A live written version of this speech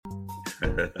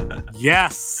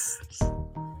Yes,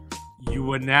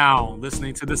 you are now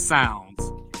listening to the sounds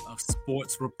of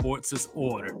Sports Reports'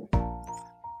 Order.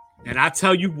 And I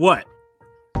tell you what,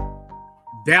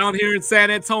 down here in San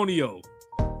Antonio,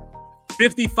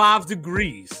 55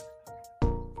 degrees.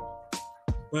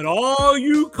 But all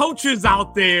you coaches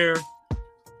out there,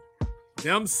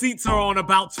 them seats are on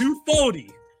about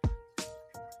 240.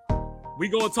 We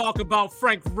gonna talk about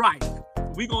Frank Reich.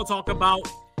 We gonna talk about,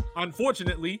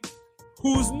 unfortunately,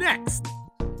 who's next.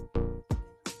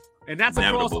 And that's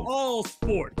across all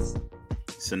sports.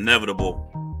 It's inevitable.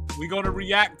 We're going to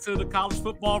react to the college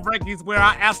football rankings where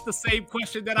I ask the same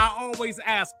question that I always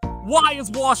ask. Why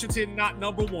is Washington not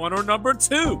number 1 or number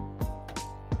 2?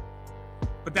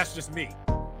 But that's just me.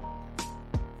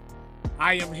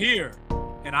 I am here,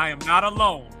 and I am not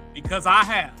alone because I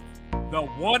have the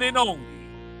one and only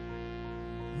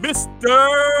Mr.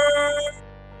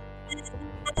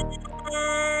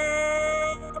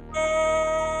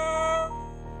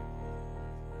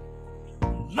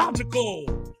 Logical.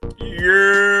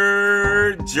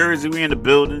 Your Jersey, we in the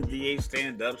building. VA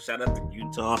stand up. Shout out to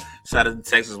Utah. Shout out to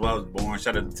Texas where I was born.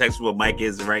 Shout out to Texas where Mike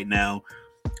is right now.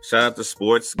 Shout out to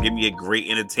sports. Give me a great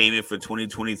entertainment for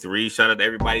 2023. Shout out to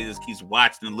everybody that just keeps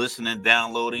watching and listening,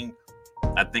 downloading.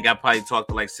 I think I probably talked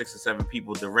to like 6 or 7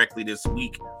 people directly this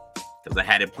week because I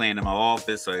had it playing in my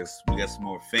office. So we got some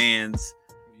more fans.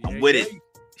 I'm with it.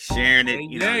 Sharing it.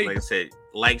 You know, like I said,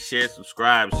 like, share,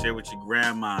 subscribe, share with your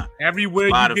grandma.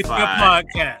 Everywhere Spotify, you get your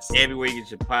podcast. Everywhere you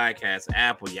get your podcast,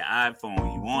 Apple, your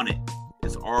iPhone, you want it.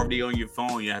 It's already on your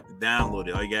phone. You have to download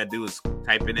it. All you got to do is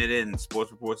typing it in.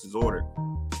 Sports Reports' Order.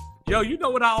 Yo, you know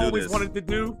what I always wanted to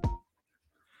do?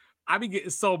 I be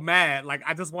getting so mad. Like,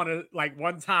 I just want to, like,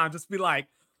 one time just be like,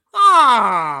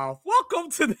 welcome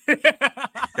to the...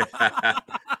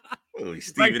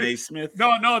 Stephen like A. Smith?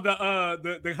 No,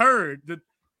 the herd.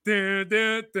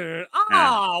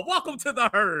 Welcome to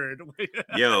the herd.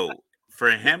 Yo,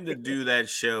 for him to do that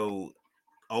show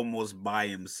almost by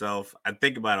himself, I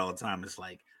think about it all the time. It's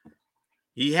like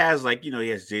he has, like, you know, he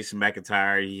has Jason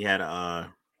McIntyre. He had I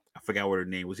forgot what her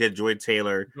name was. He had Joy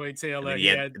Taylor. Then he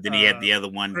had the other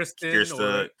one,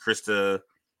 Krista.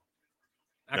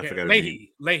 I forgot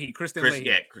Leahy. Kristen Leahy.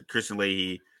 Yeah, Kristen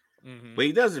Leahy. Mm-hmm. But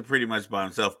he does it pretty much by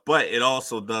himself. But it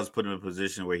also does put him in a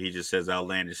position where he just says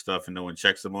outlandish stuff and no one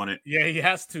checks him on it. Yeah, he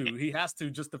has to. He has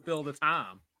to just to fill the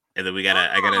time. And then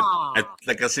I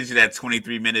sent you that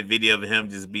 23-minute video of him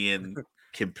just being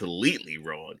completely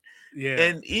wrong. Yeah.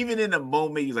 And even in the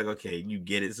moment, he's like, okay, you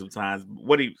get it sometimes.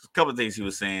 A couple of things he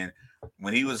was saying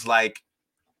when he was like,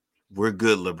 we're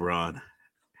good, LeBron.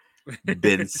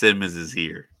 Ben Simmons is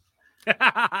here.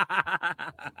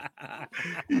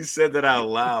 He said that out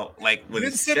loud, like with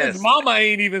his chest. Mama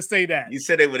ain't even say that. He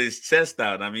said it with his chest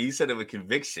out. I mean, he said it with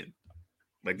conviction.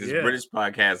 Like this British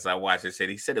podcast I watched,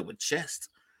 he said it with chest.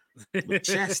 With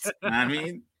chest. You know what I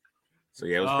mean? So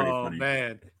yeah, it was pretty funny. Oh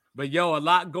man. But yo, a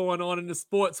lot going on in the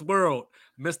sports world.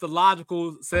 Mr.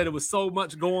 Logical said it was so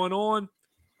much going on,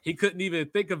 he couldn't even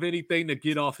think of anything to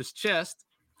get off his chest.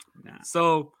 Nah.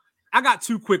 So I got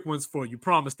 2 quick ones for you.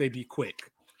 Promise they be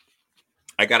quick.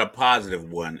 I got a positive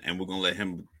one, and we're going to let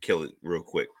him kill it real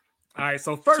quick. All right,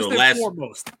 so first and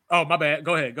foremost. Oh, my bad.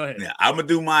 Go ahead. Yeah, I'm going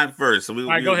to do mine first. So go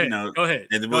ahead. Go ahead.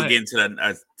 And then we'll get into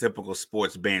our typical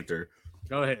sports banter.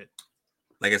 Go ahead.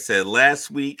 Like I said,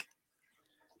 last week,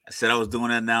 I said I was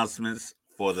doing announcements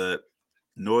for the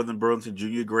Northern Burlington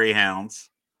Junior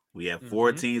Greyhounds. We have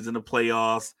 4 teams in the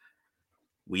playoffs.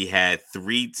 We had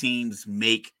 3 teams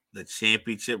make the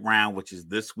championship round, which is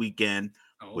this weekend,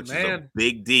 which is a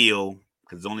big deal.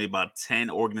 Because there's only about 10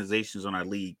 organizations on our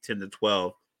league, 10 to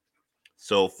 12.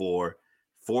 So for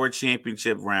 4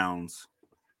 championship rounds,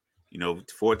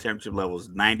 4 championship levels,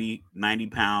 90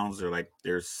 pounds, or like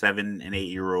there's 7 and 8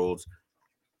 year olds,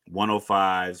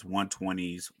 105s,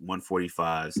 120s,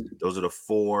 145s. Those are the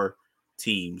 4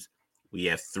 teams. We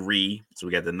have 3. So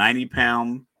we got the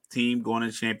 90-pound team going to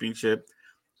the championship,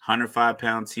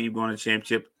 105-pound team going to the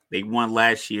championship. They won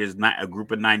last year's a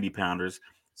group of 90-pounders.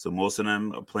 So most of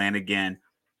them are playing again.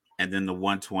 And then the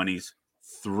 120s,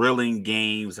 thrilling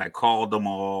games. I called them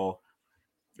all.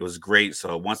 It was great.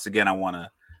 So once again, I want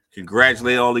to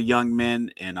congratulate all the young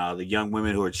men and the young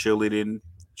women who are cheering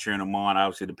them on.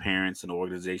 Obviously, the parents and the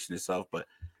organization itself. But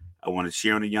I want to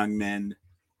cheer on the young men.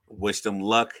 Wish them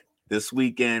luck this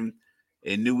weekend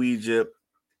in New Egypt.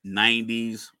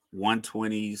 90s,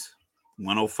 120s,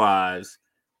 105s.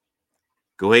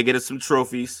 Go ahead and get us some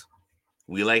trophies.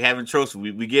 We like having trophies.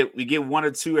 We get 1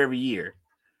 or 2 every year.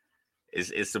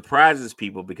 It surprises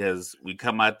people because we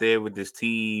come out there with this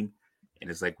team and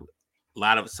it's like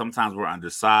sometimes we're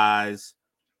undersized.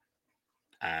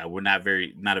 We're not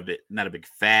a big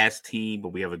fast team, but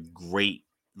we have a great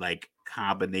like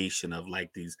combination of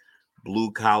like these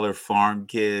blue collar farm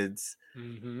kids.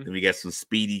 Mm-hmm. Then we got some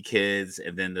speedy kids,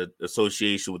 and then the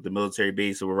association with the military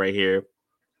base. So we're right here.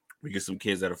 We get some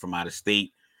kids that are from out of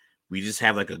state. We just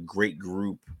have like a great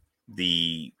group.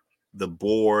 The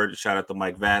board, shout out to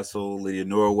Mike Vassell, Lydia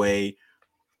Norway,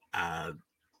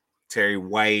 Terry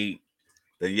White,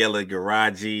 Daniela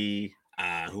Garaji,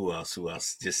 who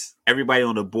else? Just everybody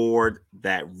on the board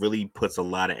that really puts a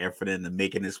lot of effort into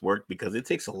making this work because it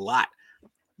takes a lot.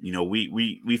 You know,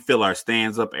 we fill our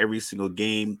stands up every single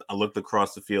game. I looked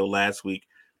across the field last week.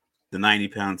 The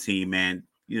 90-pound team, man,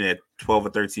 you know, 12 or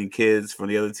 13 kids from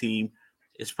the other team.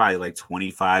 It's probably like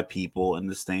 25 people in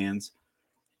the stands.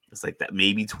 It's like that,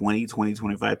 maybe 20,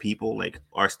 25 people. Like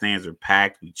our stands are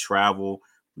packed. We travel.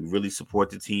 We really support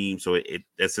the team. So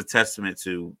that's a testament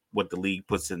to what the league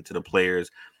puts into the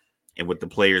players and what the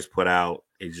players put out.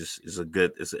 It just is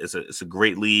it's a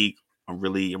great league. I'm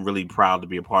really proud to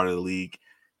be a part of the league.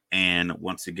 And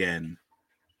once again,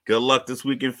 good luck this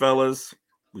weekend, fellas.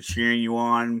 We're cheering you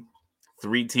on.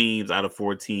 3 teams out of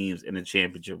 4 teams in the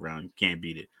championship round. You can't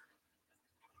beat it.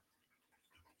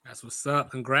 That's what's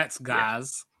up. Congrats,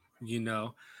 guys. Yeah. You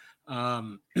know,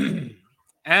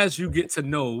 as you get to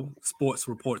know Sports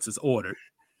Reports is Ordered,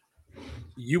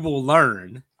 you will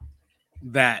learn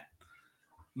that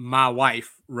my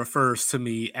wife refers to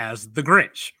me as the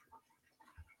Grinch.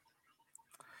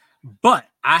 But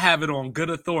I have it on good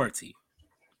authority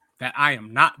that I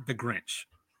am not the Grinch.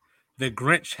 The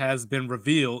Grinch has been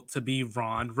revealed to be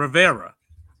Ron Rivera.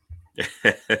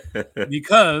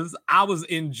 Because I was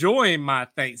enjoying my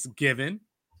Thanksgiving.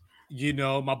 You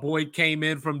know, my boy came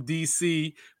in from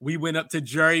DC. We went up to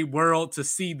Jerry World to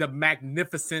see the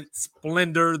magnificent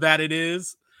splendor that it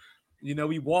is. You know,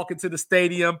 we walk into the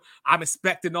stadium. I'm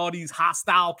expecting all these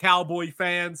hostile Cowboy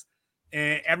fans,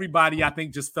 and everybody, I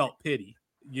think, just felt pity.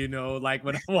 You know, like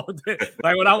when I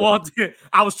walked in,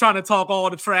 I was trying to talk all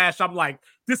the trash. I'm like,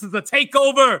 this is a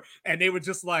takeover. And they were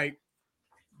just like,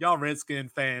 y'all Redskin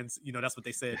fans, you know, that's what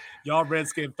they said. Y'all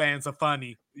Redskin fans are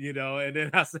funny, you know. And then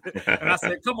I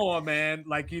said, come on, man.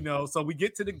 Like, you know, so we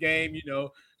get to the game, you know,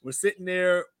 we're sitting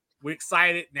there, we're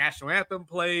excited. National anthem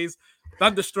plays,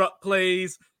 Thunderstruck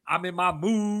plays. I'm in my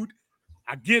mood.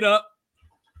 I get up,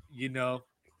 you know,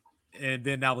 and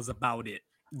then that was about it.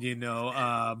 You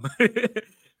know,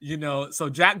 you know, so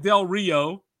Jack Del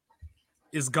Rio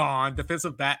is gone.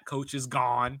 Defensive back coach is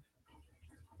gone.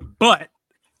 But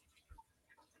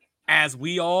as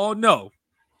we all know,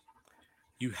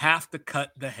 you have to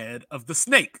cut the head of the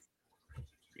snake.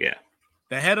 Yeah.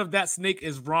 The head of that snake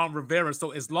is Ron Rivera.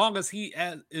 So as long as he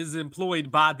is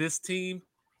employed by this team,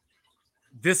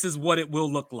 this is what it will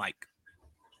look like.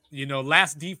 You know,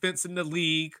 last defense in the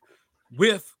league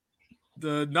with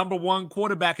the number 1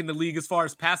 quarterback in the league as far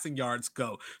as passing yards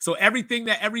go. So everything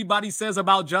that everybody says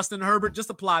about Justin Herbert, just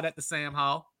apply that to Sam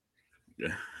Howell.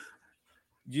 Yeah.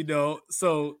 You know,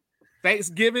 so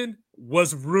Thanksgiving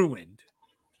was ruined.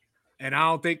 And I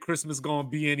don't think Christmas is going to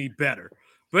be any better.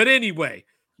 But anyway,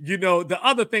 you know, the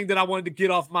other thing that I wanted to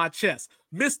get off my chest,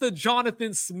 Mr.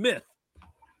 Jonathan Smith,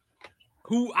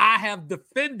 who I have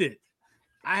defended.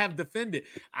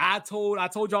 I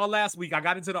told y'all last week, I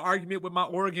got into the argument with my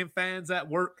Oregon fans at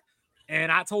work,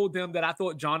 and I told them that I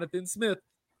thought Jonathan Smith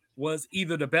was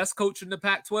either the best coach in the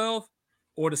Pac-12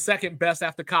 or the second best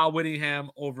after Kyle Whittingham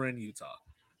over in Utah.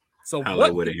 So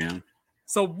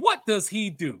what does he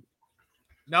do?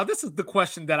 Now, this is the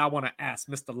question that I want to ask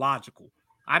Mr. Logical.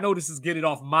 I know this is getting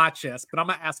off my chest, but I'm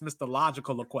going to ask Mr.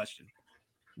 Logical a question.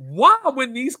 Why,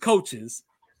 when these coaches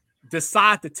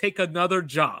decide to take another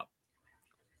job,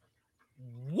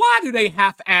 why do they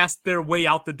half-ass their way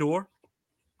out the door?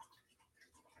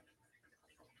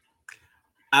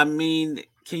 I mean,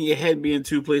 can your head be in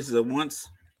 2 places at once?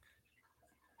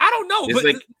 I don't know.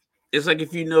 It's like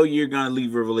if you know you're going to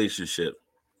leave a relationship,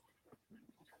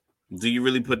 do you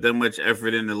really put that much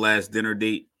effort in the last dinner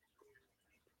date?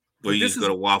 Or you just go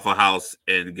to Waffle House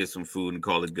and get some food and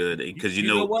call it good? Because you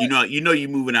know you're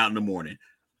moving out in the morning.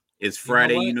 It's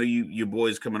Friday. You know your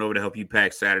boys coming over to help you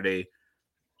pack Saturday.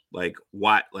 Like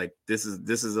what? Like this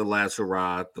is the last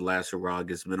hurrah. The last hurrah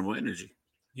gets minimal energy.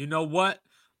 You know what?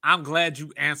 I'm glad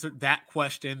you answered that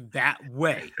question that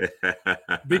way.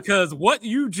 Because what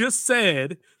you just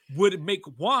said would make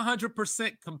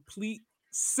 100% complete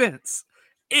sense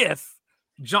if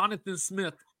Jonathan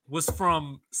Smith was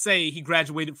from, say, he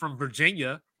graduated from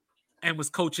Virginia and was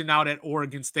coaching out at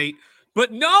Oregon State.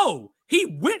 But no, he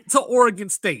went to Oregon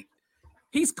State.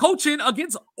 He's coaching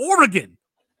against Oregon.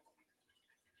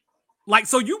 Like,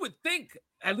 so you would think,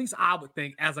 at least I would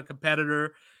think, as a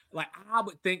competitor, like I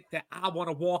would think that I want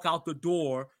to walk out the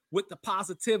door with the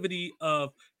positivity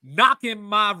of knocking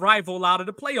my rival out of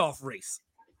the playoff race.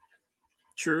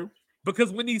 True.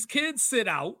 Because when these kids sit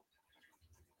out,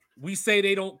 we say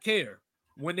they don't care.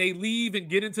 When they leave and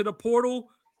get into the portal,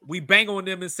 we bang on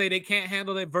them and say they can't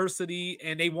handle adversity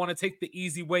and they want to take the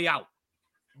easy way out.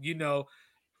 You know,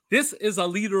 this is a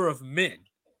leader of men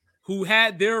who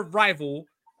had their rival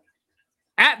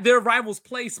at their rival's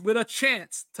place with a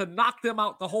chance to knock them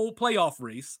out the whole playoff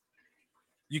race.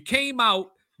 You came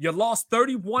out, you lost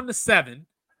 31-7,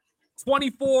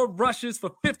 24 rushes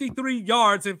for 53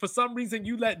 yards, and for some reason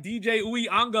you let DJ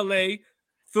Uiagalelei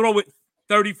throw it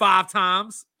 35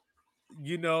 times.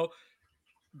 You know,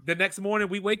 the next morning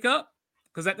we wake up,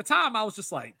 because at the time I was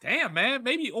just like, damn, man,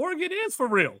 maybe Oregon is for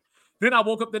real. Then I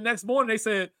woke up the next morning, they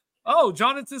said, oh,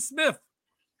 Jonathan Smith,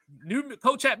 new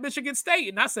coach at Michigan State.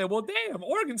 And I said, well, damn,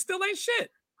 Oregon still ain't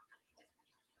shit.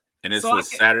 And this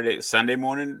was Sunday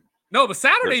morning? No, but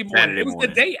Saturday morning. It was the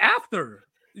day after.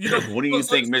 You know, when do you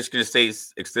think Michigan State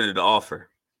extended the offer?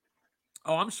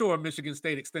 Oh, I'm sure Michigan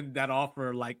State extended that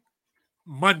offer like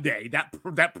Monday,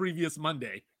 that previous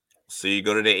Monday. So you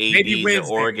go to the ADs at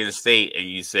Oregon State and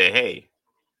you say, hey,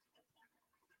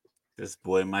 this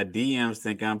boy, my DMs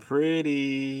think I'm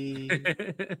pretty.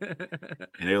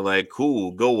 And they're like,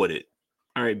 cool, go with it.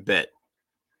 All right, bet.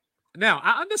 Now,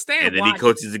 I understand. And then he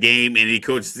coaches the game, and he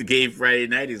coaches the game Friday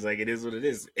night. He's like, it is what it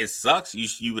is. It sucks.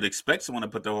 You would expect someone to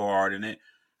put their whole heart in it.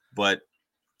 But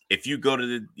if you go to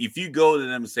them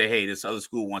and say, hey, this other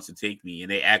school wants to take me,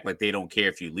 and they act like they don't care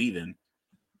if you're leaving,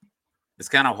 it's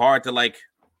kind of hard to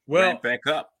ramp back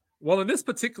up. Well, in this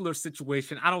particular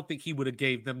situation, I don't think he would have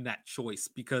gave them that choice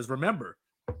because remember,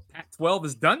 Pac-12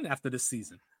 is done after this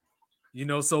season. You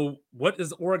know, so what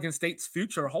does Oregon State's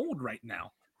future hold right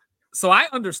now? So I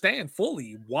understand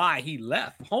fully why he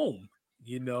left home,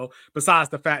 you know, besides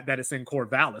the fact that it's in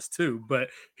Corvallis too, but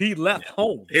he left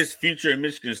home. His future in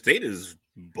Michigan State is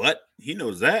but he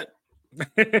knows that.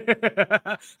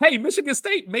 Hey, Michigan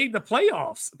State made the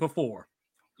playoffs before.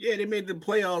 Yeah, they made the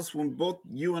playoffs when both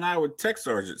you and I were tech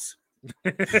sergeants.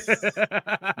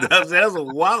 that was a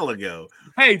while ago.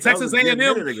 Hey, Texas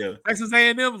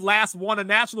A&M last won a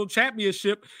national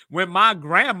championship when my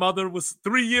grandmother was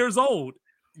 3 years old.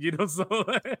 You know, so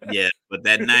yeah, but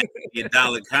that $9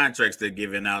 million contracts they're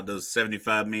giving out, those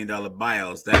 $75 million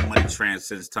buyouts, that money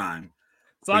transcends time.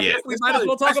 So I guess we might as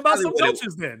well talk about some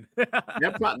coaches then.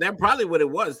 That probably what it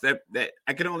was. That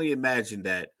I can only imagine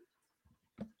that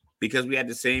because we had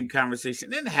the same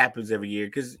conversation. And it happens every year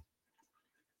because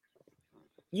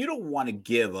you don't want to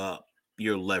give up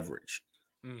your leverage.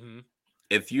 Mm-hmm.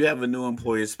 If you have a new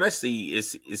employee, especially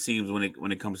it seems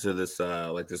when it comes to this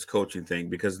this coaching thing,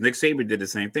 because Nick Saban did the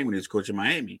same thing when he was coaching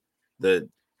Miami, the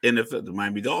NFL, the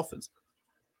Miami Dolphins,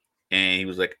 and he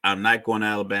was like, "I'm not going to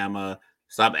Alabama.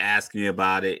 Stop asking me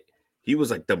about it." He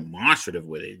was like demonstrative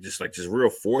with it, just real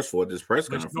forceful at this press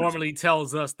conference. Which normally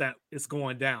tells us that it's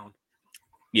going down.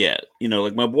 Yeah, you know,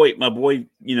 like my boy,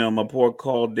 you know, my poor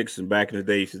Carl Dixon back in the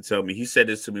day used to tell me. He said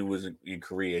this to me was in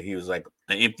Korea. He was like,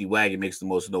 "An empty wagon makes the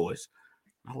most noise."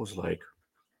 I was like,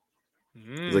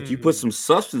 you put some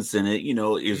substance in it, you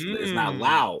know, it's not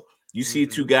loud. You see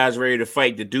two guys ready to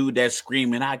fight. The dude that's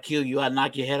screaming, "I kill you, I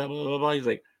knock your head up," blah, blah, blah. He's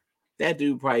like, that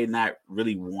dude probably not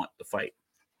really want the fight.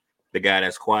 The guy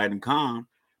that's quiet and calm,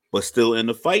 but still in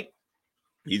the fight,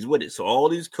 he's with it. So all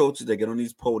these coaches that get on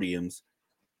these podiums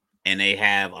and they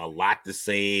have a lot to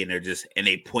say and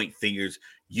they point fingers.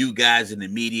 You guys in the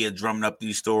media drumming up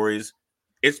these stories.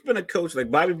 It's been a coach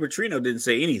like Bobby Petrino didn't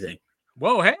say anything.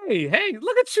 Whoa, hey,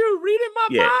 look at you reading my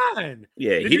mind.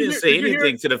 Yeah, he didn't say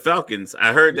anything to the Falcons.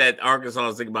 I heard that Arkansas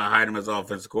was thinking about hiring him as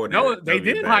offensive coordinator. No, they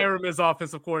did hire him as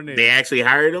offensive coordinator. They actually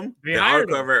hired him? They hired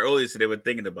him earlier, so they were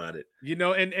thinking about it. You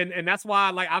know, and that's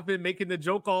why I've been making the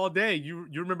joke all day. You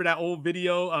remember that old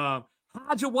video,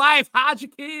 hide your wife, hide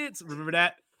your kids. Remember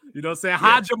that? You know what I'm saying?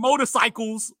 Hide your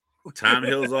motorcycles. Time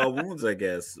heals all wounds, I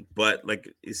guess. But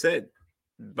like you said,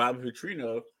 Bobby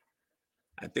Petrino,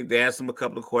 I think they asked him a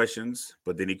couple of questions,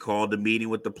 but then he called the meeting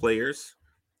with the players.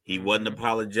 He wasn't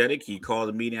apologetic. He called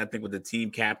a meeting, I think, with the team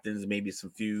captains, maybe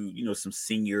some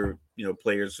senior,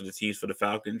 players for the teams for the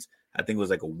Falcons. I think it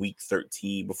was like a week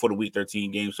 13 before the week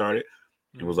 13 game started.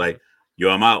 It was like,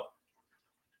 yo, I'm out.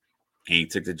 And he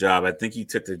took the job. I think he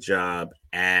took the job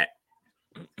at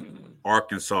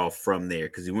Arkansas from there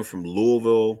because he went from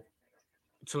Louisville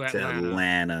to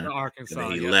Atlanta, to Arkansas.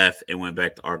 And then he left and went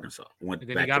back to Arkansas. And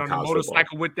then he got on a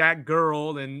motorcycle with that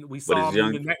girl, and we saw him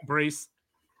in the neck brace.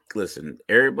 Listen,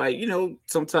 everybody,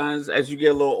 sometimes as you get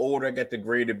a little older, I got the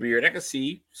gray beard. I can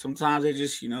see sometimes they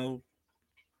just, your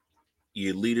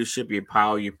leadership, your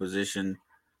power, your position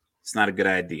It's not a good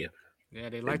idea. Yeah,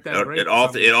 they like that. It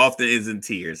often is in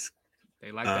tears.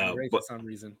 They like that break for some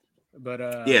reason.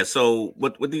 But yeah, so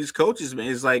with these coaches,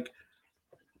 man, it's like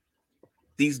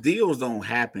these deals don't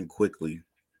happen quickly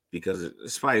because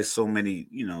it's probably so many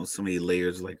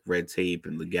layers like red tape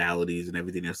and legalities and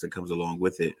everything else that comes along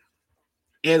with it,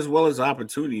 as well as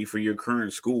opportunity for your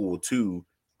current school to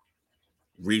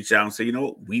reach out and say,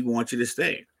 we want you to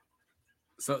stay.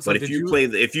 But if you play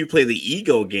the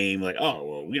ego game, like, oh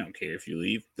well, we don't care if you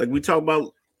leave. Like we talk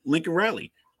about Lincoln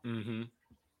Riley. Mm-hmm.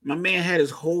 My man had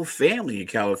his whole family in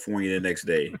California the next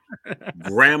day.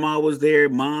 Grandma was there,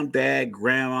 mom, dad,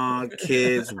 grandma,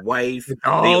 kids, wife.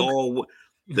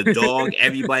 The dog,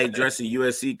 everybody dressed in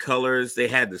USC colors. They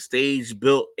had the stage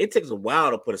built. It takes a while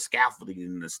to put a scaffolding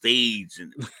in the stage,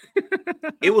 and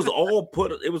it was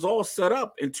all set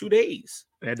up in 2 days.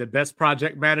 They had the best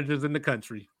project managers in the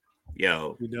country.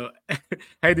 Yo,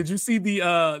 hey, did you see the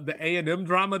A&M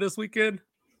drama this weekend?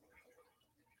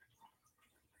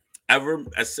 I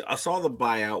saw the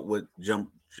buyout with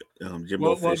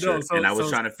Jimbo Fisher, and I was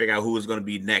trying to figure out who was going to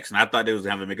be next, and I thought they was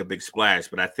going to make a big splash,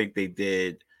 but I think they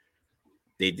did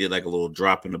like a little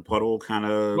drop in the puddle kind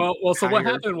of. Well, so what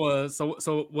happened was,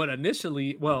 so what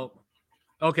initially,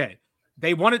 okay.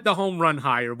 They wanted the home run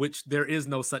hire, which there is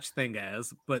no such thing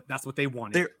as, but that's what they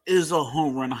wanted. There is a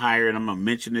home run hire, and I'm going to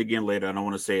mention it again later. I don't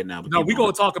want to say it now. No, we're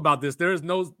going to talk about this. There is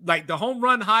no, like, the home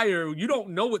run hire, you don't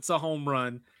know it's a home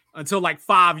run until, like,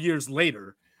 5 years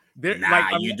later.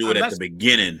 You do it at the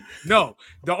beginning. No,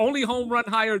 the only home run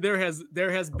hire there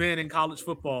has been in college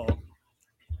football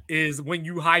is when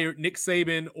you hired Nick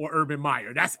Saban or Urban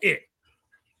Meyer. That's it.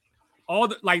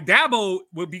 Dabo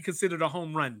would be considered a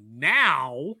home run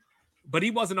now, but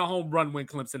he wasn't a home run when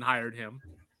Clemson hired him,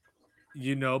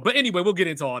 But anyway, we'll get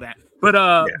into all that. But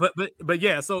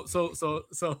yeah. So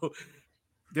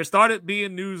there started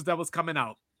being news that was coming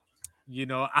out.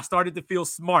 I started to feel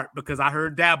smart because I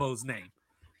heard Dabo's name.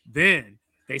 Then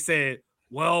they said,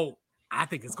 "Well, I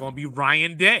think it's going to be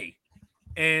Ryan Day,"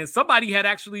 and somebody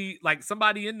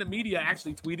in the media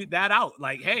actually tweeted that out.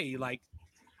 Like, "Hey,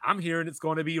 I'm hearing it's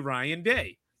going to be Ryan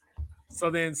Day." So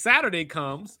then Saturday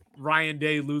comes, Ryan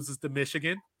Day loses to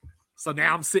Michigan. So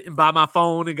now I'm sitting by my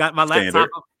phone and got my laptop.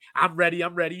 I'm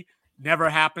ready. Never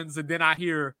happens. And then I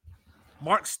hear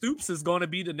Mark Stoops is going to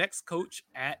be the next coach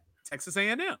at Texas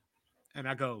A&M. And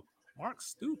I go, Mark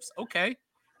Stoops, okay.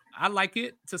 I like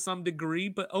it to some degree,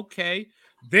 but okay.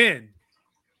 Then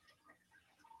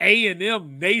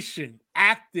A&M Nation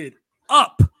acted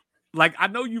up. Like, I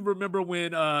know you remember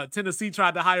when Tennessee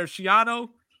tried to hire Schiano.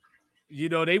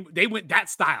 They went that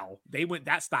style. They were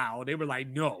like,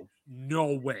 no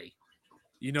way.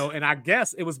 And I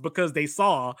guess it was because they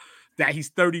saw that he's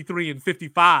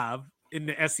 33-55 in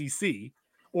the SEC,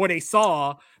 or they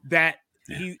saw that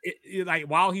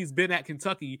while he's been at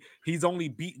Kentucky, he's only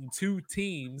beaten 2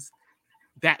 teams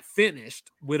that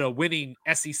finished with a winning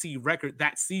SEC record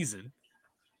that season.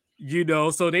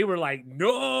 So they were like,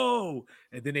 no.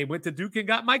 And then they went to Duke and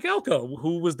got Mike Elko,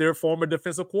 who was their former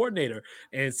defensive coordinator.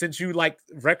 And since you like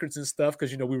records and stuff,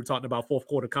 because, we were talking about fourth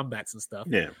quarter comebacks and stuff.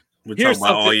 Yeah. We're talking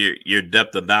about all your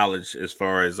depth of knowledge as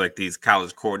far as like these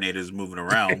college coordinators moving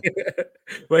around.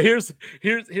 But here's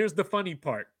the funny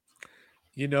part.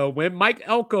 When Mike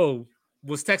Elko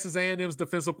was Texas A&M's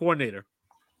defensive coordinator,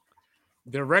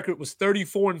 their record was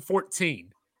 34-14.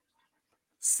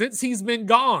 Since he's been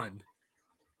gone,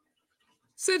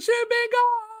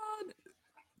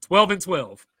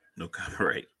 12-12. No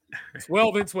copyright.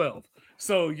 12-12.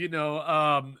 So,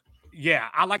 yeah,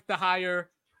 I like the hire.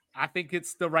 I think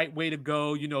it's the right way to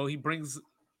go. He brings,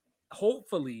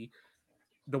 hopefully,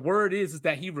 the word is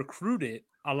that he recruited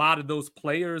a lot of those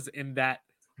players in that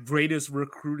greatest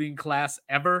recruiting class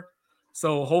ever.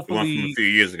 So hopefully, from a few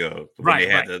years ago, when they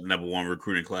had the number 1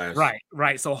 recruiting class.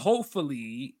 Right. So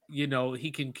hopefully,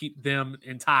 he can keep them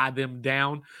and tie them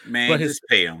down. Man, but just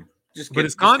pay him. But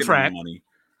his contract, money.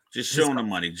 Just show him the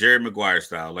money, Jerry Maguire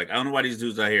style. Like, I don't know why these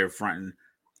dudes out here fronting.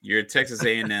 You're at Texas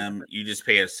A&M. You just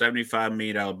pay a $75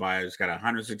 million buyout. It's got a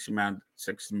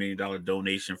 $160 million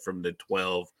donation from the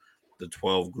 12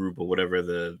 group or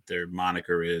whatever their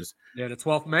moniker is. Yeah, the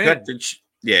 12th man. Cut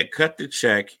the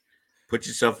check. Put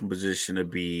yourself in position to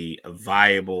be a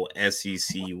viable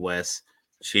SEC West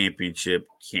championship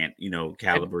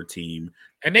caliber team.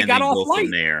 And they got off light.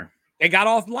 From there. They got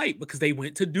off light because they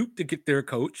went to Duke to get their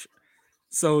coach.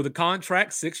 So the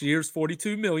contract, 6 years,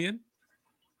 $42 million.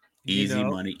 Easy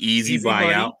money, easy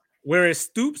buyout. Money, whereas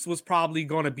Stoops was probably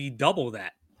going to be double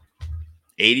that.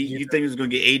 80? You think he was going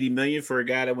to get $80 million for a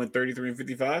guy that went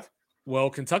 33-55?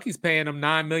 Well, Kentucky's paying him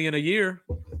 $9 million a year.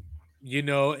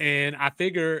 And I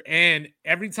figure, and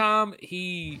every time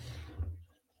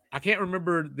I can't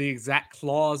remember the exact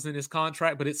clause in his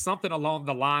contract, but it's something along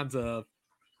the lines of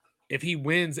if he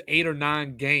wins 8 or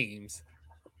 9 games,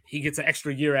 he gets an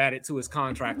extra year added to his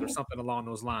contract or something along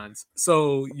those lines.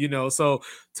 So, so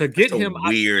to get It's a him,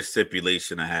 weird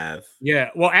stipulation to have. yeah.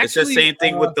 Well, It's the actually, same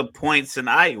thing with the points in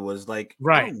Iowa's. Like,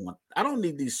 right, I don't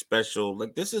need these special.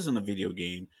 Like, this isn't a video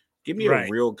game. Give me a right.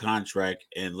 real contract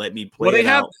and let me Well, play it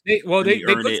out. Let me they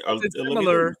earn put it, or something let me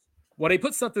similar. lose. Well, they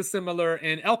put something similar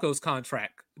in Elko's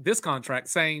contract, this contract,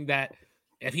 saying that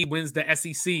if he wins the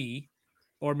SEC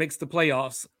or makes the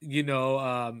playoffs,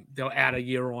 they'll add a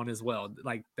year on as well.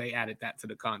 Like they added that to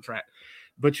the contract.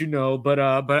 But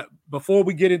before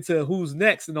we get into who's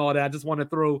next and all that, I just want to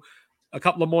throw a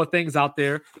couple of more things out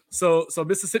there. So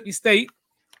Mississippi State,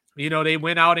 they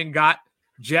went out and got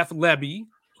Jeff Lebby,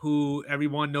 who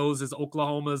everyone knows is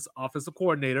Oklahoma's offensive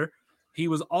coordinator. He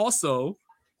was also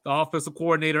the offensive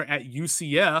coordinator at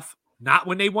UCF, not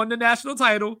when they won the national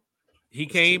title. He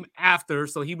came after,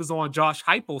 so he was on Josh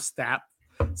Heupel's staff.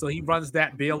 So he runs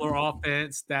that Baylor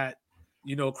offense, that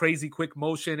crazy quick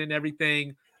motion and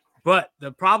everything. But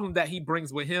the problem that he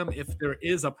brings with him, if there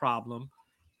is a problem,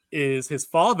 is his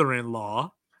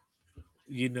father-in-law,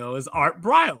 is Art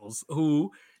Briles,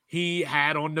 who he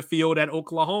had on the field at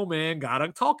Oklahoma and got a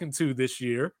talking to this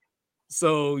year.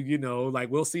 So,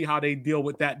 we'll see how they deal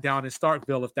with that down in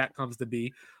Starkville if that comes to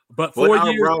be. But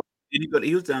 4 years.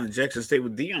 He was down in Jackson State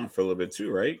with Dion for a little bit too,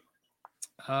 right?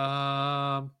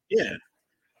 Yeah.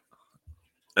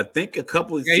 I think a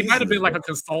couple of he might have been like a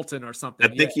consultant or something.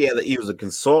 I think he was a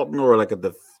consultant or like a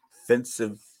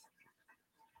defensive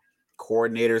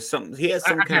coordinator, something. He had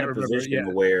some kind of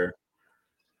position where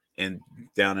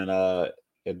down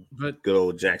in good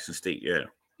old Jackson State, yeah.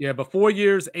 Yeah, but 4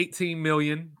 years, $18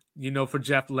 million, for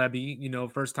Jeff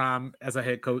Lebby, first time as a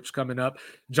head coach coming up.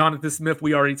 Jonathan Smith,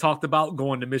 we already talked about,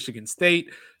 going to Michigan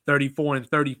State,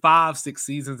 34-35, 6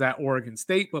 seasons at Oregon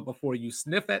State. But before you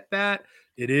sniff at that,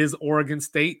 it is Oregon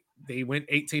State. They went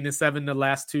 18-7 the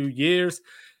last 2 years.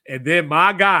 And then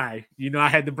my guy, I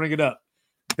had to bring it up,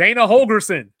 Dana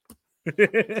Holgorsen.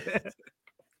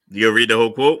 You'll read the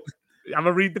whole quote? I'm going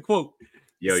to read the quote.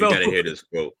 Yo, you got to hear this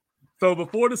quote. So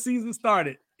before the season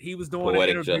started, he was doing an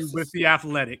interview with The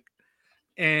Athletic.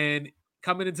 And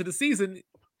coming into the season,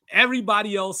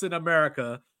 everybody else in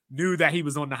America knew that he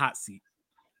was on the hot seat.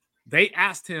 They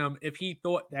asked him if he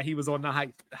thought that he was on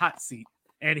the hot seat.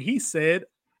 And he said,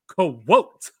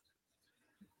 quote,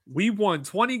 "We won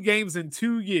 20 games in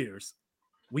 2 years.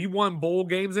 We won bowl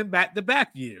games in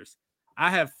back-to-back years. I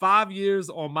have 5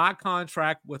 years on my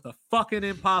contract with a fucking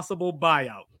impossible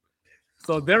buyout.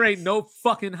 So there ain't no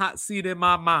fucking hot seat in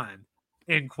my mind,"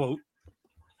 end quote.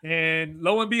 And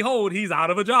lo and behold, he's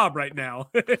out of a job right now.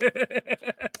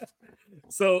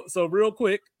 So real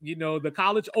quick, the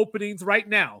college openings right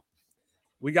now.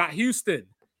 We got Houston,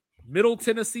 Middle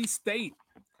Tennessee State.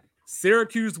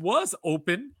 Syracuse was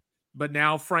open, but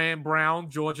now Fran Brown,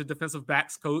 Georgia defensive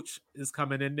backs coach, is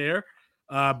coming in there.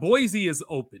 Boise is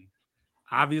open.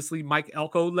 Obviously, Mike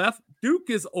Elko left. Duke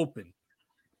is open.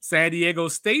 San Diego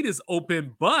State is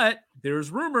open, but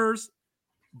there's rumors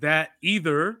that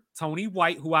either Tony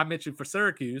White, who I mentioned for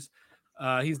Syracuse,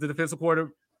 he's the defensive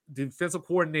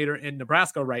coordinator in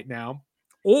Nebraska right now,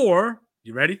 or,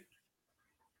 you ready?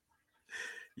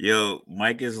 Yo,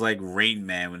 Mike is like Rain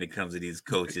Man when it comes to these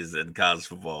coaches in college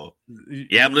football.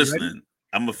 Yeah, I'm listening. Ready?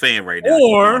 I'm a fan right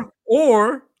now.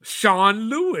 Or Sean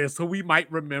Lewis, who we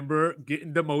might remember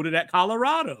getting demoted at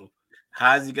Colorado.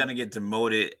 How is he going to get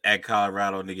demoted at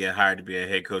Colorado to get hired to be a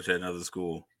head coach at another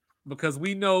school? Because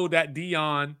we know that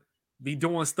Dion be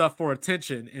doing stuff for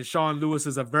attention, and Sean Lewis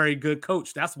is a very good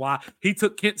coach. That's why he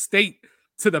took Kent State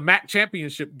to the MAC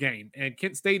championship game. And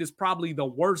Kent State is probably the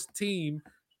worst team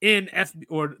in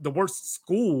or the worst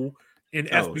school in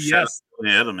FBS.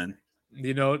 Edelman.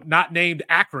 Not named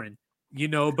Akron,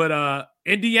 but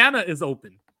Indiana is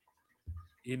open.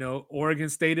 Oregon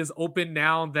State is open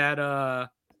now that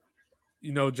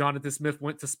Jonathan Smith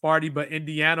went to Sparty, but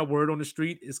Indiana, word on the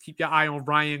street is keep your eye on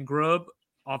Ryan Grubb,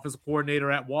 offensive coordinator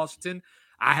at Washington.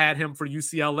 I had him for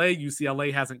UCLA.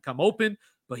 UCLA hasn't come open,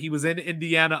 but he was in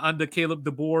Indiana under Caleb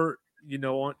DeBoer,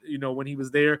 when he was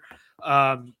there.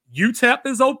 UTEP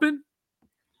is open.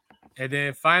 And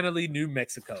then finally, New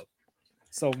Mexico.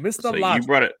 So Mr.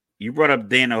 Logic. You brought up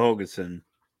Dana Holgorsen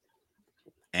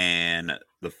and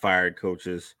the fired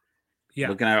coaches. Yeah.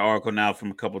 Looking at an article now from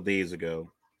a couple of days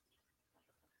ago.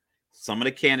 Some of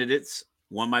the candidates,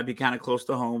 one might be kind of close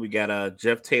to home. We got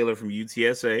Jeff Taylor from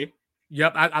UTSA.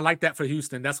 Yep, I like that for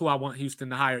Houston. That's who I want Houston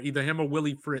to hire. Either him or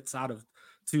Willie Fritz out of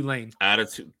Tulane.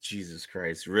 Jesus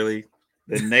Christ, really?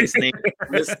 The next name,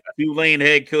 this Tulane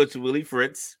head coach Willie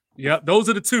Fritz. Yep, those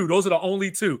are the two. Those are the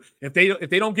only two. If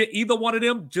they don't get either one of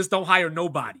them, just don't hire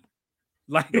nobody.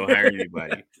 Like, don't hire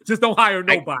anybody. Just don't hire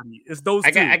nobody. It's those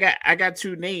two. I got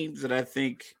two names that I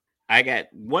think I got.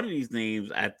 One of these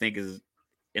names I think is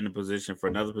in a position for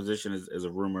another position is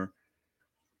a rumor.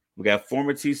 We got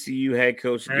former TCU head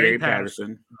coach Gary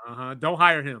Patterson. Don't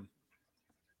hire him.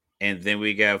 And then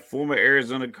we got former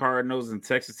Arizona Cardinals and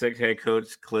Texas Tech head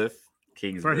coach Cliff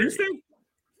Kingsbury. For Houston?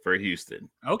 For Houston.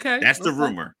 Okay. That's the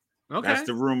rumor. Okay. That's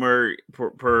the rumor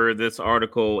per this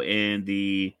article in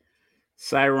the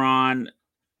Siron,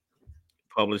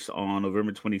 published on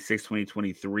November 26,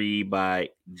 2023 by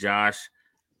Josh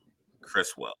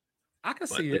Criswell. I can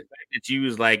see it. That you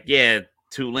was like, yeah,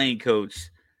 Tulane coach.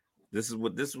 This is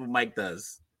what Mike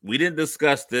does. We didn't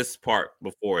discuss this part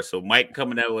before, so Mike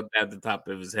coming out with at the top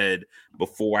of his head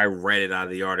before I read it out of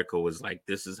the article was like,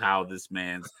 "This is how this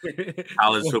man's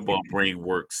college football brain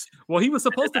works." Well, he was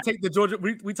supposed to take the Georgia.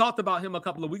 We talked about him a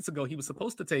couple of weeks ago. He was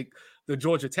supposed to take the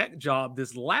Georgia Tech job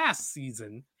this last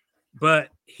season, but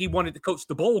he wanted to coach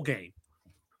the bowl game.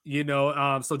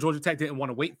 So Georgia Tech didn't want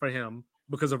to wait for him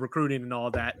because of recruiting and all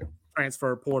that,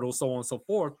 transfer portal, so on and so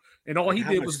forth. And all he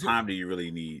did was how much time do you really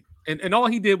need? And all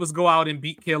he did was go out and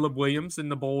beat Caleb Williams in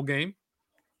the bowl game.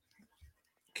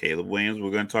 Caleb Williams,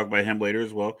 we're going to talk about him later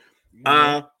as well.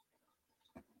 Are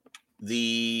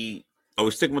we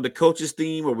sticking with the coaches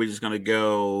theme, or are we just going to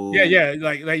go? Yeah.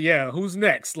 Like, who's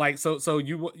next? Like, so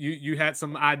you had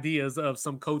some ideas of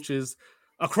some coaches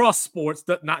across sports,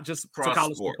 not just across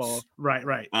college sports. Football.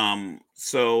 Right.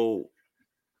 So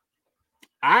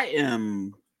I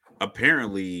am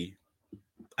apparently.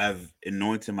 I've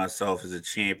anointed myself as a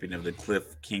champion of the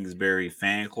Cliff Kingsbury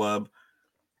fan club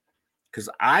because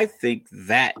I think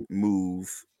that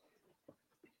move,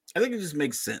 I think it just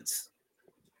makes sense.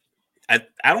 I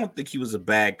don't think he was a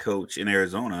bad coach in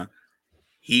Arizona.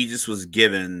 He just was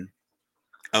given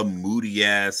a moody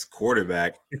ass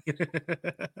quarterback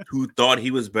who thought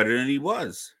he was better than he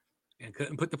was and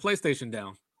couldn't put the PlayStation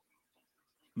down.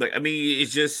 Like, I mean,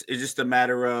 it's just a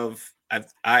matter of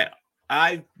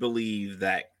I believe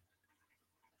that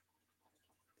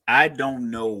I don't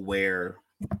know where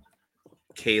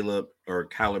Caleb or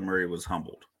Kyler Murray was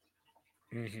humbled.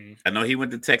 Mm-hmm. I know he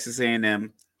went to Texas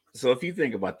A&M. So if you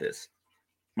think about this,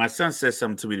 my son said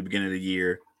something to me at the beginning of the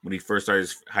year when he first started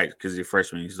his high, because he's a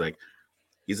freshman. He's like,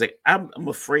 I'm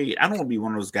afraid. I don't want to be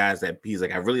one of those guys that he's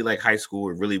like, I really like high school.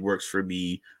 It really works for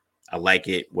me. I like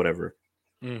it, whatever.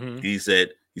 Mm-hmm. He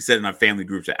said in our family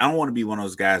group chat, I don't want to be one of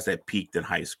those guys that peaked in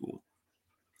high school.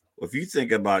 Well, if you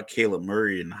think about Caleb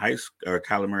Murray in high school, or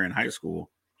Kyler Murray in high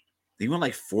school, he went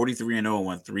like 43-0 and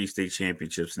won 3 state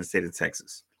championships in the state of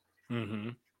Texas. Mm-hmm.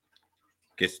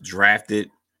 Gets drafted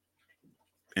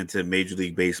into Major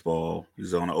League Baseball.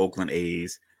 He's on the Oakland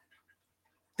A's.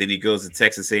 Then he goes to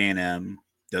Texas A&M,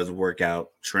 doesn't work out,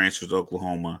 transfers to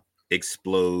Oklahoma,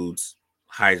 explodes,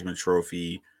 Heisman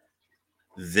Trophy,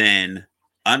 then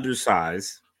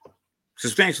undersized,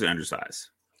 substantially undersized.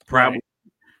 Probably. Right.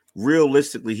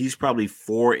 Realistically, he's probably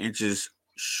 4 inches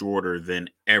shorter than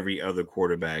every other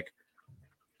quarterback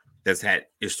that's had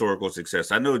historical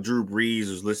success. I know Drew Brees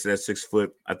was listed at 6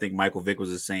 foot. I think Michael Vick was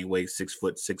the same way, 6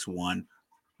 foot, 6'1".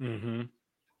 Mm-hmm.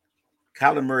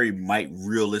 Kyler Murray might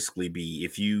realistically be,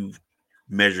 if you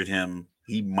measured him,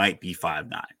 he might be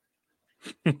 5'9".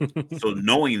 So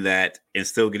knowing that and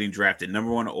still getting drafted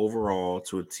number 1 overall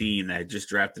to a team that had just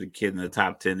drafted a kid in the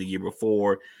top 10 the year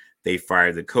before, they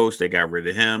fired the coach, they got rid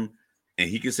of him, and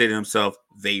he could say to himself,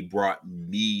 they brought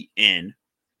me in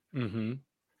mm-hmm.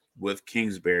 with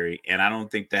Kingsbury, and I don't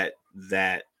think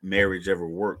that marriage ever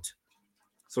worked.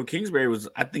 So Kingsbury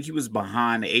I think he was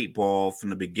behind the 8 ball from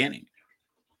the beginning.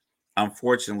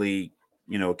 Unfortunately,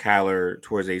 Kyler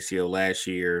towards ACL last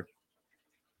year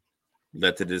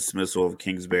led to the dismissal of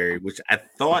Kingsbury, which I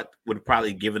thought would have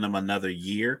probably given them another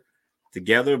year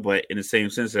together. But in the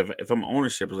same sense, if I'm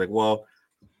ownership, it's like, well,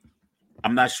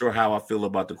 I'm not sure how I feel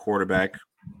about the quarterback,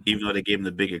 even though they gave him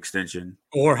the big extension.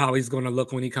 Or how he's going to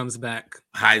look when he comes back.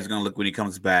 How he's going to look when he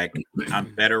comes back.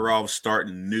 I'm better off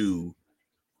starting new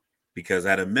because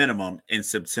at a minimum in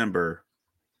September,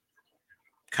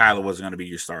 Kyler wasn't going to be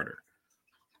your starter.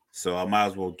 So I might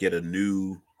as well get a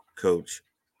new coach,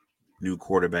 new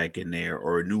quarterback in there,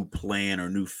 or a new plan or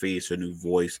new face or new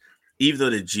voice, even though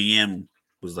the GM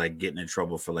was like getting in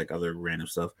trouble for like other random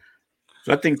stuff.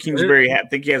 So I think Kingsbury, I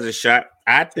think he has a shot.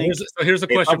 I think. So here's a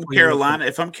question for Carolina.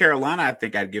 If I'm Carolina, I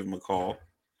think I'd give him a call.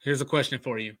 Here's a question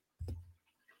for you.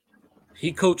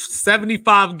 He coached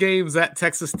 75 games at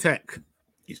Texas Tech.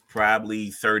 He's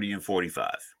probably 30 and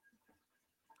 45.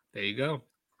 There you go.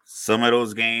 Some of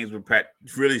those games were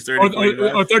really 30, 40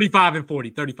 or 35 and 40.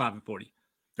 35 and 40.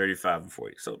 35 and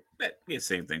 40. So yeah,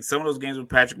 same thing. Some of those games with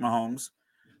Patrick Mahomes,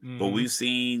 but we've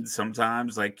seen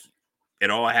sometimes like it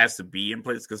all has to be in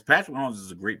place because Patrick Mahomes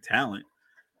is a great talent.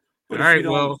 But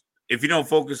if you don't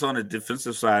focus on the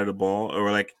defensive side of the ball,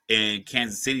 or like in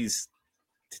Kansas City's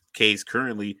case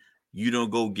currently, you don't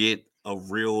go get a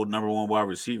real number one wide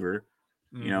receiver.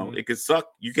 You know, it could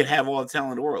suck. You could have all the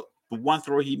talent in the world. The one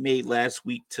throw he made last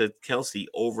week to Kelsey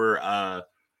over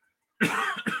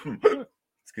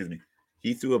excuse me.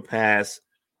 He threw a pass.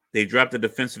 They dropped the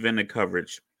defensive end of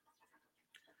coverage.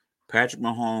 Patrick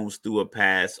Mahomes threw a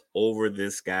pass over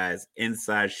this guy's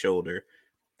inside shoulder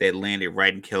that landed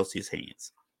right in Kelsey's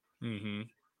hands.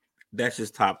 That's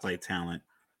just top flight talent.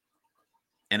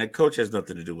 And a coach has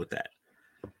nothing to do with that.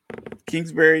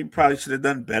 Kingsbury probably should have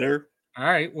done better. All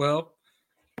right. Well,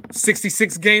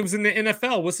 66 games in the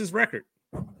NFL. What's his record?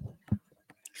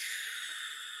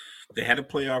 They had a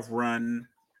playoff run.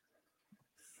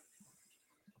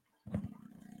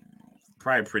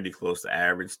 Probably pretty close to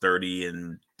average, 30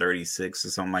 and 36 or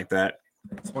something like that.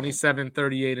 27,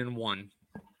 38, and 1.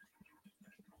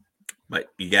 But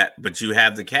you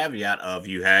have the caveat of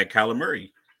you had Kyler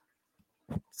Murray.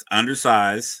 It's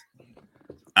undersized.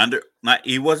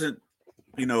 He wasn't,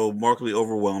 markedly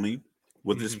overwhelming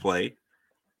with his play.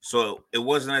 So it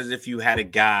wasn't as if you had a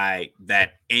guy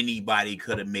that anybody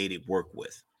could have made it work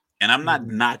with. And I'm not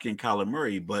knocking Kyler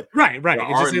Murray, but right. There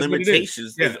are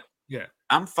limitations. Yeah.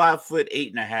 I'm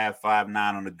 5'8.5", 5'9"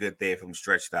 on a good day if I'm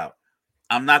stretched out.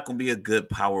 I'm not going to be a good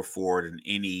power forward in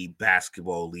any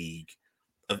basketball league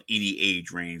of any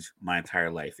age range my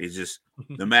entire life. It's just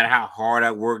no matter how hard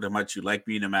I work, no matter much you like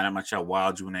me, no matter how much I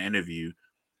wild you in an interview,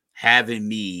 having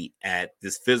me at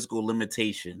this physical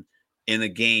limitation in a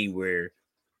game where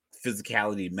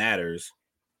physicality matters,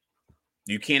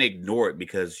 you can't ignore it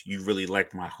because you really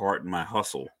like my heart and my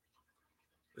hustle.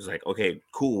 It's like, okay,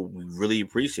 cool. We really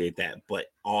appreciate that. But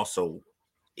also,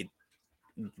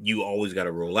 you always got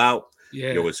to roll out.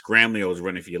 Yeah. You're always scrambling. You're always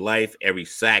running for your life. Every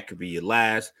sack could be your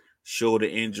last. Shoulder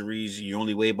injuries. You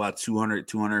only weigh about 200,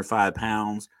 205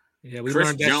 pounds. Yeah, we Chris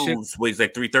learned that Jones weighs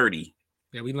like 330.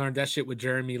 Yeah, we learned that shit with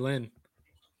Jeremy Lin.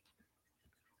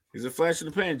 He's a flash in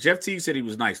the pan. Jeff Teague said he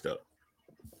was nice, though.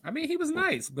 I mean, he was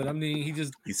nice, but I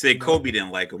mean, he said Kobe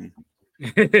didn't like him.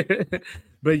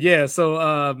 But yeah,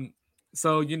 so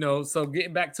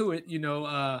getting back to it,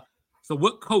 so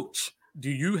what coach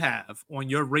do you have on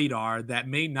your radar that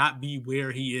may not be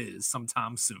where he is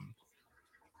sometime soon?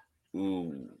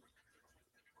 Ooh.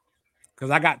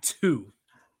 Because I got two.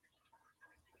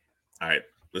 All right,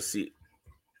 let's see.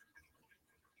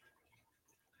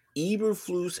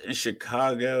 Eberflus in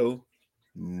Chicago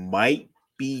might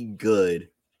be good.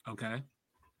 Okay.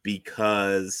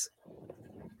 Because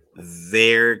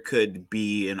there could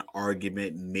be an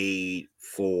argument made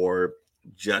for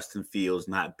Justin Fields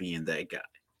not being that guy.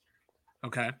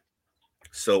 Okay.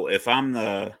 So if I'm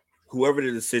whoever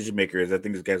the decision maker is, I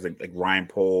think this guy's like Ryan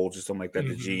Poles or something like that,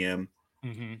 the GM.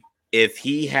 If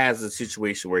he has a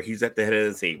situation where he's at the head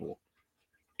of the table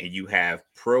and you have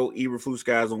pro Eberflus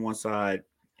guys on one side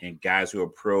and guys who are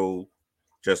pro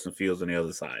Justin Fields on the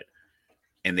other side,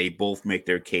 and they both make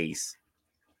their case,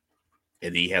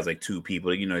 and he has like two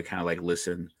people, kind of like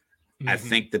listen. I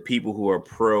think the people who are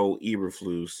pro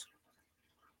Eberflus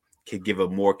could give a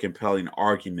more compelling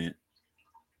argument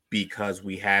because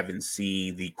we haven't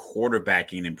seen the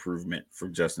quarterbacking improvement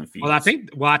from Justin Fields.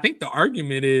 Well, I think the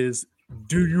argument is,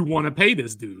 do you want to pay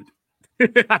this dude?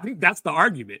 I think that's the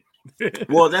argument.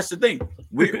 Well, that's the thing.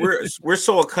 We're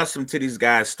so accustomed to these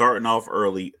guys starting off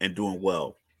early and doing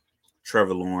well.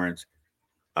 Trevor Lawrence,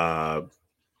 Burrow,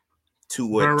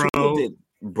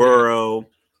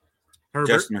 Herbert.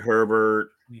 Justin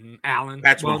Herbert, Allen.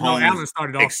 Patrick Mahomes Allen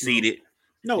started off exceeded.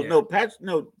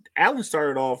 Allen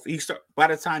started off. By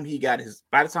the time he had his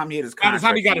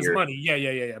money,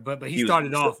 yeah. But he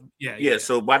started off. Yeah.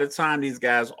 So by the time these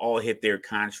guys all hit their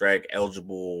contract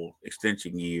eligible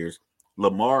extension years,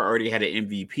 Lamar already had an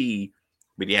MVP,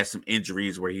 but he had some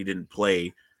injuries where he didn't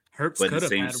play. Hurts could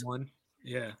have had one.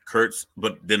 Yeah.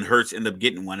 But then Hurts ended up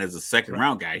getting one as a second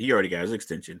round guy. He already got his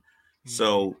extension.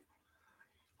 So,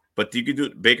 but you could do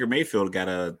it. Baker Mayfield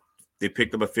they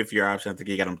picked up a 5th-year option. I think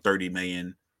he got him $30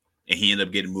 million, and he ended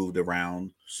up getting moved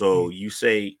around. So you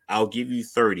say, I'll give you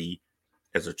 30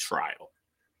 as a trial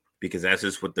because that's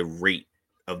just what the rate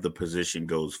of the position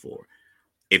goes for.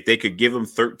 If they could give him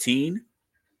 13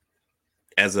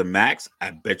 as a max,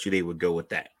 I bet you they would go with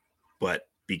that. But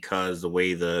because the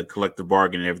way the collective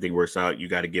bargain and everything works out, you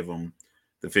got to give them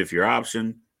the 5th-year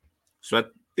option. So I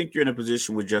think you're in a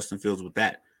position with Justin Fields with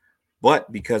that.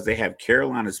 But because they have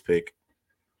Carolina's pick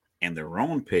and their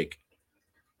own pick,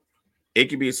 it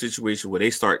could be a situation where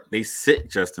they sit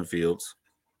Justin Fields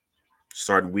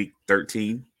starting week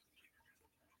 13,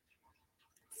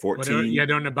 14. Yeah,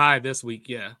 they're on the bye this week.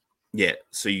 Yeah. Yeah.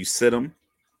 So you sit them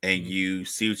and you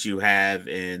see what you have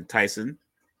in Tyson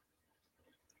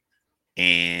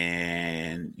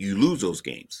and you lose those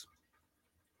games.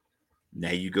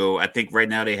 Now you go, I think right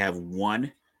now they have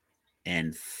 1-5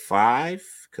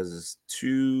 because it's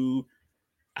 2.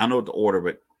 I don't know the order,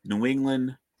 but New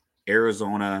England,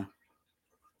 Arizona.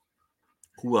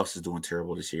 Who else is doing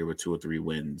terrible this year with 2 or 3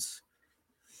 wins?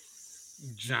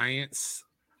 Giants.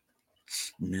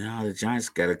 No, the Giants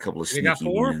got a couple of sneaky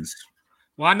wins.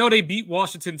 Well, I know they beat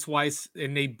Washington twice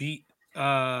and they beat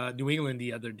New England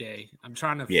the other day. I'm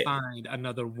trying to find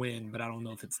another win, but I don't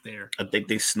know if it's there. I think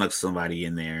they snuck somebody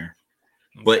in there.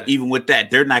 Okay. But even with that,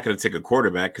 they're not going to take a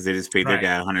quarterback because they just paid their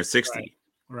guy 160.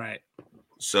 Right.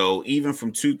 So even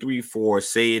from 2, 3, 4,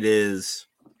 say it is,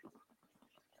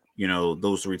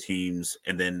 those 3 teams,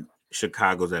 and then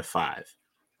Chicago's at 5.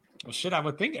 Well, shit, I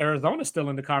would think Arizona's still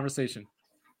in the conversation.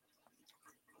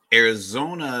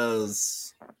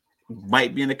 Arizona's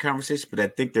might be in the conversation, but I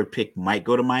think their pick might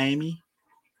go to Miami.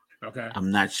 Okay.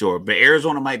 I'm not sure, but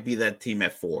Arizona might be that team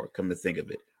at 4, come to think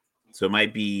of it. So it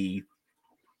might be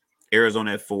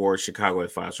Arizona at 4, Chicago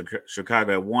at 5. So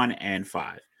Chicago at 1 and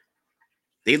 5.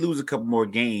 They lose a couple more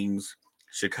games.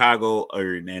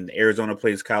 And Arizona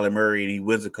plays Kyler Murray and he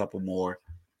wins a couple more.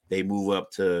 They move up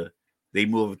to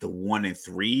 1 and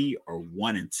 3 or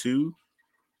 1 and 2.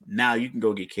 Now you can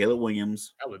go get Caleb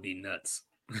Williams. That would be nuts.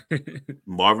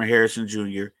 Marvin Harrison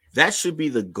Jr. That should be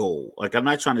the goal. Like, I'm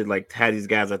not trying to have these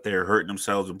guys out there hurting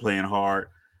themselves and playing hard,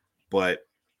 but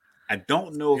I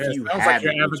don't know if you have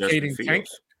it with Justin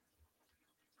Fields.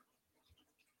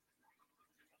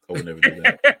 I would never do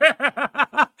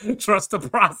that. Trust the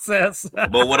process.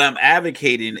 But what I'm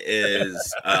advocating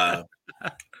is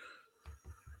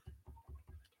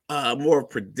more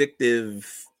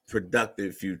predictive,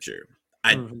 productive future.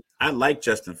 I like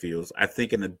Justin Fields. I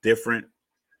think he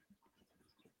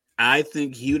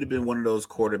would have been one of those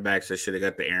quarterbacks that should have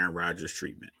got the Aaron Rodgers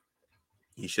treatment.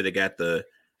 He should have got the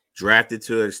drafted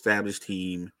to an established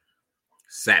team,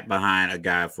 sat behind a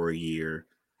guy for a year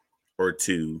or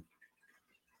 2,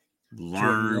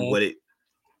 learn what it,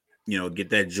 get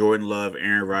that Jordan Love,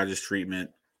 Aaron Rodgers treatment.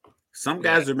 Some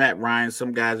guys are Matt Ryan,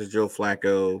 some guys are Joe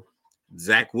Flacco.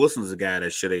 Zach Wilson's a guy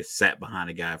that should have sat behind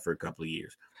a guy for a couple of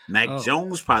years. Mac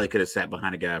Jones probably could have sat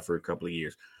behind a guy for a couple of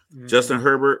years. Justin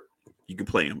Herbert, you can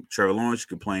play him. Trevor Lawrence, you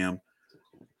can play him.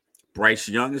 Bryce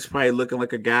Young is probably looking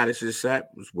like a guy that should have sat.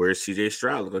 Where's CJ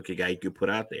Stroud look like a guy you could put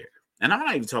out there? And I'm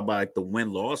not even talking about the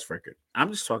win-loss record.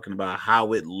 I'm just talking about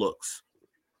how it looks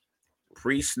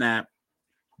pre-snap,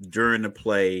 during the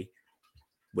play,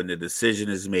 when the decision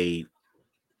is made.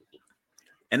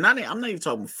 And I'm not even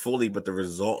talking fully, but the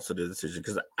results of the decision,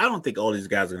 because I don't think all these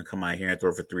guys are going to come out here and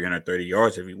throw for 330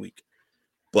 yards every week.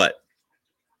 But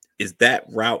is that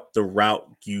route the route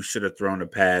you should have thrown a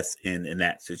pass in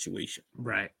that situation?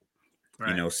 Right.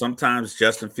 Sometimes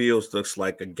Justin Fields looks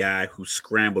like a guy who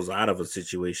scrambles out of a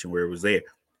situation where it was there.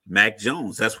 Mac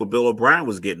Jones, that's what Bill O'Brien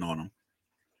was getting on him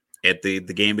at the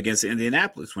game against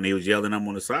Indianapolis when he was yelling at him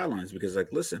on the sidelines because,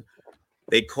 listen,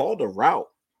 they called a route.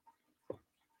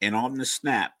 And on the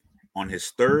snap, on his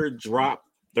third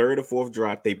or fourth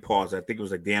drop, they paused. I think it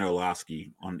was Dan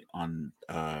Orlovsky on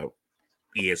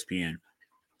ESPN.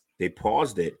 They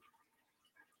paused it.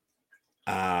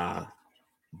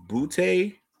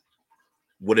 Butte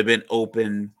would have been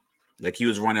open, like he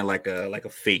was running like a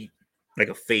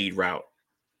fade route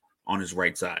on his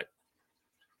right side.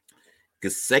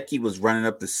 Gesicki was running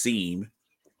up the seam.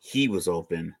 He was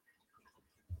open.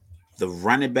 The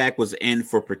running back was in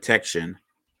for protection.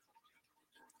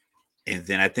 And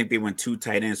then I think they went 2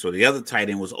 tight ends. So the other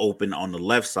tight end was open on the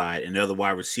left side, and the other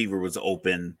wide receiver was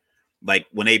open. Like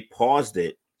when they paused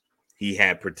it, he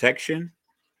had protection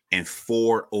and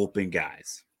 4 open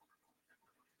guys.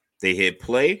 They hit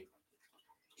play.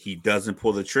 He doesn't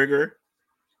pull the trigger.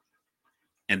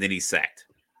 And then he's sacked.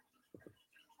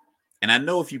 And I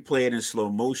know if you play it in slow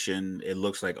motion, it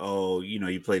looks like,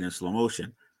 you played in slow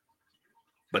motion.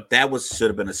 But that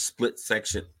should have been a split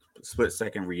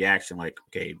second reaction, like,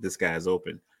 okay, this guy's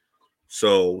open.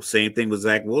 So same thing with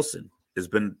Zach Wilson. There's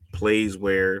been plays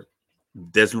where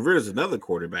Desmond Ridder's another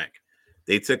quarterback.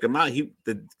 They took him out.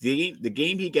 The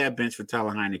game he got benched for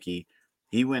Tyler Heineke,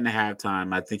 he went to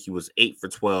halftime. I think he was 8 for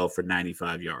 12 for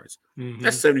 95 yards. Mm-hmm.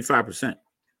 That's 75%.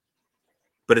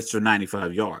 But it's for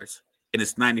 95 yards. And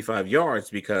it's 95 yards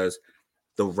because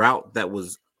the route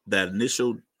that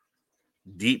initial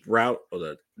deep route or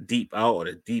the deep out or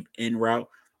the deep in route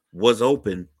was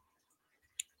open,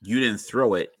 you didn't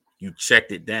throw it, you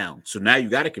checked it down. So now you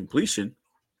got a completion,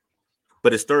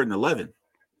 but it's 3rd and 11.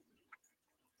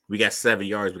 We got 7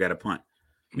 yards, we got a punt.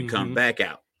 We come back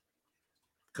out.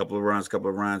 Couple of runs,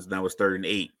 now it's 3rd and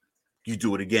 8. You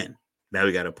do it again. Now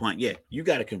we got a punt. Yeah, you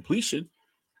got a completion,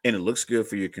 and it looks good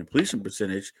for your completion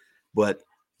percentage, but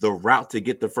the route to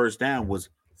get the first down was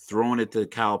throwing it to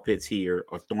Kyle Pitts here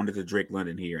or throwing it to Drake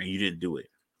London here, and you didn't do it.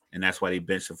 And that's why they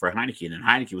benched him for Heinicke. And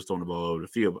Heinicke was throwing the ball over the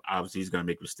field, but obviously he's going to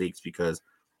make mistakes because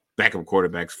backup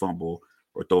quarterbacks fumble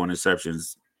or throwing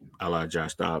interceptions a la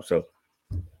Josh Dobbs. So,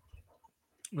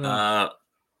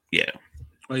 yeah.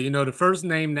 Well, the first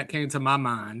name that came to my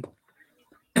mind.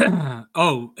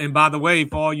 Oh, and by the way,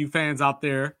 for all you fans out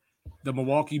there, the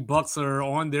Milwaukee Bucks are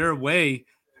on their way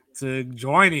to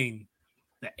joining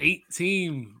the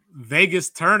 8-team Vegas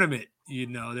tournament.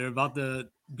 They're about to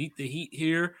beat the Heat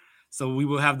here. So we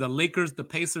will have the Lakers, the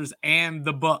Pacers, and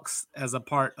the Bucks as a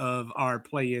part of our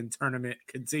play-in tournament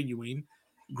continuing,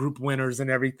 group winners and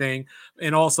everything.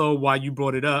 And also, while you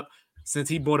brought it up, since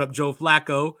he brought up Joe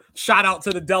Flacco, shout out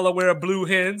to the Delaware Blue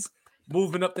Hens,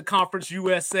 moving up to Conference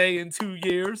USA in 2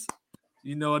 years.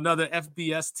 Another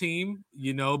FBS team,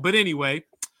 But anyway,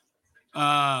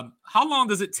 how long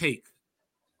does it take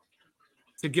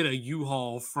to get a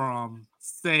U-Haul from,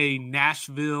 say,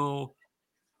 Nashville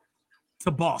to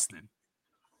Boston?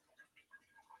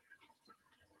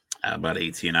 About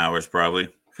 18 hours, probably.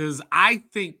 Because I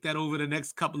think that over the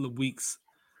next couple of weeks,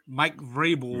 Mike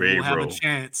Vrabel will have a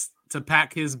chance to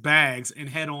pack his bags and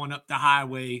head on up the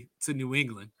highway to New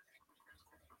England.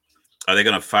 Are they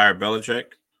going to fire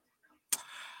Belichick?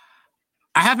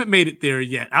 I haven't made it there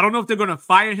yet. I don't know if they're going to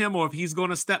fire him or if he's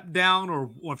going to step down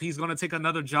or if he's going to take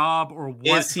another job or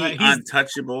what. Is he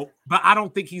untouchable? But I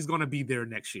don't think he's going to be there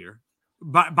next year.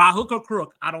 By hook or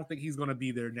crook, I don't think he's going to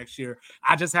be there next year.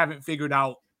 I just haven't figured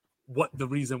out what the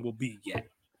reason will be yet.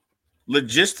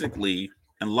 Logistically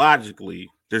and logically,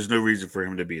 there's no reason for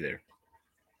him to be there.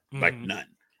 Like none.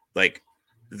 Like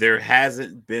there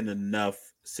hasn't been enough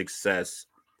success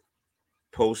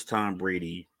post Tom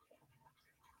Brady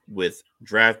with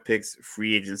draft picks,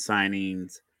 free agent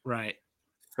signings, right?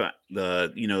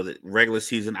 The regular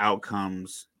season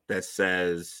outcomes that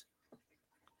says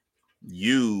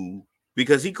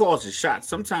because he calls his shots.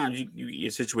 Sometimes you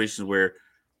get situations where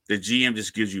the GM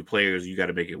just gives you players, you got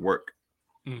to make it work.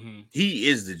 He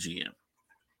is the GM.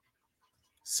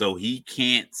 So he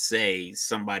can't say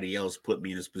somebody else put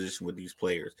me in this position with these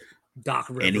players. Doc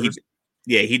Rivers.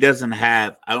 And he doesn't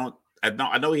have. I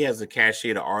know he has the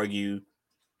cachet to argue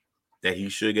that he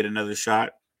should get another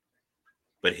shot,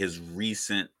 but his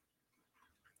recent,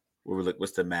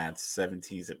 what's the math?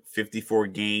 54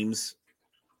 games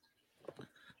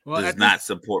does not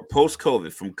support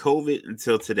post-COVID. From COVID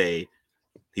until today,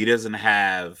 he doesn't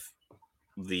have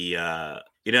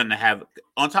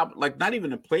on top, like not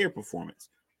even a player performance.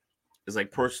 It's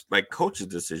like coaches'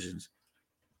 decisions.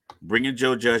 Bringing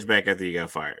Joe Judge back after he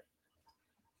got fired.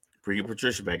 Bringing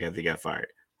Patricia back after he got fired.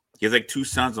 He has like 2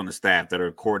 sons on the staff that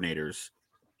are coordinators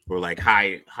or like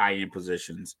high end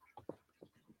positions.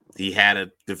 He had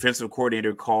a defensive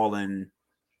coordinator calling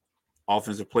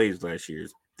offensive plays last year.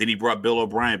 Then he brought Bill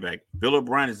O'Brien back. Bill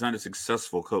O'Brien is not a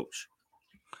successful coach.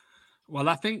 Well,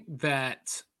 I think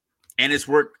that. And it's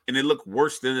worked, and it looked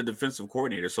worse than the defensive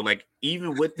coordinator. So, like,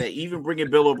 even with that, even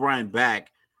bringing Bill O'Brien back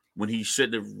when he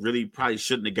probably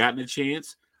shouldn't have gotten a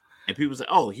chance. And people say,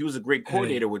 oh, he was a great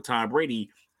coordinator with Tom Brady.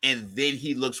 And then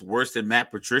he looks worse than Matt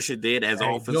Patricia did as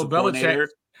offensive coordinator.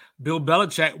 Bill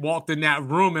Belichick walked in that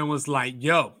room and was like,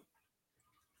 yo,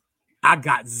 I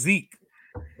got Zeke.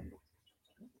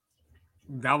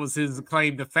 That was his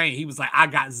claim to fame. He was like, I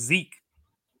got Zeke.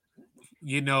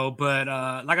 But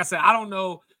like I said, I don't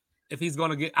know if he's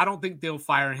going to I don't think they'll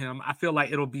fire him. I feel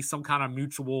like it'll be some kind of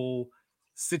mutual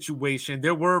situation.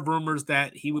 There were rumors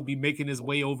that he would be making his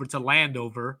way over to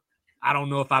Landover. I don't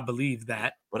know if I believe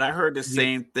that. But I heard the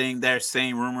same thing, that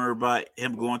same rumor about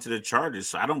him going to the Chargers.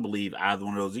 So I don't believe either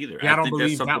one of those either. Yeah, I think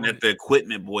that's something that the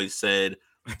equipment boy said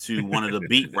to one of the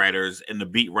beat writers, and the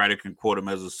beat writer can quote him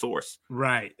as a source.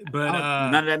 Right. But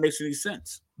none of that makes any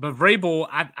sense. But Vrabel,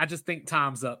 I just think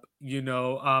time's up,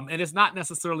 and it's not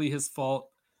necessarily his fault.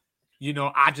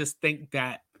 I just think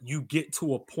that you get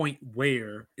to a point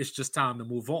where it's just time to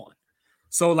move on.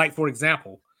 So, like, for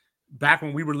example, back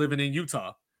when we were living in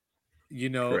Utah,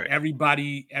 Correct.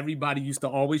 everybody used to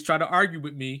always try to argue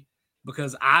with me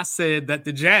because I said that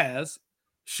the Jazz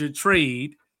should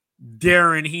trade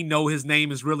Darren. His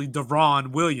name is really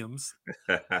Deron Williams.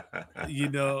 And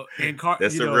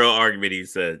that's a real argument he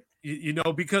said.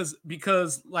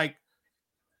 Because like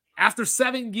after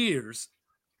 7 years,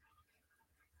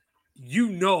 you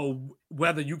know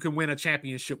whether you can win a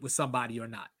championship with somebody or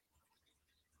not.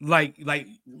 Like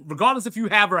regardless if you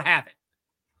have or haven't,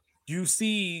 you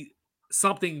see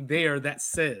something there that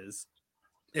says,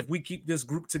 if we keep this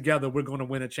group together, we're going to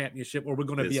win a championship or we're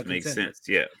going to be a contender. Makes sense,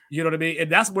 yeah. You know what I mean?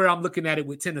 And that's where I'm looking at it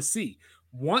with Tennessee.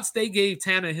 Once they gave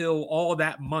Tannehill all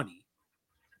that money,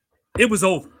 it was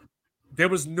over. There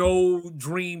was no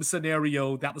dream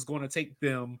scenario that was going to take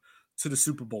them to the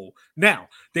Super Bowl. Now,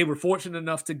 they were fortunate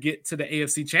enough to get to the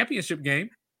AFC Championship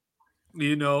game,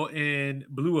 and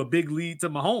blew a big lead to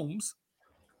Mahomes.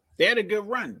 They had a good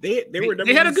run. They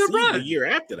had a good run the year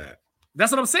after that. That's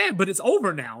what I'm saying, but it's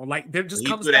over now. Like they're just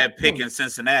he threw that pick in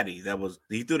Cincinnati.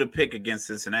 He threw the pick against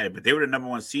Cincinnati, but they were the number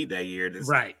 1 seed that year.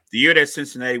 Right. The year that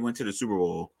Cincinnati went to the Super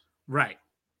Bowl. Right.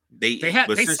 They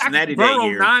Cincinnati that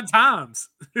year 9 times.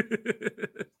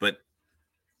 But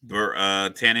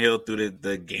Tannehill threw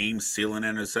the game-sealing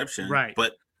interception. Right.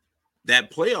 But that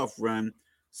playoff run,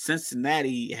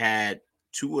 Cincinnati had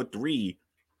 2 or 3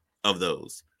 of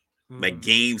those, like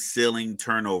game-sealing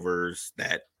turnovers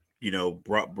that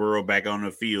brought Burrow back on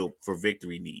the field for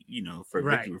victory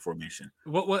victory formation.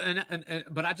 Well,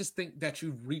 but I just think that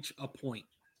you reach a point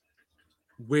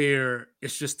where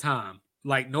it's just time.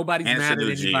 Like nobody's mad at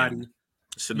anybody.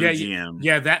 It's a new GM.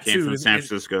 Yeah, that came too. From San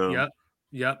Francisco.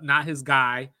 Yep. Not his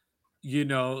guy.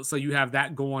 So you have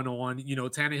that going on.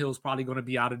 Tannehill's probably going to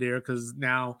be out of there because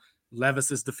now Levis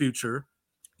is the future.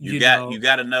 You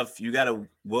got enough. You got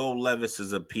Will Levis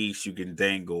is a piece you can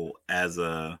dangle as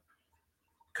a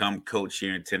come coach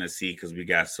here in Tennessee because we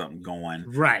got something going.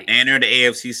 Right. And they're in the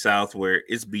AFC South where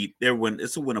it's a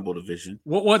winnable division.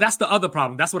 Well, that's the other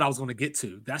problem. That's what I was going to get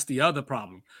to. That's the other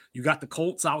problem. You got the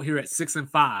Colts out here at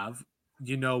 6-5,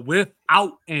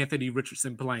 without Anthony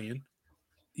Richardson playing.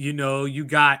 You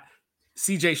got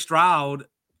CJ Stroud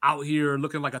out here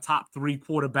looking like a top 3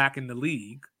 quarterback in the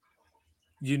league.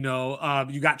 You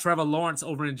got Trevor Lawrence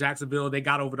over in Jacksonville. They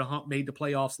got over the hump, made the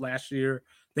playoffs last year.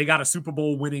 They got a Super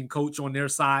Bowl winning coach on their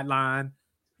sideline.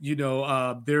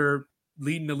 They're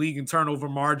leading the league in turnover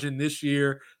margin this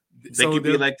year. They could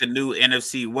be like the new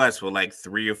NFC West with like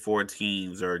 3 or 4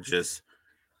 teams, or just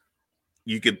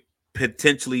you could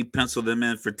potentially pencil them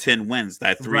in for 10 wins.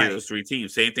 That 3 of those 3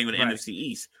 teams. Same thing with the NFC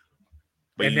East.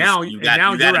 But you got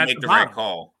to make the right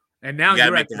call. And now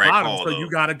you're at the bottom, so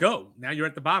you got to go. Now you're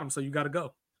at the bottom, so you got to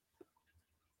go.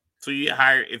 So you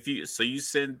hire you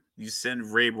send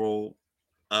Vrabel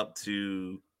up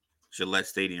to Gillette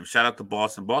Stadium. Shout out to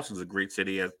Boston. Boston's a great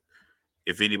city.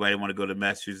 If anybody want to go to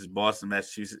Massachusetts,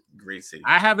 Massachusetts, great city.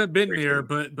 I haven't been there,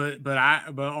 but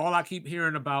all I keep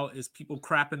hearing about is people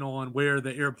crapping on where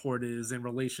the airport is in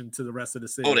relation to the rest of the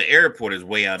city. Oh, the airport is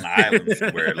way out in the island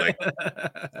somewhere.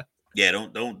 Yeah,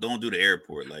 don't do the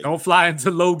airport. Don't fly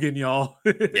into Logan, y'all.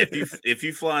 if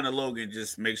you fly into Logan,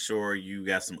 just make sure you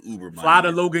got some Uber money. Fly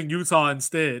to Logan, Utah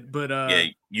instead. But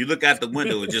you look out the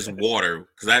window, it's just water.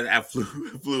 Because I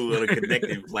flew on a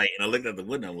connecting flight, and I looked out the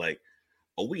window, I'm like,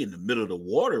 oh, we in the middle of the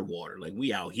water. Like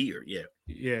we out here.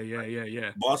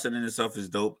 Yeah. Boston in itself is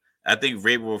dope. I think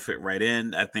Vrabel will fit right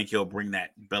in. I think he'll bring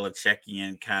that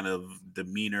Belichickian kind of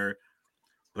demeanor.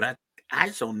 But I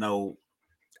just don't know.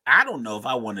 I don't know if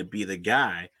I want to be the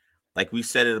guy. Like we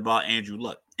said it about Andrew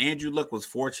Luck. Andrew Luck was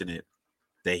fortunate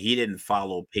that he didn't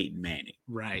follow Peyton Manning.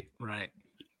 Right.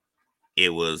 It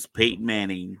was Peyton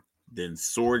Manning, then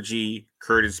Sorgi,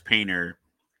 Curtis Painter,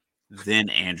 then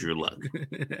Andrew Luck.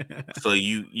 So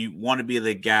you want to be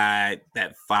the guy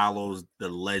that follows the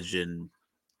legend,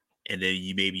 and then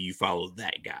you follow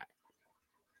that guy.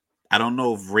 I don't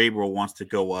know if Vrabel wants to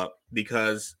go up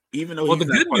because even though he's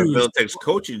not part of Belichick's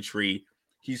coaching tree,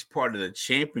 he's part of the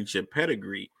championship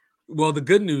pedigree. Well, the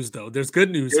good news though, there's good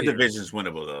news. Their division's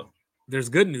winnable though. There's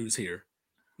good news here.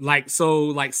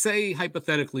 Say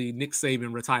hypothetically, Nick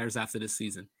Saban retires after this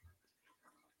season.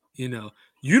 You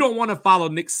don't want to follow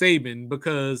Nick Saban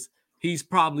because he's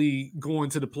probably going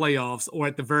to the playoffs, or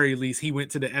at the very least, he went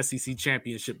to the SEC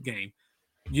championship game.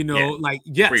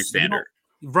 Yes, pretty standard.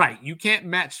 Right. You can't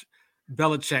match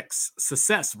Belichick's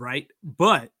success, right?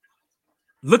 But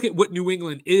look at what New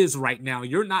England is right now.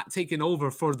 You're not taking over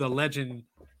for the legend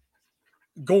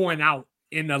going out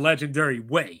in a legendary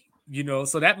way,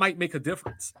 so that might make a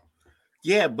difference.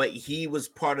 Yeah, but he was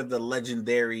part of the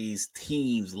legendaries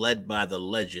teams led by the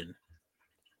legend.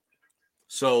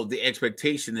 So the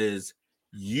expectation is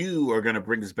you are going to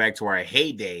bring us back to our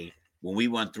heyday when we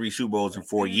won 3 Super Bowls in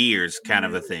 4 years, kind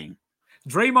of a thing.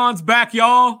 Draymond's back,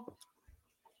 y'all.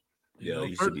 Yeah,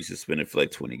 he should be suspended for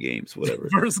like 20 games, whatever.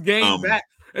 First game back.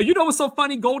 And what's so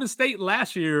funny? Golden State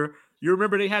last year, You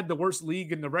remember they had the worst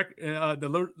league in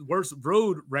the worst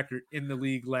road record in the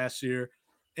league last year,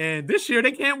 and this year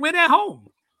they can't win at home.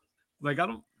 Like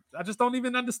I just don't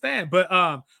even understand.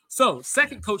 But so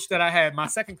second coach that I had, my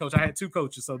second coach, I had two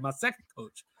coaches. So my second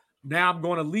coach, now I'm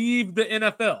going to leave the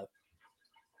NFL.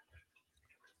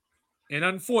 And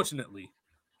unfortunately,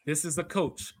 this is a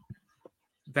coach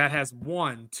that has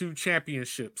won 2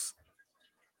 championships.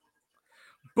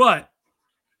 But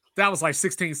that was like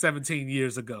 16, 17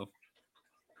 years ago.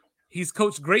 He's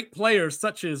coached great players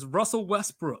such as Russell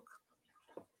Westbrook,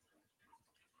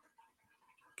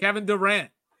 Kevin Durant.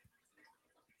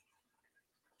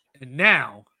 And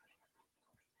now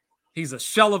he's a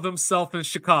shell of himself in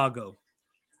Chicago.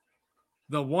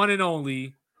 The one and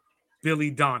only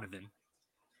Billy Donovan.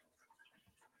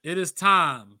 It is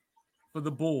time for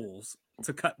the Bulls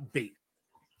to cut bait.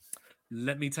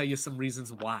 Let me tell you some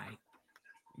reasons why.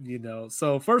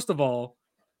 So first of all,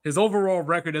 his overall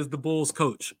record as the Bulls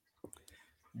coach,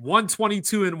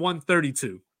 122 and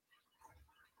 132.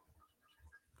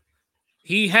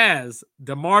 He has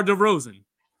DeMar DeRozan.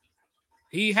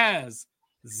 He has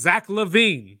Zach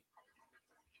LaVine.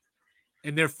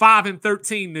 And they're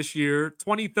 5-13 this year,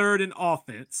 23rd in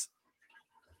offense.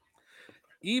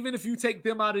 Even if you take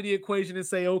them out of the equation and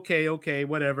say, okay,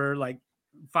 whatever, like,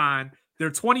 fine. They're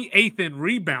 28th in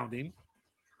rebounding.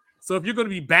 So if you're going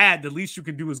to be bad, the least you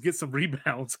can do is get some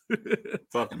rebounds.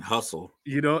 Fucking hustle.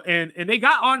 And they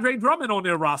got Andre Drummond on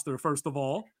their roster, first of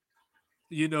all.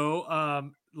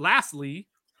 Lastly,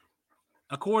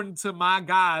 according to my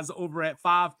guys over at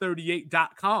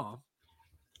 538.com,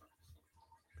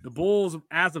 the Bulls,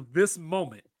 as of this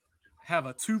moment, have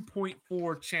a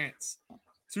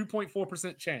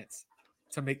 2.4% chance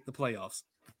to make the playoffs.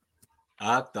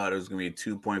 I thought it was going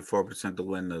to be 2.4% to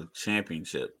win the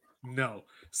championship. No.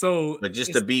 But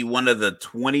just to be one of the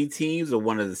 20 teams or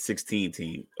one of the 16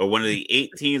 teams or one of the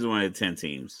 8 teams or one of the 10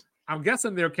 teams? I'm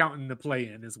guessing they're counting the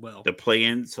play-in as well. The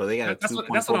play-in, so they got a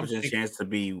 2.4% chance to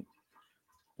be.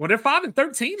 Well, they're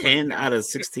 5-13. 10 out of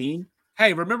 16.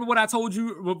 Hey, remember what I told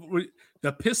you?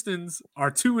 The Pistons are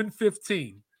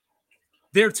 2-15.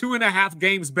 They're 2.5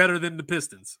 games better than the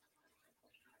Pistons.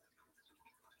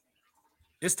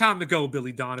 It's time to go,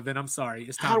 Billy Donovan. I'm sorry.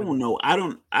 It's time. I don't know. I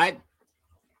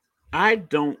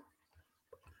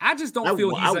just don't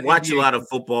feel he's I watch NBA a lot of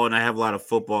football and I have a lot of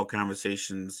football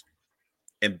conversations.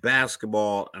 In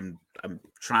basketball, I'm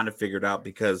trying to figure it out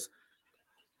because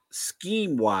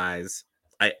scheme-wise,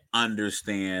 I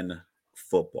understand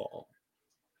football.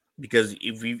 Because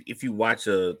if you watch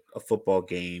a football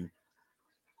game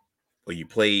or you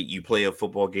play a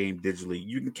football game digitally,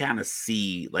 you can kind of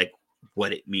see like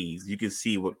what it means. You can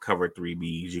see what cover 3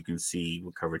 means. You can see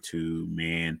what cover 2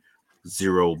 man,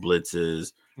 0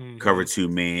 blitzes, cover 2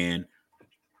 man.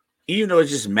 Even though it's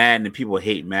just Madden and people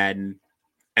hate Madden,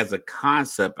 as a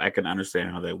concept, I can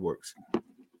understand how that works.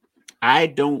 I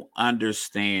don't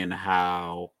understand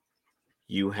how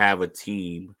you have a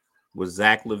team with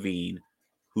Zach LaVine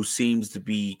who seems to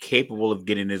be capable of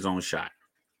getting his own shot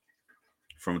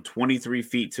from 23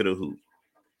 feet to the hoop.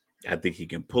 I think he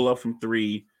can pull up from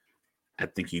 3. I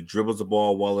think he dribbles the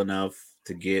ball well enough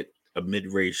to get a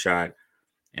mid-range shot.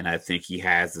 And I think he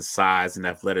has the size and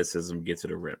athleticism to get to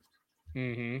the rim.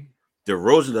 Mm-hmm.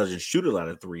 DeRozan doesn't shoot a lot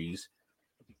of threes,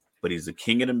 but he's the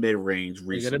king of the mid-range.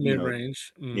 He's the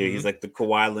mid-range. Mm-hmm. Yeah, he's like the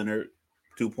Kawhi Leonard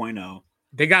 2.0.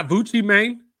 They got Vucci,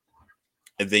 man.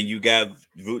 And then you got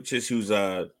Vucic, who's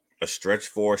a stretch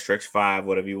 4, stretch 5,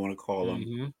 whatever you want to call him.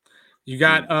 Mm-hmm. You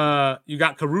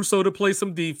got Caruso to play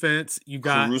some defense. You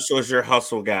got Caruso's your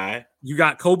hustle guy. You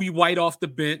got Kobe White off the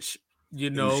bench.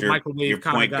 Microwave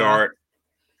kind of point guard.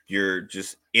 Your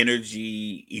just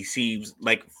energy. He seems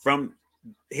like from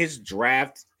his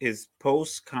draft, his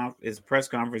press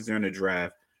conference during the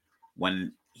draft,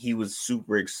 when he was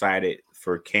super excited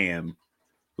for Cam,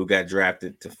 who got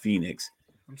drafted to Phoenix.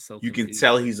 You can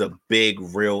tell he's a big,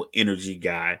 real energy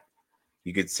guy.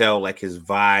 You could tell like his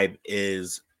vibe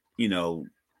is,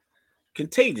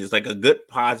 contagious, like a good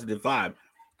positive vibe.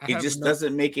 It just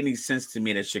doesn't make any sense to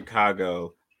me that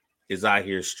Chicago is out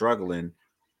here struggling.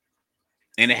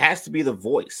 And it has to be the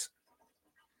voice.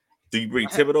 Do you bring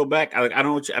Thibodeau back? I don't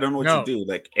know what you do.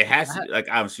 Like it has to. Like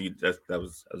obviously that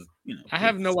was. I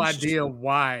have no idea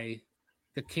why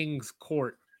the King's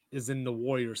Court is in the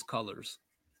Warriors' colors.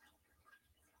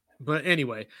 But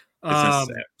anyway, it's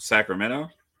in Sacramento.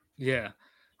 Yeah,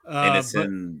 and it's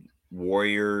in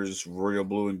Warriors royal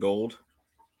blue and gold.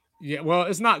 Yeah, well,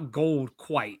 it's not gold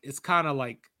quite. It's kind of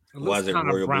like why is it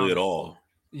royal blue at all?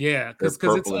 Yeah, because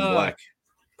it's black.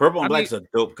 Purple and black's a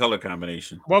dope color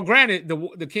combination. Well, granted,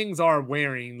 the Kings are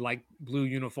wearing like blue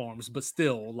uniforms, but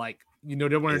still, like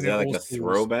they're wearing. Is that like a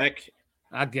throwback?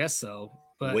 I guess so.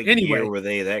 But what anyway, year were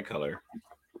they that color?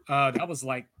 That was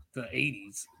like the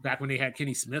 80s, back when they had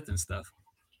Kenny Smith and stuff.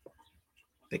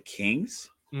 The Kings?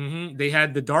 Mm-hmm. They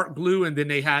had the dark blue, and then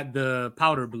they had the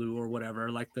powder blue or whatever.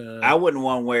 Like I wouldn't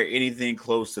want to wear anything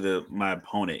close to my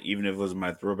opponent, even if it was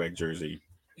my throwback jersey.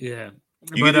 Yeah,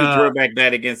 you can do throwback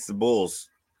that against the Bulls.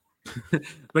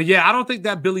 But yeah, I don't think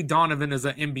that Billy Donovan is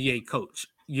an NBA coach.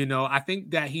 I think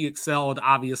that he excelled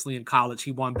obviously in college.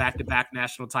 He won back-to-back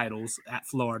national titles at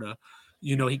Florida.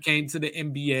 He came to the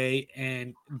NBA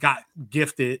and got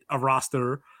gifted a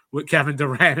roster with Kevin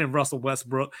Durant and Russell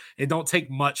Westbrook. It don't take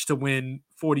much to win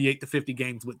 48 to 50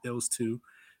 games with those two.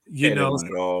 They don't win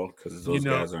at all because those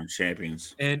guys aren't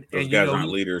champions. And those guys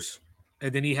aren't leaders.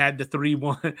 And then he had the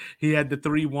 3-1. He had the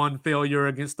 3-1 failure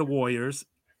against the Warriors.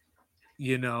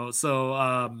 So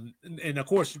and of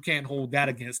course you can't hold that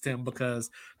against him because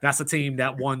that's a team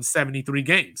that won 73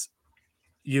 games.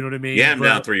 You know what I mean? Yeah, I'm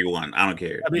down 3-1. I don't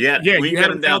care. When you get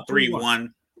them down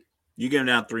 3-1, you get them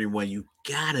down 3-1, you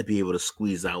gotta be able to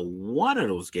squeeze out one of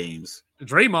those games.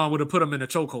 Draymond would have put him in a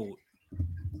chokehold.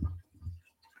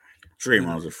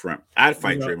 Draymond's a front. I'd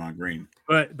fight Draymond Green.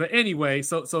 But anyway,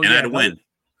 so I'd win.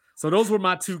 So those were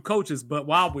my two coaches. But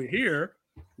while we're here,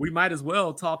 we might as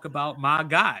well talk about my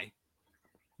guy,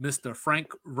 Mr.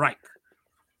 Frank Reich.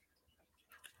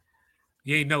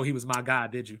 You ain't know he was my guy,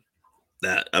 did you?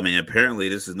 Apparently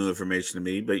this is new information to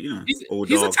me, but old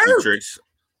he's dog tricks.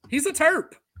 He's a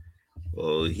Terp.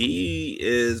 Well, he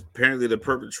is apparently the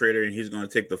perpetrator, and he's going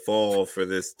to take the fall for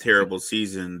this terrible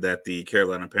season that the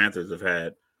Carolina Panthers have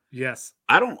had. Yes.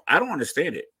 I don't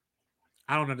understand it.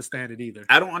 I don't understand it either.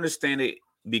 I don't understand it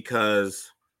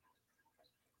because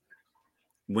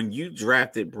when you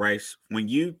drafted Bryce,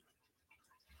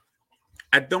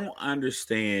 I don't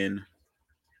understand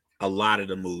a lot of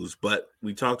the moves, but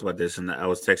we talked about this, and I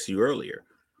was texting you earlier.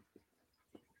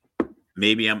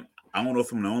 Maybe I don't know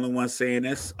if I'm the only one saying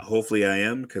this. Hopefully I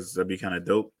am, because that'd be kind of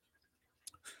dope.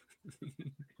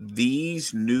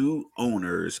 These new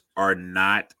owners are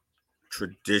not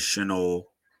traditional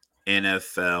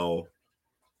NFL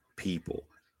people.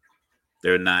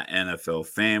 They're not NFL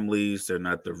families. They're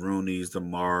not the Rooneys, the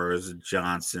Mars, the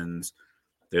Johnsons.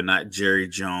 They're not Jerry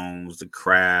Jones, the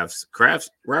Krafts.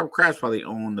 Robert Kraft's probably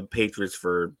owned the Patriots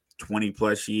for 20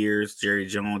 plus years. Jerry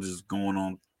Jones is going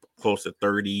on close to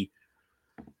 30.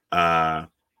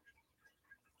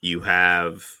 You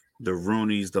have the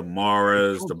Rooneys, the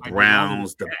Maras, the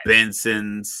Browns, the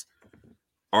Bensons.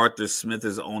 Arthur Smith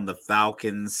has owned the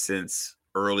Falcons since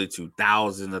early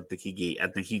 2000. I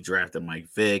think he drafted Mike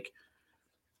Vick.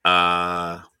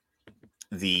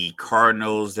 The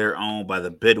Cardinals, they're owned by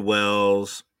the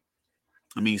Bidwells.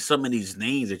 Some of these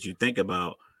names that you think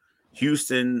about.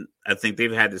 Houston, I think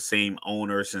they've had the same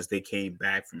owner since they came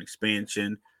back from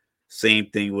expansion. Same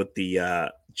thing with the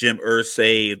Jim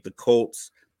Irsay, the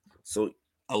Colts. So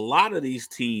a lot of these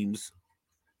teams,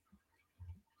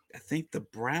 I think the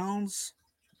Browns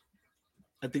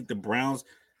had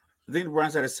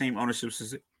the same ownership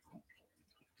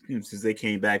since they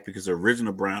came back, because the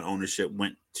original Brown ownership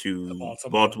went to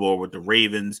Baltimore with the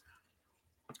Ravens.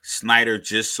 Snyder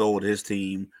just sold his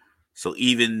team. So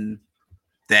even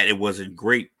that it wasn't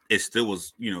great, it still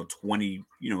was, 20,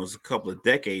 it was a couple of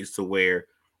decades to where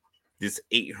this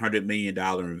 $800 million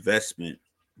investment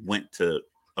went to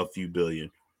a few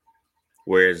billion.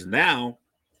 Whereas now,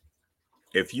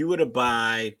 if you were to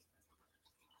buy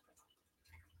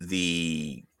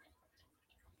the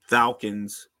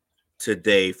Falcons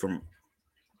today from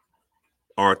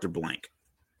Arthur Blank,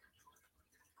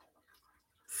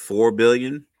 $4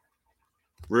 billion,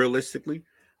 realistically,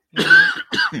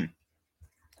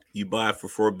 you buy it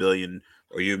for $4 billion,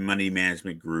 or your money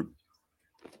management group,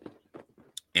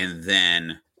 and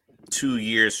then 2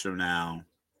 years from now,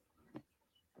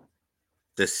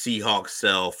 the Seahawks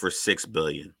sell for $6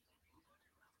 billion.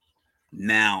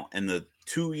 Now, in the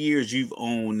 2 years you've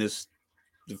owned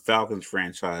the Falcons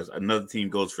franchise, another team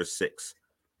goes for $6 billion.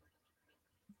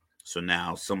 So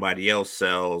now somebody else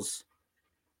sells.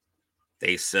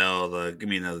 They sell give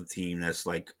me another team that's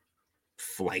like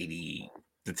flighty,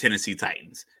 the Tennessee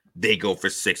Titans. They go for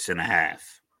 $6.5 billion.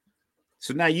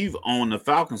 So now you've owned the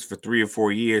Falcons for 3 or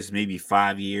 4 years, maybe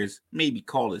 5 years, maybe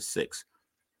call it 6.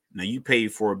 Now you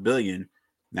paid for $1 billion.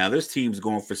 Now this team's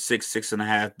going for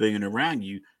 $6.5 billion around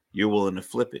you. You're willing to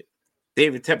flip it.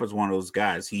 David Tepper's one of those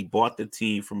guys. He bought the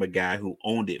team from a guy who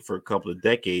owned it for a couple of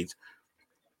decades.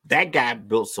 That guy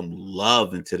built some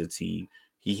love into the team.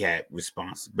 he had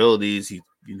responsibilities. He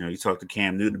talked to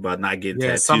Cam Newton about not getting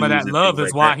tattoos. Some of that and love things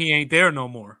is like why that. he ain't there no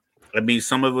more. I mean,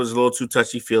 some of it was a little too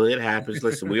touchy-feely. It happens.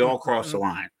 Listen, we all cross the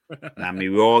line. I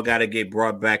mean, we all got to get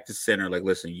brought back to center. Like,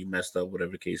 listen, you messed up,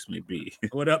 whatever the case may be.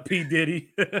 What up, P.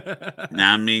 Diddy?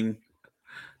 Now, I mean,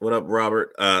 what up,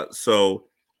 Robert? So,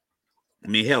 I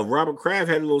mean, hell, Robert Kraft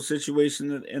had a little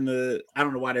situation in the. I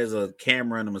don't know why there's a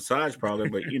camera in the massage parlor,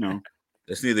 but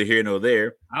that's neither here nor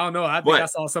there. I don't know. I think I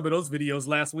saw some of those videos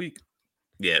last week.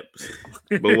 Yeah,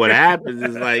 but what happens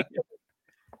is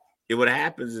what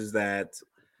happens is that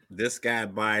this guy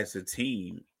buys a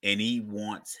team and he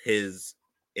wants his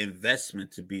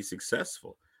investment to be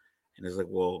successful, and it's like,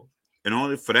 well, in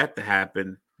order for that to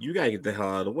happen, you gotta get the hell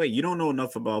out of the way. You don't know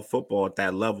enough about football at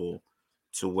that level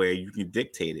to where you can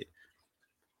dictate it.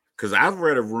 Because I've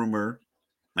read a rumor,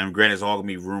 and granted, it's all gonna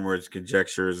be rumors,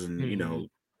 conjectures, and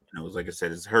like I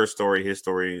said, it's her story, his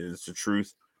story, and it's the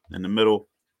truth in the middle.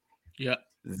 Yeah,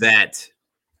 that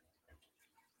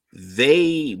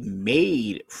they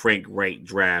made Frank Wright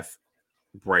draft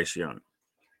Bryce Young.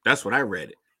 That's what I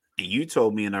read. And you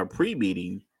told me in our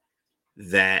pre-meeting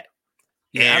that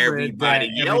everybody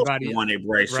else wanted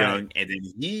Bryce Young, and then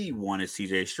he wanted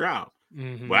CJ Stroud.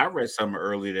 Mm-hmm. Well, I read something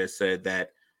earlier that said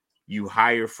that you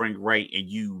hire Frank Wright and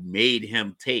you made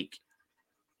him take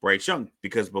Bryce Young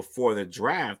because before the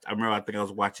draft, I think I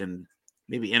was watching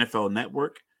maybe NFL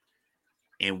Network,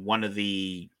 and one of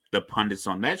the pundits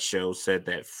on that show said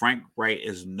that Frank Wright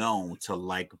is known to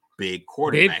like big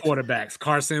quarterbacks.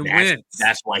 Carson Wentz.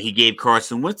 That's why he gave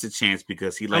Carson Wentz a chance,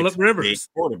 because he likes big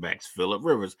quarterbacks. Phillip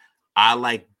Rivers. I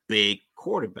like big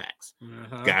quarterbacks.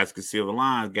 Guys can see over the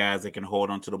lines, guys that can hold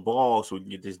onto the ball so we can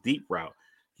get this deep route.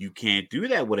 You can't do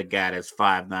that with a guy that's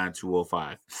 5'9",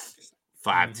 205,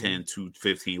 5'10",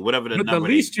 215, whatever the number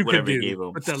gave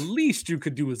him. But the least you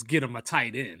could do is get him a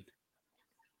tight end.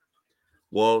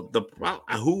 Well,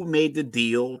 who made the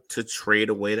deal to trade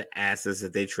away the assets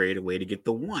that they traded away to get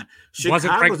the one?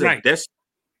 Chicago's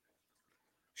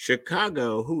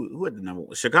Chicago. Who had the number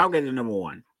one? Chicago had the number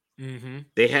one. Mm-hmm.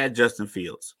 They had Justin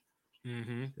Fields.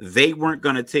 Mm-hmm. They weren't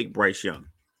going to take Bryce Young.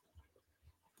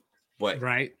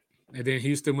 Right. And then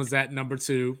Houston was at number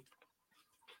 2.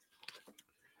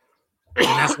 And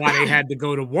that's why they had to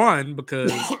go to 1,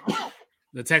 because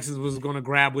the Texans was going to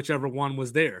grab whichever one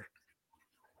was there.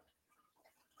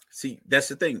 See, that's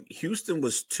the thing. Houston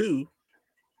was 2.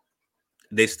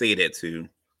 They stayed at 2.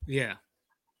 Yeah.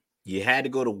 You had to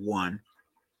go to 1.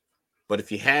 But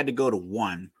if you had to go to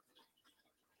 1,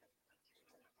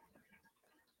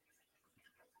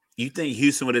 you think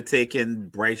Houston would have taken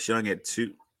Bryce Young at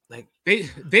 2? Like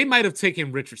they might have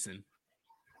taken Richardson.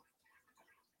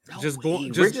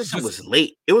 Richardson was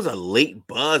late. It was a late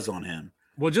buzz on him.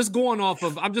 Well, I'm just going off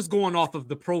of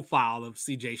the profile of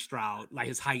CJ Stroud, like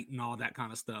his height and all that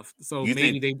kind of stuff. So you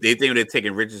maybe think they think they'd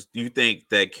taken Richardson. Do you think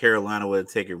that Carolina would have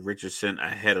taken Richardson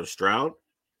ahead of Stroud?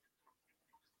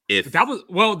 If that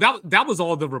was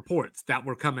all the reports that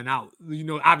were coming out.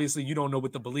 Obviously you don't know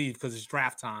what to believe because it's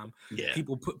draft time. Yeah.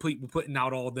 People putting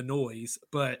out all the noise,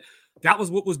 but that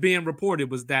was what was being reported,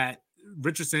 was that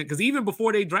Richardson, because even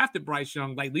before they drafted Bryce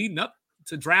Young, like leading up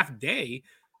to draft day,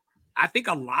 I think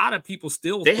a lot of people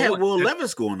they had Will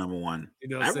Levis going number 1.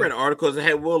 I read articles that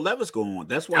had Will Levis going on.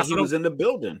 That's why he was in the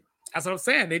building. That's what I'm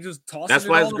saying. They just tossed. That's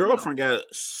why his girlfriend got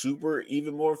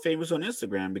even more famous on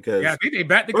Instagram, because I think they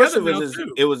back together now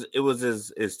too. It was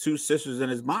his 2 sisters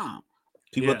and his mom.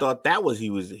 People thought that was he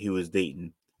was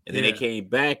dating, and then they came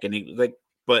back and he was like,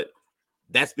 but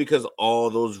that's because all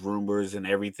those rumors and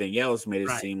everything else made it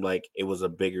seem like it was a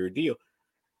bigger deal.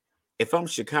 If I'm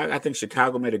Chicago, I think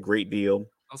Chicago made a great deal.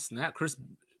 Oh snap! Chris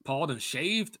Paul done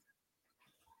shaved.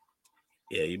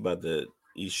 Yeah,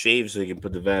 he shaved so he can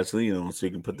put the Vaseline on, so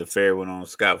he can put the fair one on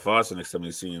Scott Foster next time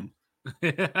you see him.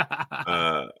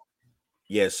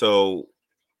 So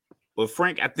with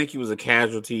Frank, I think he was a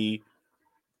casualty.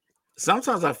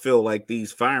 Sometimes I feel like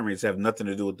these firings have nothing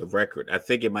to do with the record. I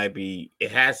think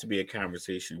it has to be a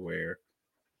conversation where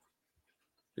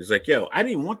it's like, yo, I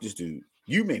didn't want this dude.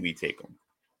 You made me take him.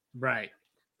 Right.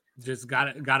 Just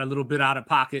got a little bit out of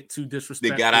pocket, too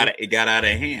disrespectful. It got out of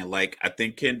hand. Like, I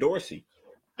think Ken Dorsey.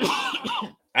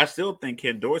 I still think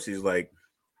Ken Dorsey's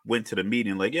went to the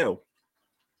meeting like, yo,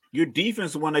 your defense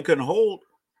is the one that couldn't hold.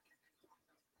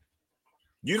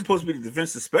 You're supposed to be the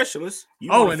defensive specialist.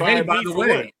 By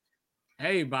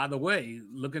the way,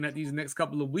 looking at these next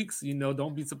couple of weeks,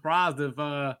 don't be surprised if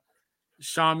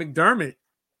Sean McDermott,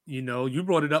 you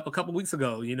brought it up a couple weeks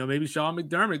ago. Maybe Sean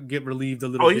McDermott get relieved a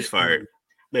little bit. Oh, he's fired.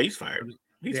 Yeah, he's fired.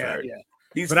 He's fired. Yeah.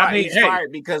 He's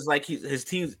fired because his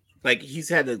team's he's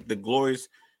had the glorious,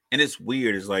 and it's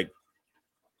weird. It's like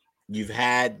you've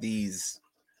had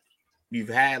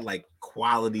like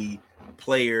quality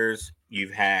players.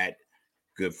 You've had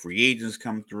good free agents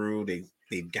come through.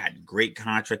 They've got great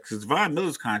contracts because Von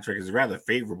Miller's contract is rather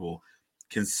favorable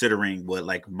considering what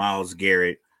like Myles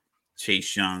Garrett,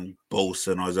 Chase Young,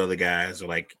 Bosa, and all those other guys are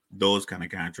like those kind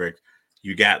of contracts.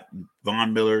 You got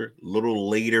Von Miller a little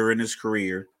later in his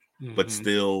career, but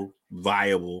still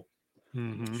viable. So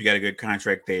you got a good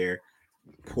contract there.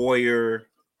 Poyer,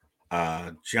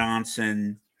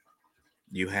 Johnson.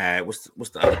 You had what's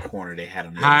the other corner they had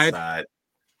on the other side?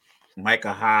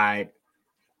 Micah Hyde.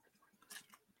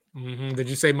 Did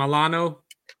you say Milano?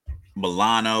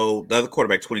 Milano, the other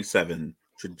quarterback, 27.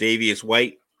 Tre'Davious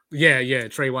White. Yeah,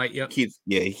 Trey White. Yep.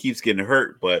 He keeps getting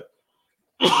hurt, but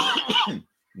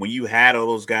when you had all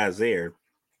those guys there,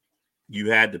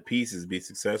 you had the pieces be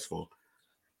successful,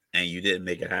 and you didn't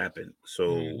make it happen.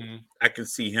 So I can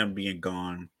see him being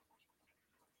gone,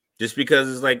 just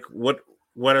because it's like, what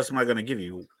else am I going to give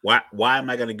you? Why am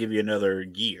I going to give you another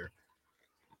year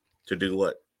to do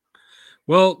what?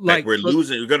 Well, like we're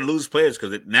going to lose players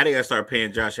because now they got to start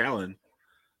paying Josh Allen,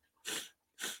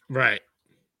 right?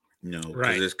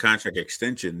 Because his contract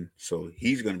extension, so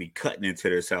he's going to be cutting into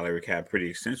their salary cap pretty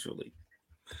extensively.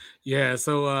 Yeah.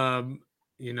 So,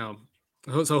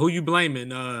 so who you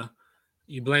blaming?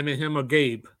 You blaming him or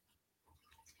Gabe?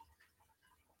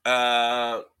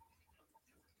 I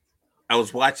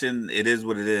was watching It Is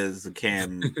What It Is. The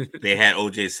Cam, they had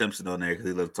O.J. Simpson on there because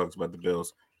he talks about the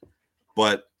Bills.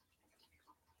 But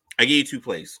I gave you two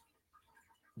plays.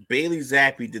 Bailey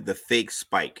Zappi did the fake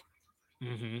spike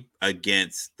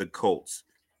against the Colts,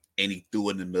 and he threw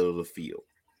it in the middle of the field.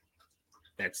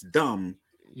 That's dumb.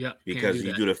 Yeah, because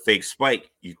you do the fake spike,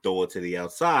 you throw it to the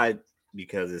outside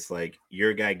because it's like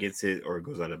your guy gets it or it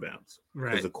goes out of bounds.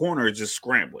 Right. Because the corner is just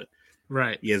scrambling.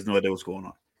 Right. He has no idea what's going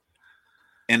on.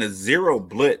 And a zero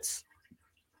blitz.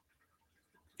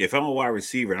 If I'm a wide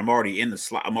receiver and I'm already in the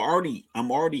slot, I'm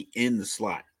already in the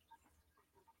slot.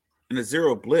 And a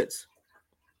zero blitz,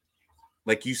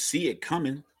 like you see it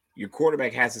coming. Your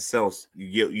quarterback has to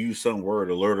use some word,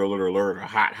 alert, or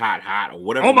hot, or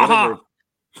whatever. Omaha.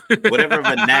 Whatever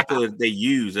vernacular they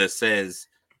use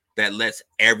that lets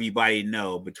everybody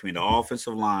know between the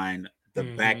offensive line, the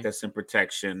back that's in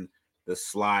protection, the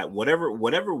slide,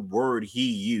 whatever word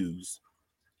he used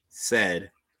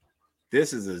said,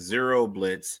 this is a zero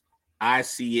blitz. I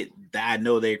see it. I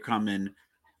know they're coming.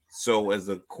 So as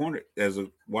a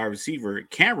wide receiver,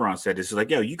 Cameron said this is like,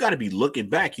 yo, you got to be looking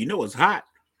back. You know it's hot.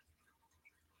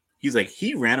 He's like,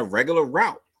 he ran a regular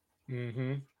route.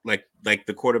 Like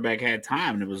the quarterback had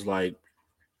time, and it was like,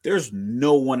 there's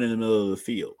no one in the middle of the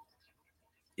field.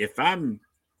 If I'm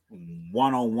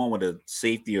one-on-one with a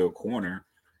safety or a corner,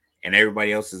 and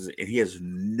everybody else and he has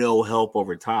no help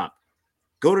over top,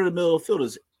 go to the middle of the field.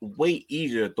 It's way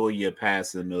easier to throw you a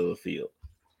pass in the middle of the field.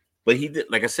 But he did,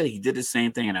 like I said, he did the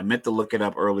same thing, and I meant to look it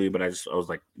up earlier, but I was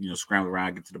like, scrambling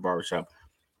around, get to the barbershop.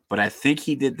 But I think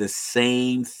he did the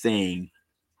same thing,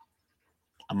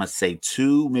 I'm going to say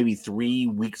 2, maybe 3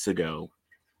 weeks ago,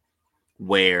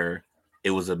 where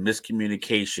it was a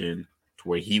miscommunication to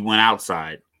where he went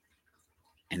outside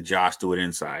and Josh threw it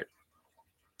inside.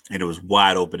 And it was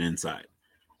wide open inside.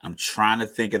 I'm trying to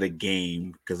think of the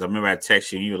game because I remember I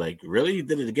texted you and you were like, really? He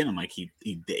did it again? I'm like, he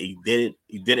did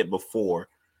it before,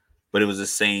 but it was the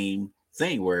same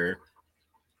thing where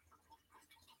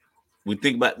we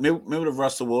think about, remember the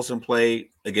Russell Wilson play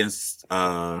against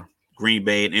Green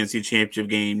Bay, an NC Championship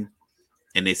game,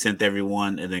 and they sent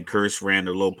everyone, and then Curse ran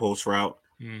the low post route.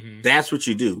 That's what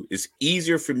you do. It's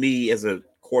easier for me as a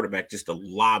quarterback just to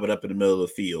lob it up in the middle of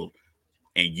the field,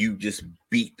 and you just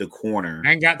beat the corner.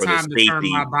 I ain't got time to turn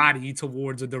my body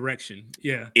towards a direction.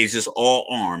 Yeah. It's just all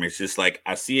arm. It's just like,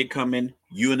 I see it coming,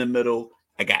 you in the middle.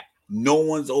 I got no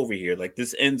one's over here. Like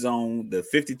this end zone, the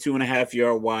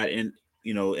 52.5-yard wide end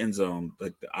zone,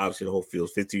 like obviously the whole field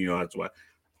is 15 yards wide.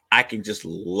 I can just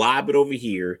lob it over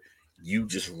here. You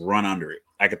just run under it.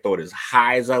 I can throw it as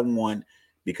high as I want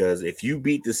because if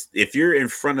you're in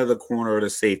front of the corner or the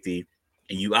safety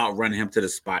and you outrun him to the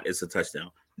spot, it's a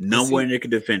touchdown. No one can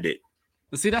defend it.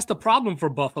 But see, that's the problem for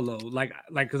Buffalo. Like,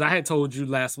 because I had told you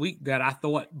last week that I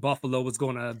thought Buffalo was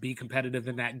going to be competitive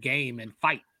in that game and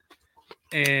fight,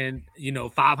 and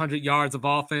 500 yards of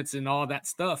offense and all that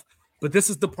stuff. But this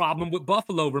is the problem with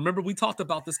Buffalo. Remember, we talked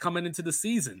about this coming into the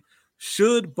season.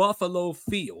 Should Buffalo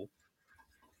feel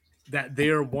that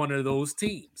they're one of those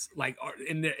teams, like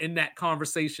in that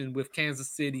conversation with Kansas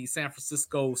City, San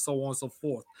Francisco, so on and so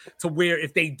forth, to where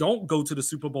if they don't go to the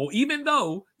Super Bowl, even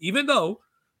though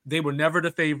they were never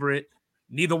the favorite,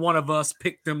 Neither one of us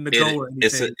picked them to go or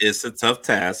anything. It's a tough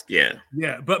task, yeah.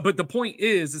 Yeah, but the point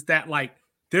is that like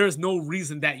there's no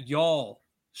reason that y'all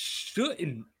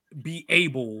shouldn't be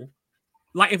able.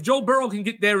 Like if Joe Burrow can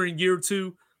get there in year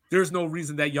 2, there's no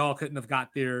reason that y'all couldn't have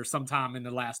got there sometime in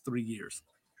the last 3 years.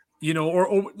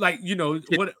 Or like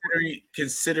what?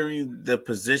 Considering the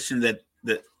position that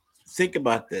think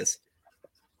about this.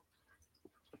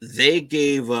 They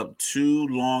gave up 2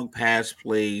 long pass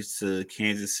plays to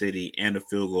Kansas City and a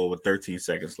field goal with 13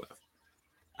 seconds left.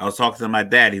 I was talking to my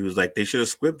dad. He was like, they should have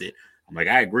squibbed it. I'm like,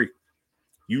 I agree.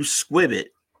 You squib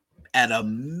it at a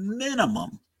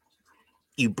minimum,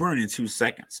 you burn in 2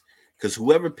 seconds. Because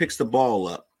whoever picks the ball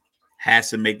up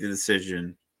has to make the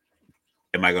decision,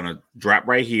 am I going to drop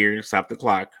right here, stop the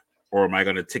clock, or am I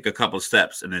going to take a couple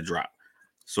steps and then drop?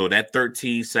 So that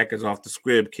 13 seconds off the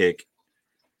squib kick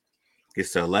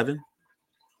gets to 11.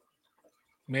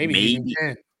 Maybe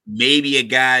a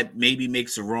guy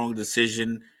makes the wrong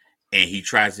decision and he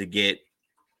tries to get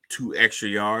 2 extra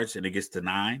yards and it gets to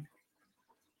 9.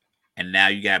 And now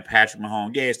you got Patrick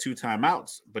Mahomes. Yeah, it's 2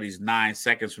 timeouts, but he's 9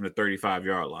 seconds from the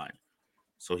 35-yard line.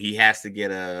 So he has to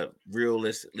get a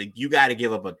realistic, like you got to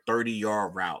give up a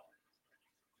 30-yard route.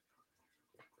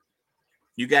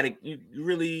 You got to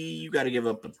give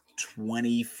up a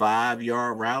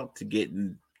 25-yard route to get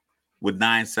in with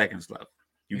 9 seconds left.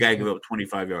 You got to give up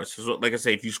 25 yards. So, like I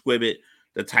say, if you squib it,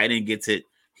 the tight end gets it.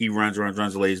 He runs,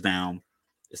 lays down.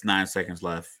 It's 9 seconds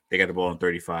left. They got the ball in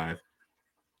 35.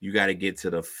 You got to get to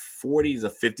the 40s, a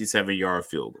 57-yard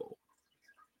field goal.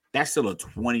 That's still a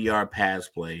 20-yard pass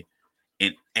play,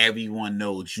 and everyone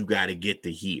knows you got to get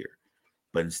to here.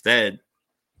 But instead,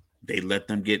 they let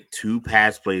them get 2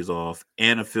 pass plays off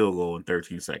and a field goal in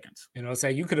 13 seconds.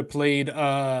 Say you could have played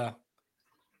play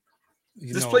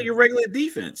your regular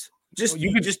defense.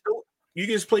 You can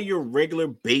just play your regular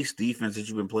base defense that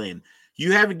you've been playing.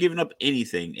 You haven't given up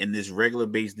anything in this regular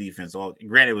base defense.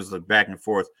 Granted, it was like back and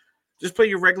forth. Just play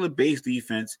your regular base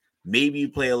defense. Maybe you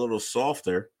play a little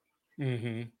softer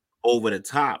over the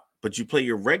top, but you play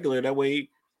your regular. That way,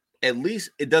 at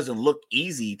least it doesn't look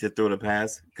easy to throw the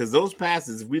pass. Because those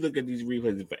passes, if we look at these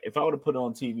replays, if I were to put it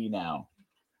on TV now,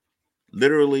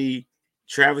 literally,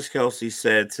 Travis Kelce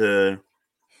said to,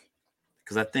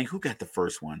 because I think who got the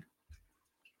first one?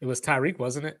 It was Tyreek,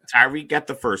 wasn't it? Tyreek got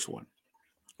the first one,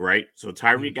 right? So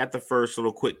Tyreek got the first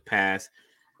little quick pass.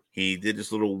 He did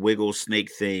this little wiggle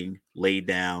snake thing, laid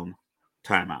down,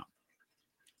 timeout.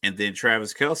 And then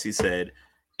Travis Kelce said,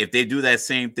 if they do that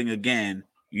same thing again,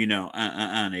 they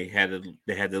had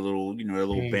the little,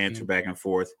 banter back and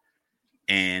forth.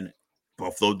 And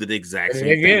Buffalo did the exact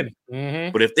same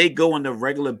thing. But if they go in the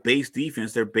regular base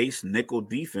defense, their base nickel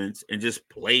defense, and just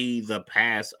play the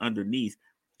pass underneath,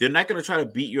 they're not going to try to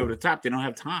beat you over the top. They don't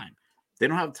have time. They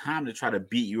don't have time to try to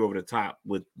beat you over the top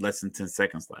with less than 10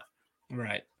 seconds left.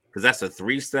 Right. Because that's a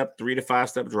 3 to 5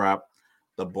 step drop.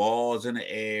 The ball's in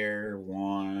the air.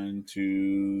 1,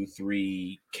 2,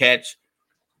 3. Catch.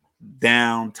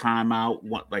 Down. Timeout.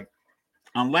 Like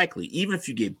unlikely. Even if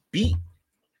you get beat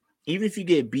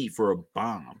for a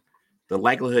bomb, the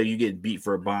likelihood you get beat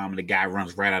for a bomb and the guy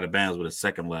runs right out of bounds with a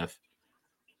second left,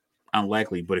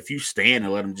 unlikely. But if you stand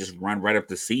and let him just run right up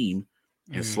the seam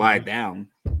and slide down,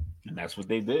 and that's what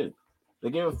they did. They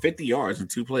gave up 50 yards in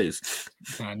 2 plays.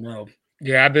 I know.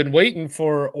 Yeah, I've been waiting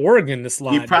for Oregon to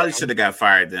slide. You probably should have got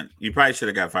fired then.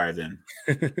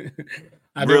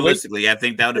 Realistically, I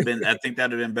think that would have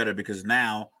been better because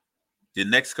now the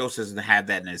next coach doesn't have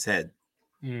that in his head.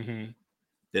 The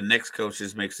next coach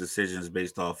just makes decisions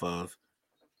based off of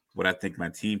what I think my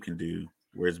team can do.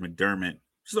 Whereas McDermott,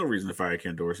 there's no reason to fire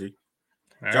Ken Dorsey.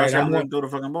 Josh Allen didn't throw the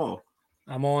fucking ball.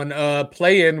 I'm on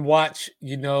play and watch,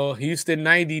 Houston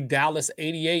 90, Dallas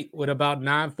 88 with about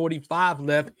 9:45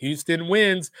 left. Houston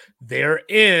wins. They're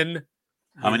in.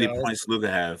 How many points Luka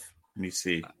have? Let me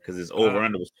see. Because his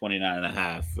over-under was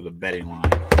 29.5 for the betting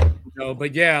line.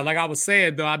 But yeah, like I was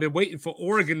saying, though, I've been waiting for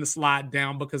Oregon to slide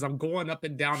down because I'm going up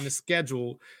and down the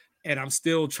schedule and I'm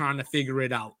still trying to figure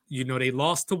it out. They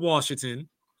lost to Washington.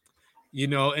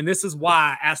 And this is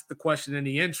why I asked the question in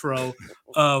the intro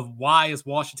of why is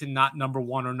Washington not number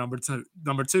 1 or number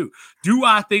two? Do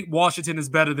I think Washington is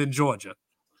better than Georgia?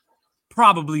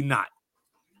 Probably not.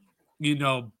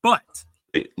 But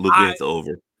look at the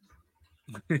over.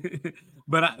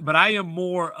 but I am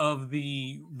more of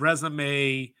the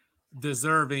resume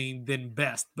deserving than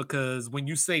best because when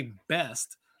you say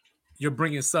best, you're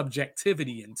bringing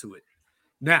subjectivity into it.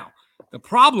 Now, the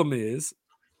problem is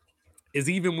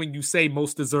even when you say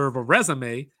most deserve a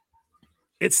resume,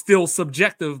 it's still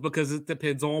subjective because it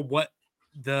depends on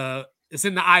it's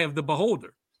in the eye of the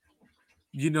beholder.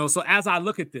 So as I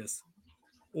look at this,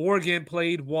 Oregon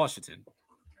played Washington.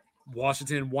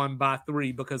 Washington won by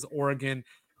 3 because Oregon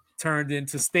turned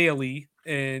into Staley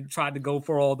and tried to go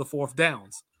for all the fourth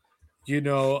downs.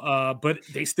 But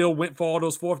they still went for all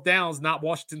those fourth downs. Not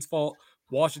Washington's fault.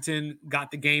 Washington got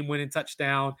the game-winning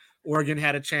touchdown. Oregon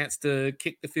had a chance to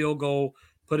kick the field goal,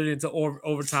 put it into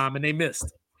overtime, and they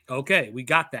missed. Okay, we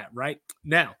got that, right?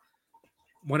 Now,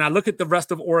 when I look at the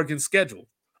rest of Oregon's schedule,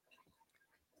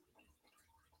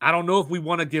 I don't know if we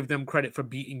want to give them credit for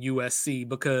beating USC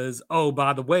because, oh,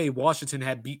 by the way, Washington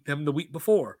had beat them the week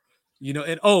before.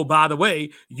 And oh, by the way,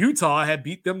 Utah had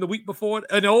beat them the week before.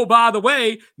 And oh, by the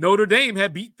way, Notre Dame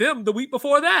had beat them the week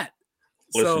before that.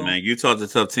 Listen, man, Utah's a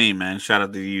tough team, man. Shout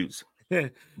out to the Utes.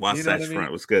 Wasatch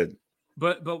Front was good.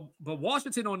 But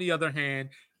Washington, on the other hand,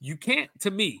 you can't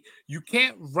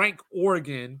rank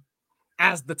Oregon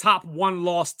as the top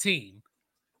one-loss team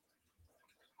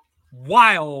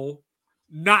while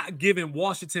not giving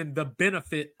Washington the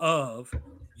benefit of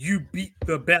you beat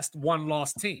the best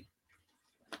one-loss team.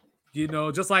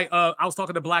 Just like I was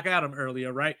talking to Black Adam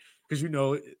earlier, right? Because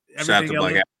everything. Shout out to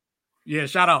Black Adam. Yeah,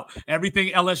 shout out.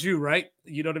 Everything LSU, right?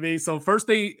 You know what I mean? So first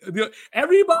thing,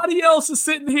 everybody else is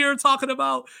sitting here talking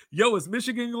about, is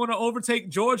Michigan going to overtake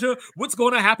Georgia? What's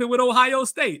going to happen with Ohio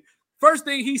State? First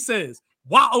thing he says,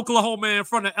 why Oklahoma in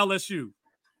front of LSU?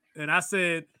 And I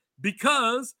said,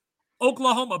 because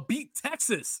Oklahoma beat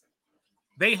Texas.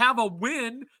 They have a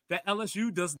win that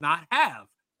LSU does not have.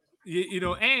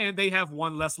 And they have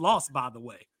one less loss, by the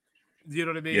way. You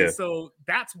know what I mean? Yeah. So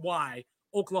that's why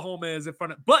Oklahoma is in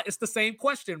front of, but it's the same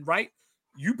question, right?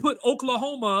 You put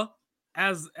Oklahoma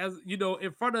as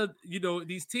in front of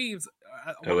these teams.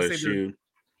 LSU.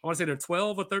 I want to say they're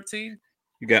 12 or 13.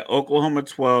 You got Oklahoma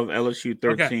 12, LSU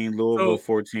 13, okay. Louisville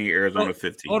 14, Arizona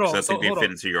 15. So I think they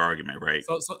fit into your argument, right?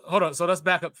 So hold on. So let's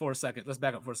back up for a second.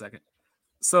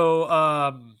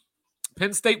 So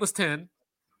Penn State was 10.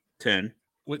 10.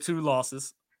 With 2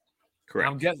 losses. Correct.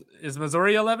 I'm guessing, is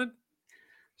Missouri 11?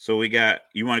 So we got,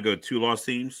 you want to go 2-loss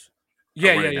teams?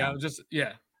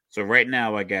 Yeah. So right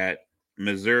now I got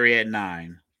Missouri at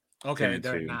 9. Okay,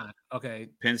 they're at 9. Okay.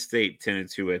 Penn State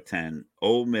 10-2 at 10.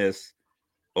 Ole Miss,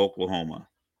 Oklahoma.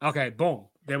 Okay, boom.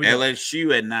 There we go.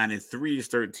 LSU at 9-3 is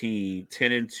 13.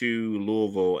 10-2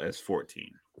 Louisville as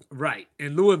 14. Right.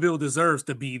 And Louisville deserves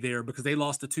to be there because they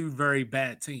lost to 2 very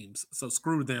bad teams. So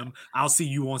screw them. I'll see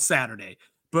you on Saturday.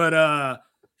 But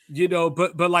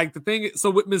but like the thing,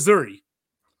 so with Missouri,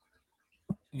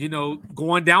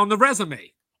 going down the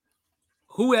resume,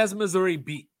 who has Missouri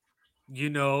beat?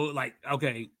 Number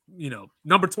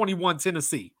 21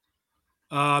 Tennessee.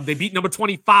 They beat number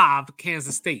 25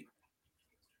 Kansas State.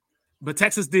 But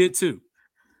Texas did too.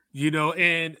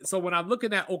 And so when I'm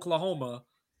looking at Oklahoma,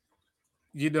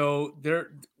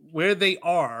 they're where they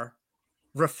are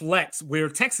reflects where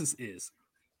Texas is.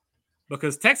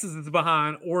 Because Texas is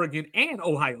behind Oregon and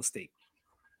Ohio State.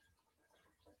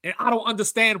 And I don't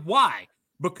understand why.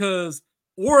 Because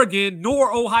Oregon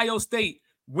nor Ohio State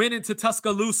went into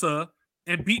Tuscaloosa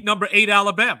and beat number 8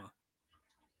 Alabama.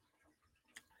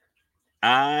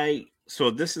 So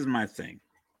this is my thing.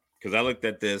 Because I looked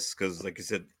at this, because like I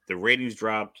said, the ratings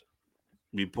dropped.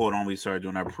 We started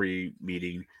doing our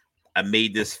pre-meeting. I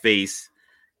made this face,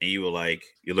 and you were like,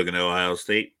 you're looking at Ohio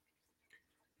State?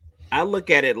 I look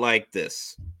at it like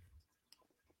this.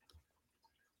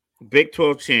 Big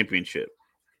 12 championship.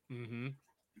 Mm-hmm.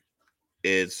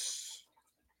 It's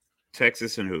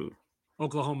Texas and who?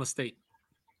 Oklahoma State.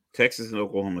 Texas and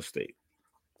Oklahoma State.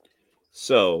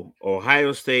 So,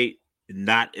 Ohio State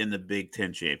not in the Big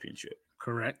 10 championship.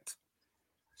 Correct.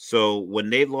 So, when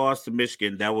they lost to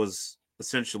Michigan, that was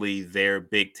essentially their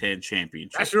Big 10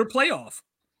 championship. That's your playoff.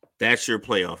 That's your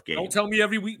playoff game. Don't tell me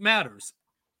every week matters.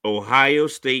 Ohio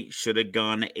State should have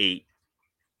gone 8.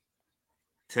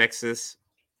 Texas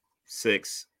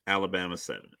 6. Alabama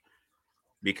 7.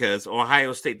 Because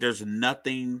Ohio State, there's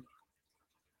nothing.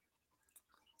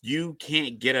 You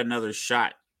can't get another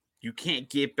shot. You can't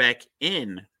get back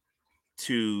in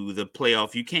to the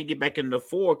playoff. You can't get back into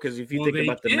 4 because if you think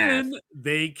about the math.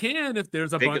 They can if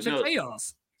there's a bunch of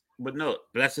chaos. But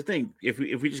that's the thing. If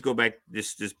we just go back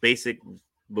just basic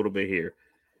little bit here.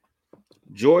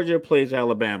 Georgia plays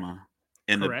Alabama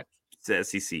in the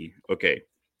SEC. Okay.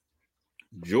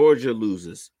 Georgia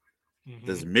loses. Mm-hmm.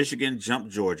 Does Michigan jump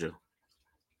Georgia?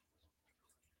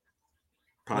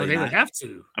 Probably they would have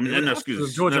to. I mean, no,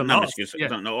 excuse me.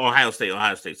 No, Ohio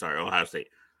State. Sorry, Ohio State.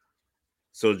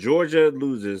 So Georgia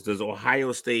loses. Does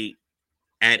Ohio State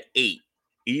at 8,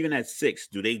 even at 6,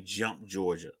 do they jump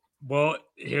Georgia? Well,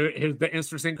 here's the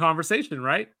interesting conversation,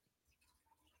 right?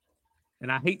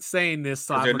 and I hate saying this,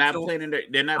 so they're not playing in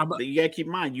they're not. You gotta keep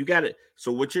in mind. You got it.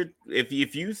 So what you're if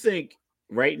you think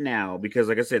right now, because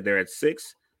like I said, they're at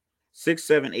 6,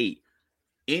 7, 8.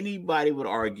 Anybody would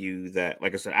argue that,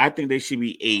 like I said, I think they should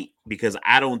be 8 because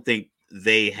I don't think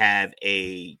they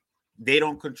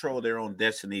don't control their own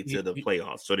destiny to the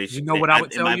playoffs. So they should. You know what I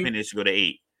would tell you? In my opinion, they should go to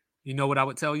 8. You know what I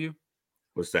would tell you?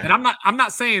 What's that? And I'm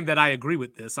not saying that I agree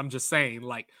with this. I'm just saying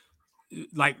like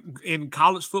in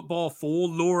college football, full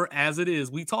lure as it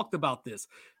is, we talked about this.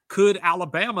 Could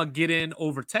Alabama get in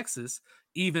over Texas,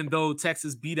 even though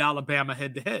Texas beat Alabama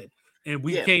head to head? And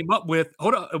we came up with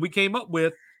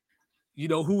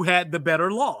who had the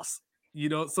better loss.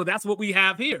 So that's what we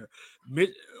have here.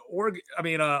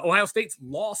 Ohio State's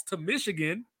loss to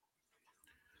Michigan,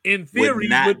 in theory,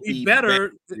 would be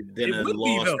better than a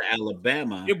loss to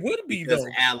Alabama. It would be because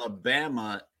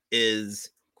Alabama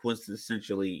is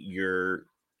quintessentially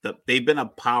they've been a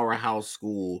powerhouse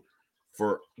school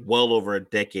for well over a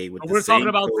decade. We're talking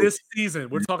about this season.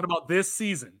 We're talking about this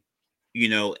season.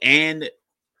 And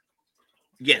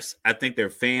yes, I think their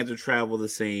fans will travel the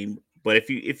same. But if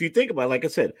you think about it, like I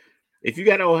said, if you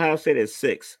got Ohio State at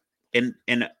 6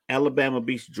 and Alabama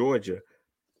beats Georgia,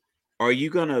 are you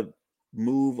gonna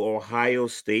move Ohio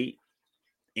State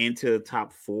into the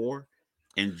top 4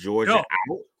 and Georgia out?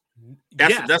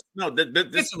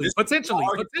 Potentially.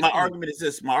 My argument is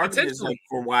this. My argument is like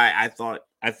for why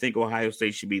I think Ohio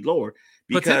State should be lower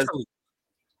because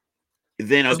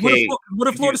then what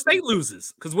if Florida State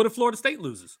loses? Because what if Florida State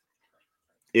loses?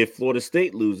 If Florida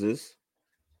State loses,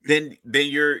 then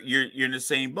you're in the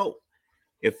same boat.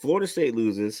 If Florida State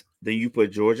loses, then you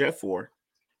put Georgia at 4.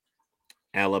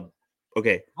 Alabama.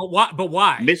 Okay. But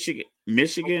why? Michigan.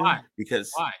 Why?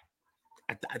 Because why?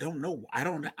 I don't know. I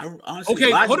honestly.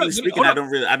 Okay, logically speaking, I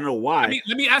don't know why.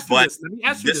 Let me ask you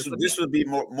this. This would be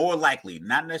more likely.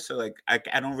 Not necessarily. Like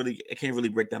I can't really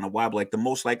break down the why. But like the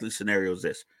most likely scenario is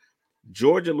this: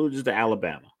 Georgia loses to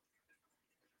Alabama.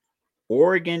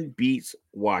 Oregon beats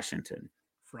Washington.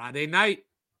 Friday night.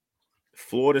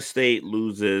 Florida State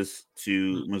loses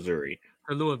to Missouri.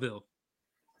 To Louisville,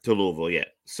 yeah.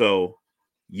 So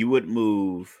you would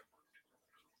move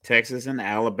Texas and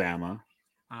Alabama.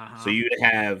 So you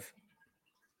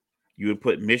would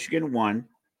put Michigan 1,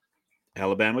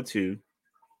 Alabama 2,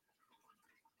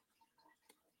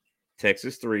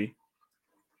 Texas 3,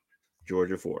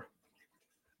 Georgia 4.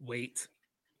 Wait.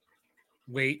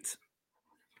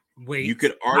 You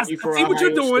could argue for Ohio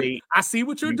State. I see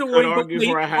what you're doing. You could argue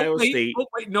for Ohio State.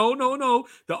 No.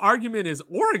 The argument is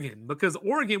Oregon because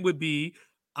Oregon would be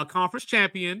a conference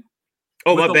champion.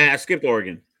 Oh, my bad. I skipped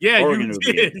Oregon. Yeah, Oregon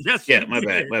you did. Yes, yeah, my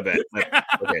bad.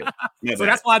 Okay.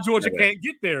 That's why Georgia can't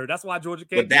get there. That's why Georgia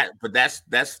can't. But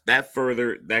that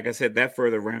further, like I said, that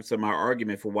further ramps up my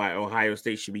argument for why Ohio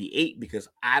State should be 8 because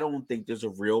I don't think there's a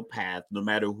real path, no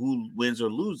matter who wins or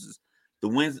loses. The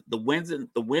wins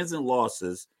and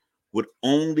losses would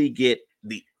only get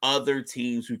the other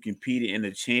teams who competed in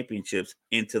the championships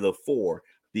into the 4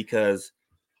 because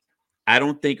I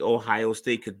don't think Ohio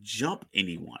State could jump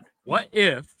anyone. What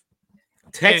if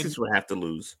Texas would have to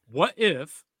lose? What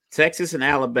if Texas and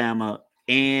Alabama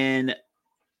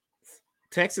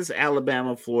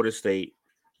Florida State,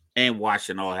 and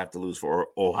Washington all have to lose for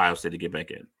Ohio State to get back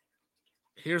in?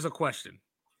 Here's a question.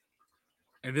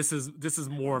 And this is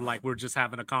more like we're just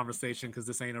having a conversation because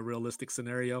this ain't a realistic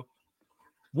scenario.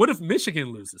 What if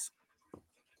Michigan loses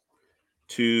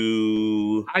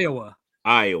to Iowa?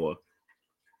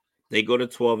 They go to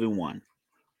 12-1.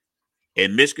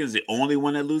 And Michigan's the only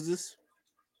one that loses?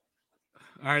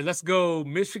 All right, let's go.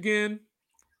 Michigan,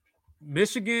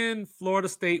 Florida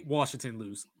State, Washington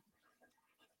lose.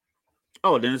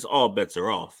 Oh, then it's all bets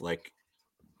are off. Like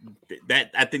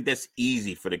that, I think that's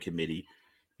easy for the committee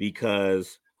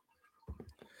because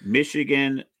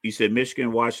Michigan, you said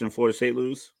Michigan, Washington, Florida State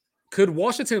lose? Could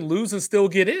Washington lose and still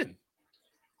get in?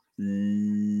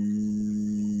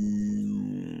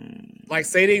 Like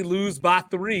say they lose by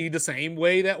 3 the same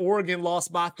way that Oregon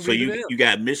lost by 3. So you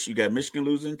got Michigan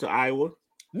losing to Iowa?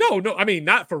 No, I mean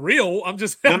not for real. I'm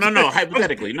just no.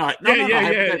 Hypothetically, no.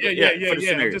 Yeah.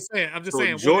 I'm just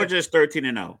saying. Georgia's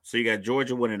 13-0, so you got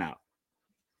Georgia winning out.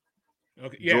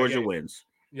 Okay, Georgia wins.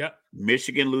 Yep.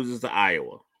 Michigan loses to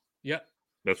Iowa. Yep.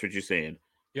 That's what you're saying.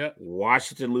 Yep.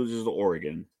 Washington loses to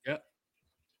Oregon. Yep.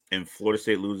 And Florida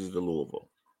State loses to Louisville.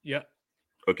 Yep.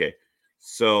 Okay,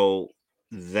 so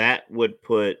that would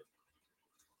put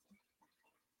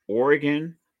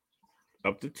Oregon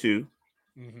up to 2.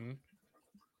 Mm-hmm.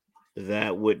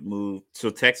 That would move. So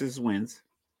Texas wins.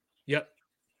 Yep.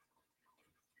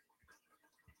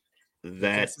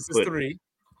 That Texas is 3.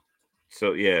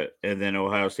 So yeah, and then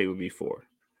Ohio State would be 4.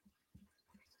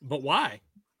 But why?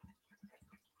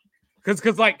 Because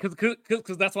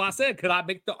that's why I said, could I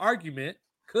make the argument?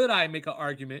 Could I make an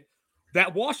argument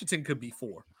that Washington could be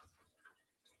 4?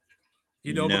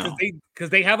 You know, No. because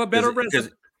they have a better resume.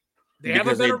 They have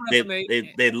a better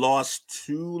resume. They lost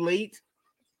too late.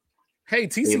 Hey,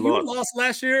 TCU lost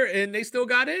last year and they still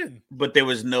got in. But there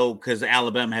was no, because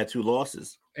Alabama had 2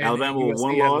 losses. And Alabama with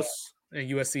 1 loss. And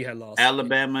USC had lost.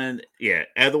 Alabama,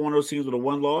 either one of those teams with a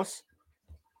 1 loss,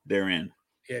 they're in.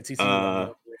 Yeah,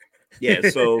 TCU. Yeah,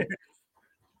 so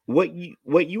what you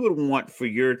would want for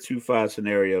your 2-5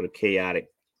 scenario, the chaotic,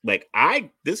 like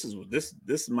this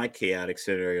is my chaotic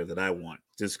scenario that I want,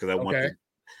 just because I want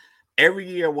every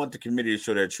year I want the committee to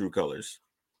show their true colors.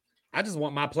 I just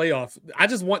want my playoff. I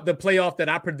just want the playoff that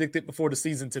I predicted before the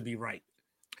season to be right.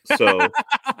 So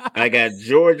I got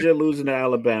Georgia losing to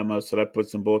Alabama, so that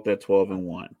puts them both at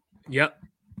 12-1. Yep.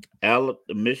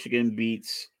 Michigan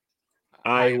beats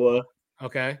Iowa.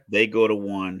 Okay. They go to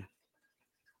 1.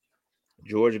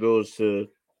 Georgia goes to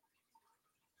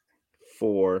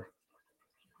 4.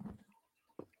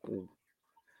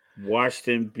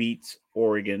 Washington beats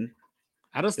Oregon.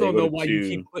 I just don't know why you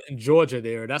keep putting Georgia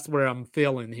there. That's where I'm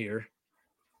failing here.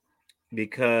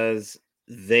 Because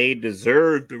they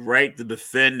deserve the right to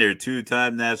defend their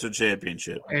 2-time national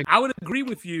championship. And I would agree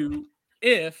with you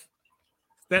if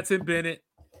Stetson Bennett,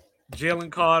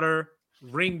 Jalen Carter,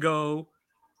 Ringo,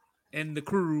 and the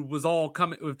crew was all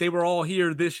coming. If they were all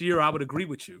here this year, I would agree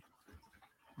with you.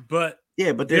 But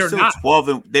yeah, but they're still not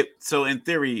 12 so in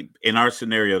theory, in our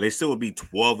scenario, they still would be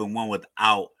 12-1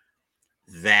 without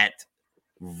that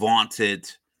vaunted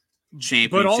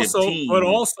championship team. But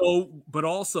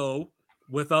also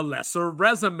with a lesser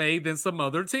resume than some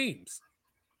other teams.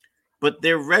 But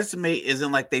their resume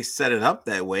isn't like they set it up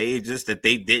that way. It's just that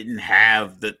they didn't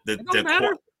have the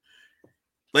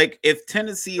like if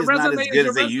Tennessee is not as good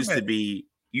as they used to be.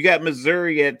 You got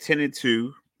Missouri at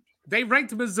 10-2. They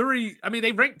ranked Missouri. I mean,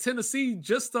 they ranked Tennessee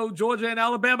just so Georgia and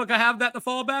Alabama could have that to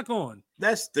fall back on.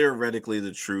 That's theoretically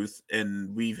the truth,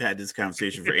 and we've had this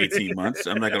conversation for 18 months.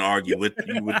 I'm not going to argue with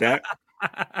you with that.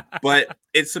 But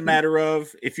it's a matter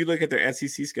of, if you look at their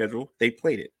SEC schedule, they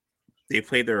played it. They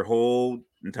played their whole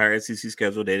entire SEC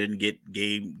schedule. They didn't get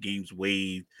games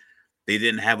waived. They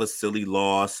didn't have a silly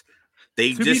loss.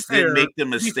 They just didn't make the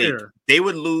mistake. They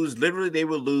would lose. Literally, they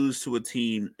would lose to a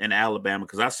team in Alabama,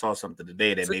 because I saw something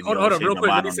today that made me hold on, real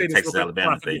quick. Let me say this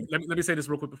Alabama thing. Let me say this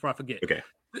real quick before I forget. Okay.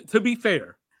 To be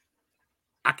fair,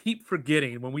 I keep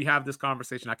forgetting when we have this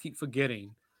conversation. I keep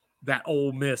forgetting that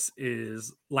Ole Miss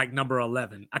is like number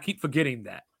 11. I keep forgetting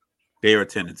that they are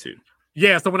 10-2.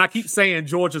 Yeah. So when I keep saying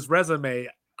Georgia's resume,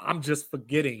 I'm just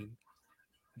forgetting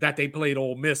that they played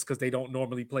Ole Miss because they don't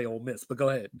normally play Ole Miss. But go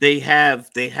ahead. They have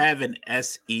an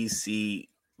SEC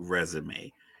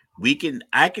resume.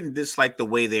 I can dislike the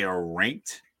way they are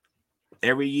ranked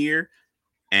every year,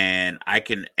 and I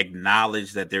can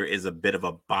acknowledge that there is a bit of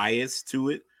a bias to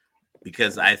it,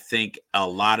 because I think a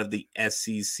lot of the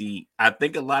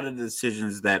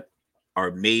decisions that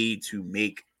are made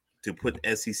to put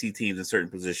SEC teams in certain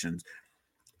positions,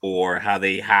 or how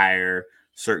they hire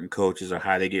certain coaches, or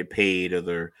how they get paid,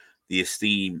 or the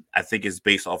esteem, I think is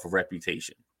based off of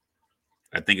reputation.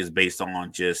 I think it's based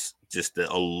on just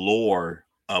the allure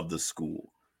of the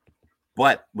school.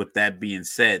 But with that being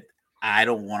said, I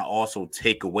don't want to also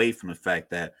take away from the fact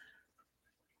that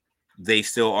they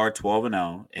still are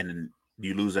 12-0, and then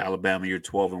you lose Alabama, you're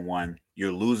 12-1.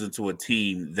 You're losing to a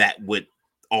team that would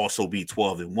also be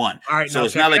 12-1. All right, so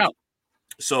it's not like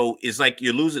so it's like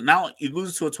you're losing now. You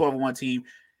lose to a 12-1 team.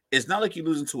 It's not like you're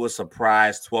losing to a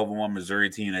surprise 12-1 Missouri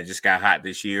team that just got hot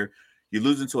this year. You're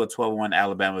losing to a 12-1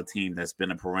 Alabama team that's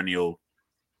been a perennial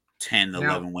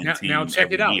 10-11 win team. Now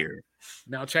check it out. Year.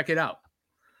 Now check it out.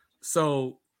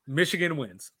 So Michigan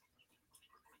wins.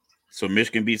 So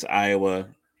Michigan beats Iowa.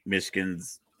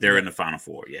 They're in the Final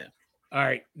Four. Yeah. All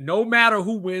right. No matter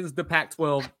who wins the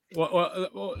Pac-12.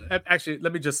 Well, actually,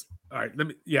 let me just. All right.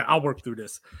 I'll work through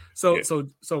this. So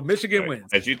Michigan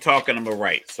wins. As you're talking, I'm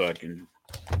right, so I can.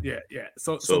 Yeah.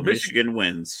 So Michigan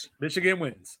wins. Michigan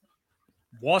wins.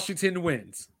 Washington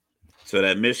wins. So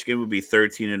that Michigan would be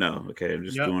 13-0. Okay, I'm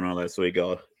just doing all that so we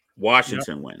go.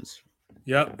 Washington wins.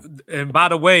 Yep. And by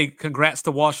the way, congrats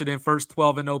to Washington, first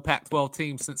 12-0 Pac-12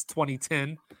 team since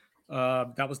 2010.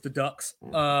 That was the Ducks.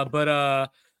 But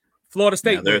Florida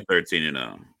State. They're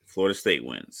 13-0. Florida State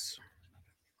wins.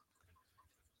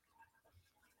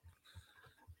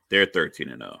 They're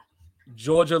 13-0.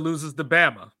 Georgia loses to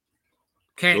Bama.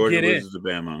 Georgia loses to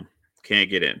Bama. Can't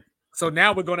get in. So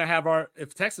now we're going to have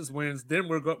if Texas wins, then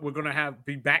we're going to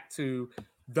be back to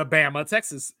the Bama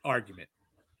Texas argument.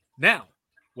 Now,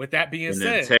 with that being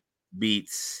said,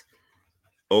 beats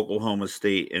Oklahoma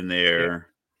State in there.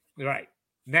 Right.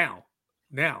 Now,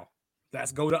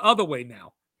 let's go the other way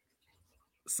now.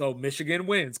 So Michigan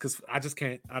wins because I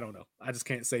don't know. I just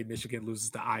can't say Michigan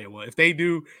loses to Iowa. If they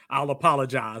do, I'll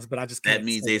apologize, but I just can't. That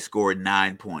means they scored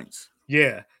 9 points.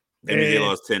 Yeah. That means they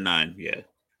lost 10-9. Yeah.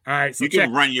 All right. So you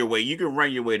can run your way. You can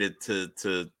run your way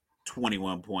to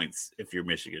 21 points if you're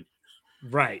Michigan.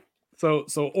 Right. So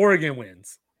Oregon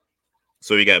wins.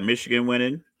 So you got Michigan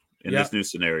winning in this new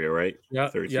scenario, right? Yeah.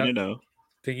 13-0.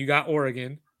 Then you got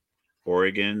Oregon.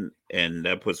 And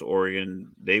that puts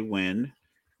Oregon, they win.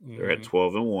 They're at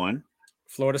 12-1.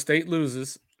 Florida State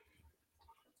loses.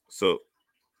 So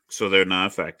they're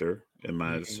non-factor in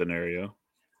my scenario.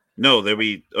 No, they'd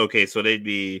be okay. So they'd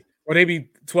be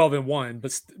 12-1,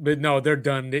 but no, they're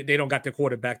done. They don't got their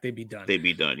quarterback. They'd be done.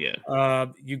 Yeah.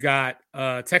 You got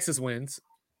Texas wins.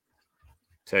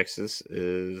 Texas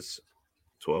is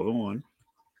 12-1.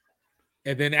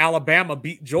 And then Alabama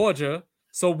beat Georgia.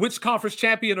 So which conference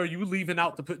champion are you leaving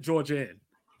out to put Georgia in?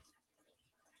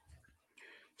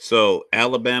 So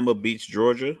Alabama beats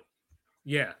Georgia.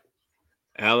 Yeah.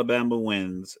 Alabama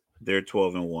wins. They're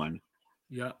 12-1.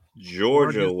 Yeah.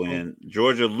 Georgia wins.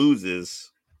 Georgia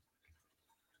loses.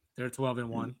 They're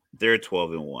 12-1. They're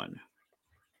 12-1.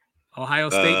 Ohio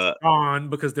State's gone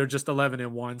because they're just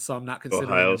 11-1. So I'm not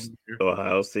considering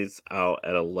Ohio State's out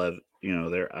at 11.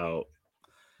 They're out.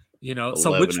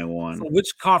 11-1. So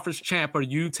which conference champ are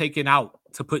you taking out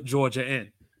to put Georgia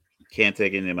in? Can't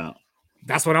take them out.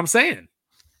 That's what I'm saying.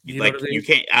 You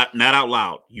can't, not out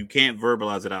loud. You can't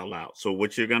verbalize it out loud. So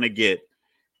what you're gonna get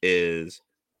is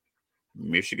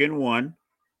Michigan 1.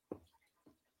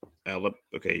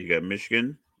 Okay, you got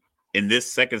Michigan in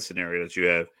this second scenario that you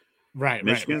have. Right.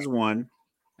 Michigan's 1.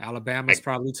 Alabama's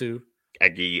probably 2. I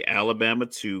give you Alabama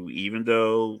 2, even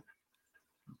though,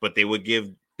 but they would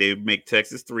make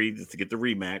Texas 3 just to get the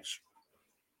rematch,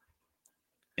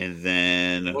 and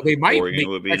then Oregon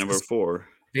would be number 4.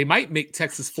 They might make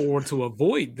Texas 4 to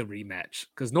avoid the rematch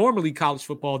because normally college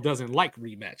football doesn't like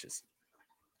rematches.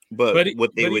 But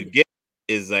what they would get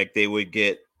is like they'd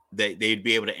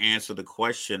be able to answer the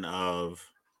question of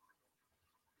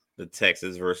the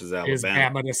Texas versus Alabama. Is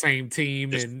Alabama the same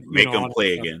team? Just and make them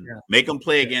play again. Yeah. Make them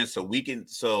play again so we can.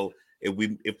 So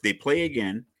if they play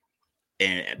again,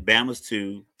 and Bama's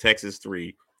 2, Texas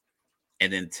 3,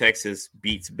 and then Texas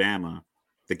beats Bama,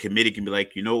 the committee can be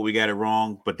like, we got it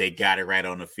wrong, but they got it right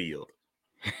on the field.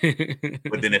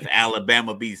 But then if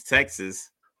Alabama beats Texas,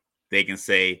 they can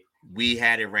say, we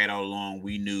had it right all along.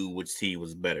 We knew which team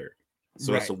was better.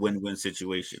 So it's a win-win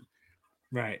situation.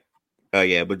 Right.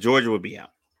 Yeah, but Georgia would be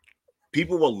out.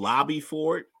 People will lobby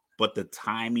for it, but the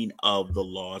timing of the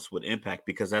loss would impact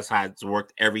because that's how it's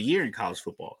worked every year in college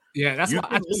football. Yeah, that's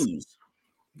why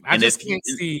I just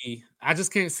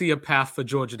can't see a path for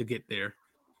Georgia to get there.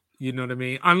 You know what I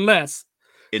mean? Unless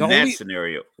in that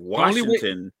scenario,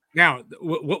 Washington. Now,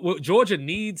 what Georgia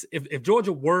needs, if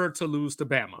Georgia were to lose to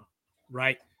Bama,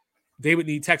 right, they would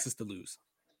need Texas to lose.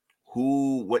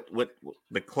 What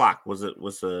the clock was it?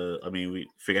 We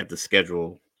forgot the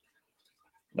schedule.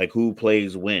 Like who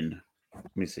plays when?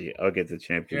 Let me see. I'll get the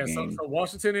champion game. So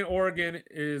Washington and Oregon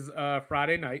is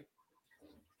Friday night.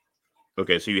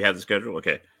 Okay, so you have the schedule?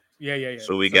 Okay. Yeah.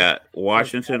 So we got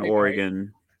Washington,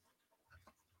 Oregon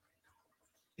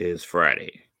is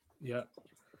Friday. Yep.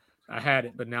 I had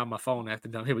it, but now my phone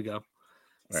acted dumb. Here we go.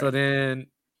 Right. So then,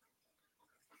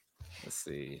 let's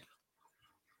see.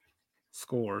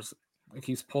 Scores. It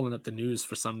keeps pulling up the news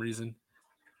for some reason.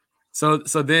 So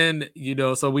then,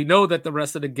 so we know that the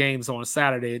rest of the games on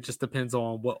Saturday. It just depends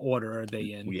on what order are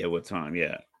they in. Yeah, what time?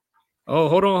 Yeah. Oh,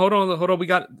 hold on. We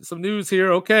got some news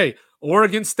here. Okay.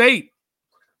 Oregon State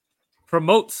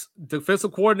promotes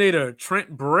defensive coordinator Trent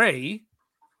Bray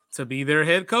to be their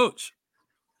head coach.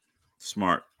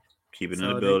 Smart. Keep it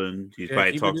in the building. He's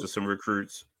probably talked to some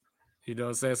recruits. You know what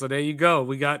I'm saying? So there you go.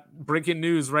 We got breaking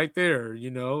news right there.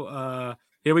 Here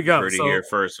we go. Heard it here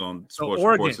first on Sports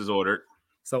Reports is ordered.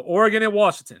 So Oregon and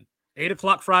Washington,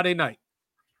 8:00 Friday night.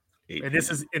 And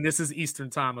this is Eastern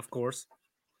time, of course.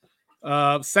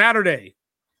 Saturday,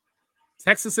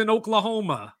 Texas and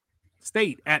Oklahoma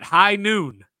State at high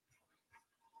noon.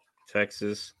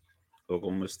 Texas,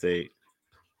 Oklahoma State,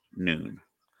 noon.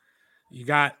 You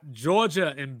got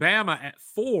Georgia and Bama at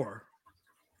 4.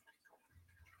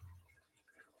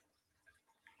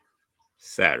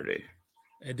 Saturday.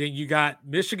 And then you got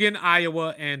Michigan,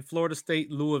 Iowa, and Florida State,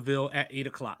 Louisville at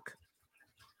 8:00.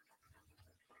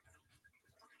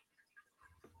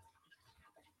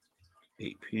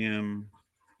 8 p.m.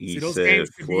 See, those games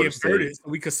could be inverted, so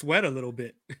we could sweat a little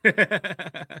bit.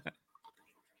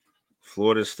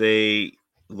 Florida State,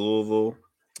 Louisville.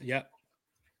 Yep.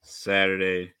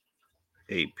 Saturday,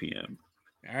 8 p.m.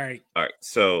 All right. All right.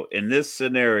 So in this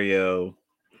scenario,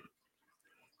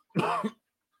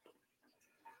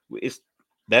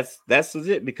 that's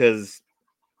legit because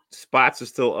spots are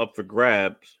still up for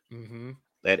grabs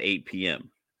at 8 p.m.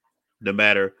 No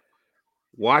matter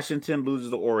Washington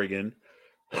loses to Oregon,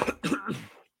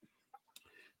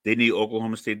 they need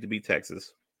Oklahoma State to beat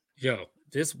Texas. Yo,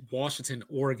 this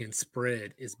Washington-Oregon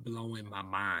spread is blowing my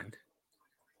mind.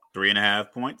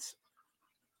 3.5 points.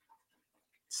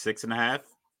 6.5.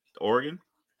 Oregon.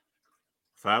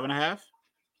 5.5.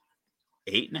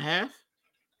 8.5.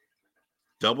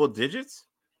 Double digits.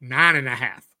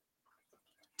 9.5.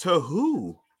 To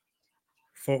who?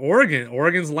 For Oregon.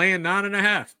 Oregon's laying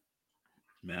 9.5.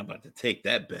 Man, I'm about to take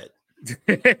that bet.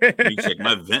 Let me check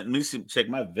my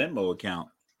Venmo account.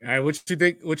 All right, what you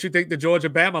think the Georgia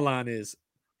Bama line is?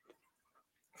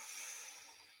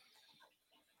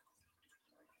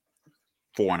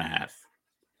 4.5.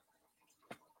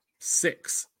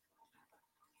 6.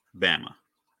 Bama.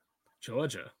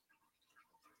 Georgia.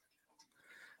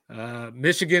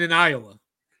 Michigan and Iowa.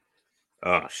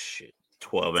 Oh shit.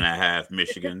 12.5.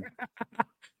 Michigan.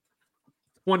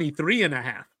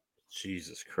 23.5.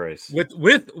 Jesus Christ.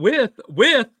 With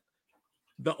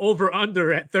the over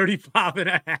under at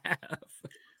 35.5.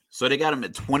 So they got them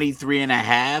at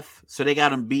 23.5. So they got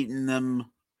them beating them.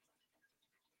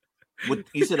 What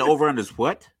you said the over under is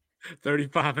what?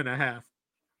 35.5.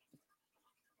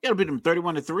 You gotta beat them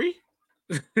 31-3.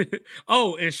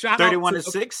 Oh, and shout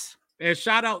 31-6. And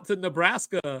shout out to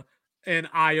Nebraska and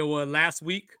Iowa last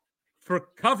week for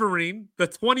covering the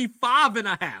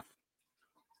 25.5.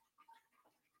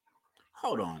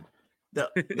 Hold on.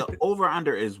 The over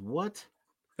under is what?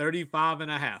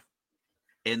 35.5.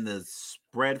 And the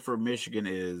spread for Michigan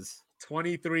is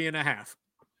 23.5.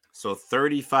 So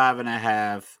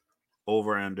 35.5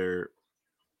 over under.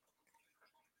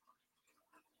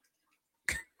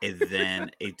 And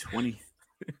then a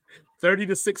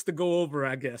 30-6 to go over,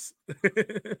 I guess.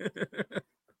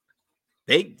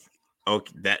 I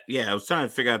was trying to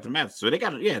figure out the math. So they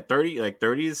got 30-6,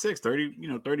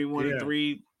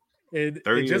 31-3, and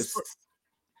 30.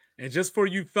 And just for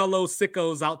you fellow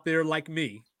sickos out there like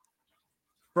me,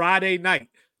 Friday night,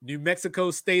 New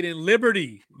Mexico State and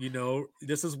Liberty.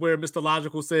 This is where Mr.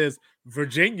 Logical says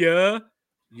Virginia.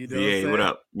 Yeah, what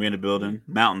up? We in the building.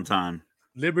 Mountain time.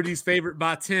 Liberty's favored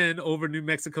by 10 over New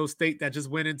Mexico State that just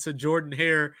went into Jordan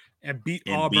Hare and beat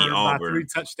Auburn by 3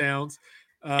 touchdowns.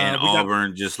 And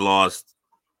Auburn just lost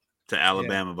to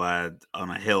Alabama on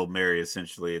a Hail Mary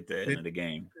essentially at the end of the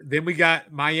game. Then we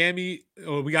got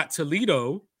we got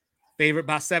Toledo favored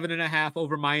by 7.5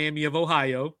 over Miami of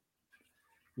Ohio.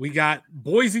 We got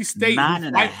Boise State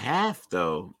 9.5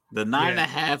 though. The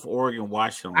 9.5 Oregon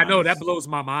Washington. I know that blows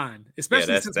my mind,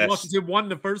 especially since Washington won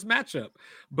the first matchup.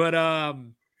 But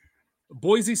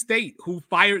Boise State, who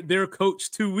fired their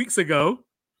coach 2 weeks ago,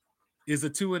 is a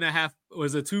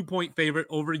 2.5 favorite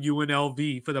over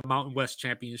UNLV for the Mountain West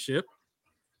Championship.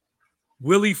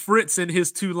 Willie Fritz and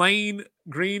his Tulane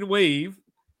Green Wave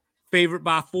favored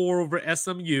by 4 over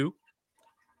SMU.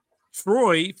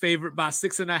 Troy favored by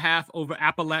 6.5 over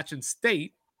Appalachian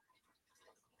State.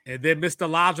 And then Mr.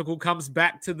 Logical comes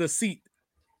back to the seat.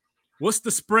 What's the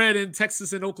spread in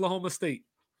Texas and Oklahoma State?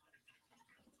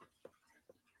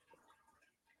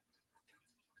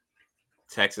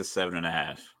 Texas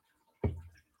 7.5.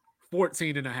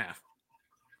 14.5.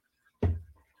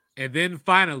 And then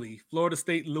finally, Florida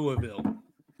State, Louisville.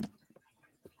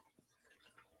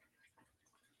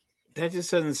 That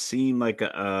just doesn't seem like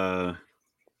a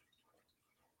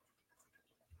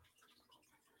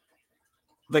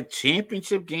like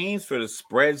championship games for the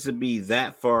spreads to be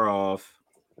that far off.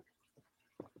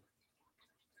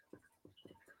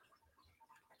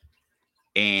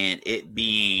 And it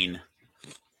being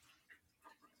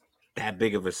that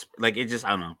big of a I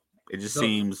don't know. It just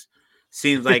seems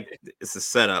like it's a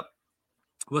setup.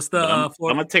 What's the I'm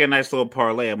gonna take a nice little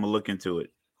parlay. I'm gonna look into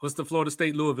it. What's the Florida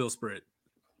State Louisville spread?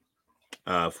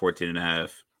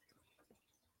 14.5.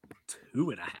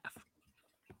 2.5.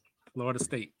 Florida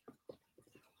State.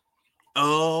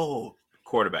 Oh,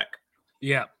 quarterback.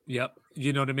 Yep.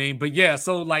 You know what I mean? But yeah,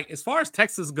 so as far as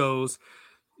Texas goes,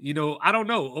 I don't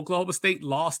know. Oklahoma State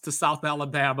lost to South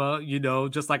Alabama,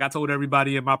 just like I told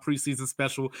everybody in my preseason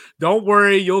special. Don't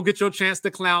worry, you'll get your chance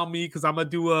to clown me because I'm going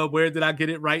to do where did I get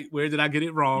it right? Where did I get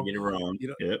it wrong? Get it wrong.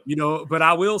 Yep. But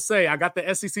I will say I got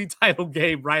the SEC title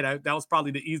game right. That was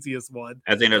probably the easiest one.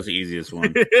 I think that's the easiest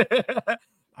one.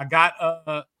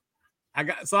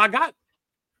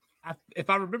 If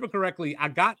I remember correctly, I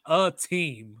got a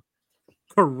team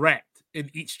correct in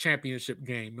each championship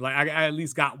game. Like I at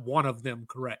least got one of them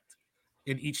correct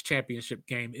in each championship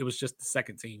game. It was just the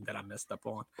second team that I messed up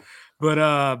on. But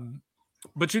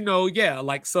yeah,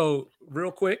 like so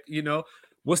real quick,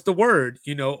 what's the word?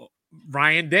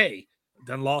 Ryan Day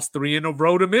done lost 3 in a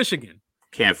row to Michigan.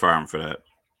 Can't fire him for that.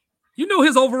 You know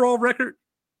his overall record?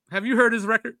 Have you heard his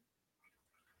record?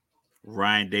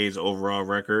 Ryan Day's overall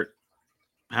record.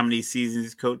 How many seasons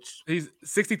he's coached? He's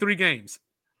 63 games.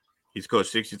 He's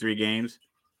coached 63 games.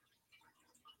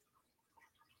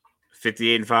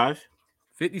 58-5.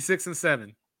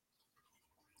 56-7.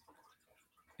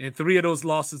 And 3 of those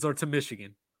losses are to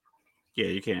Michigan. Yeah,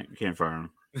 you can't fire him.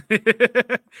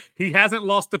 He hasn't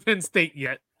lost to Penn State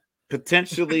yet.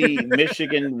 Potentially,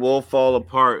 Michigan will fall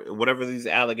apart. Whatever these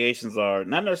allegations are,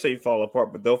 not necessarily fall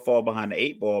apart, but they'll fall behind the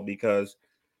 8 ball because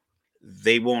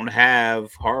they won't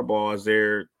have Harbaugh as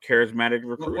their charismatic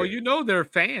recruiter. Well, their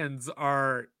fans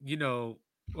are,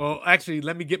 well, actually,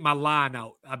 let me get my line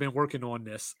out. I've been working on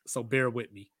this, so bear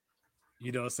with me.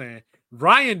 You know what I'm saying?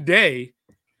 Ryan Day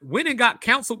went and got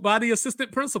counseled by the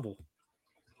assistant principal.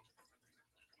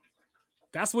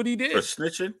 That's what he did. For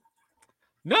snitching?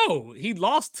 No, he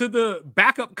lost to the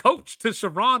backup coach, to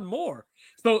Sharon Moore.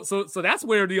 So that's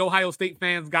where the Ohio State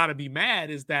fans got to be mad,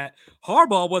 is that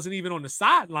Harbaugh wasn't even on the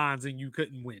sidelines and you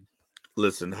couldn't win.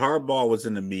 Listen, Harbaugh was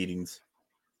in the meetings.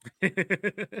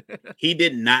 He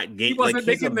did not get. He wasn't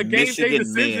making the game day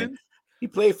decisions. He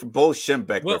played for Bo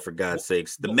Schembechler, for God's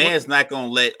sakes. The man's not going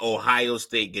to let Ohio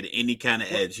State get any kind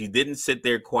of edge. He didn't sit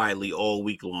there quietly all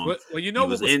week long. He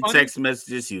was in text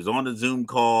messages. He was on the Zoom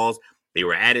calls. They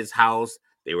were at his house.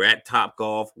 They were at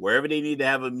Topgolf, wherever they need to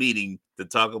have a meeting to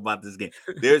talk about this game.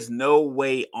 There's no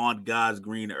way on God's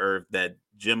green earth that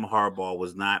Jim Harbaugh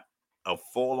was not a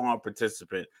full-on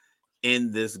participant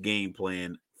in this game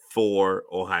plan for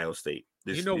Ohio State.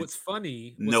 What's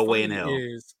funny? No way in hell.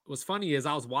 What's funny is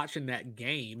I was watching that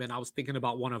game and I was thinking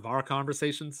about one of our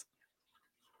conversations,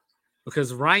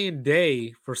 because Ryan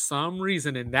Day, for some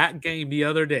reason in that game the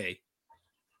other day,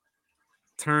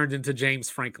 turned into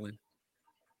James Franklin.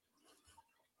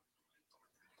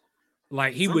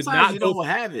 Like Sometimes would not you go. Don't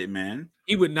have it, man.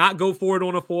 He would not go for it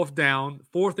on a 4th down,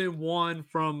 4th and 1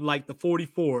 from like the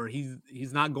 44.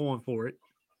 He's not going for it.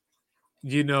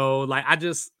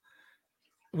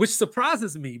 Which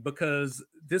surprises me, because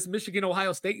this Michigan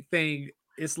Ohio State thing,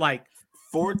 it's like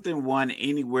 4th and 1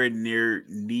 anywhere near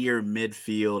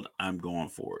midfield. I'm going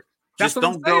for it. Just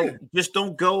don't go. Just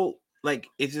don't go. Like,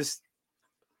 it's just,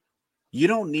 you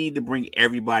don't need to bring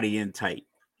everybody in tight.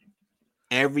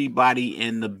 Everybody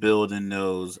in the building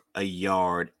knows a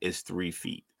yard is 3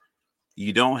 feet.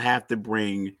 You don't have to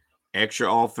bring extra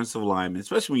offensive linemen,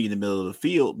 especially when you're in the middle of the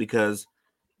field, because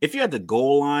if you're at the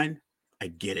goal line, I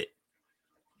get it.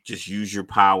 Just use your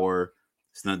power.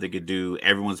 It's nothing they could do.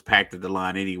 Everyone's packed at the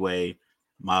line anyway.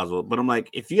 Might as well. But I'm like,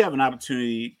 if you have an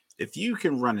opportunity, if you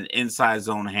can run an inside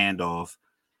zone handoff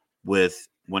with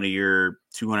one of your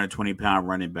 220-pound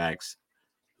running backs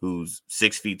who's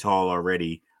 6 feet tall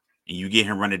already, and you get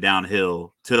him running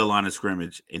downhill to the line of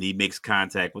scrimmage, and he makes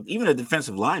contact with even a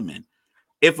defensive lineman.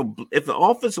 If an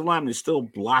offensive lineman is still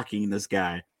blocking this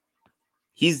guy,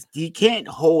 he can't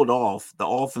hold off the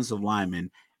offensive lineman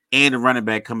and the running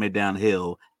back coming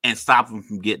downhill and stop him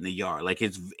from getting the yard. Like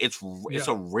it's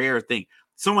a rare thing.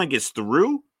 Someone gets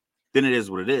through, then it is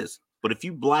what it is. But if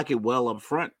you block it well up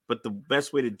front, but the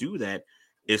best way to do that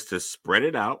is to spread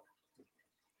it out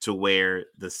to where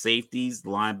the safeties,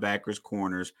 linebackers,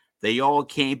 corners, they all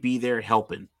can't be there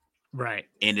helping. Right.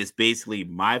 And it's basically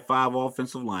my 5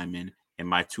 offensive linemen and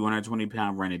my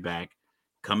 220-pound running back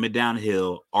coming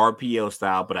downhill, RPO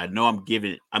style, but I know I'm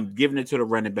giving it to the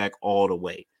running back all the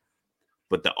way.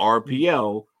 But the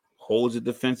RPO holds a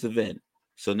defensive end.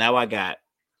 So now I got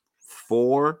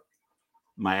 4.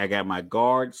 I got my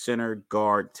guard, center,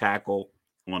 guard, tackle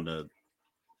on the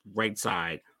right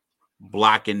side,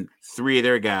 blocking 3 of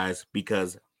their guys,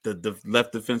 because the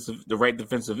right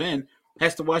defensive end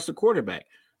has to watch the quarterback.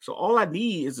 So all I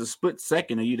need is a split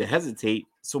second of you to hesitate,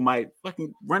 so my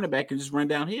fucking running back can just run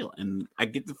downhill and I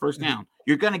get the first down.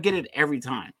 You're gonna get it every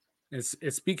time. It's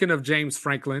speaking of James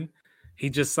Franklin,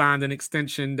 he just signed an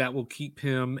extension that will keep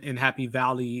him in Happy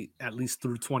Valley at least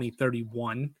through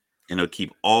 2031. And it'll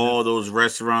keep all those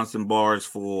restaurants and bars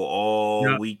full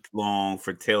all week long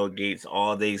for tailgates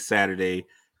all day Saturday,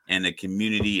 and the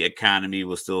community economy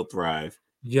will still thrive.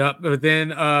 Yep. But then,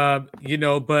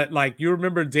 but like, you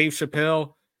remember Dave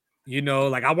Chappelle,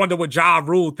 like, I wonder what Ja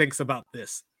Rule thinks about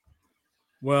this.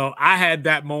 Well, I had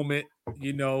that moment,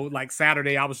 like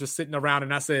Saturday, I was just sitting around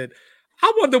and I said,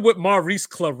 I wonder what Maurice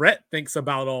Clarett thinks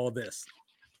about all this.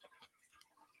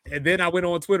 And then I went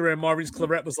on Twitter and Maurice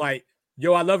Clarett was like,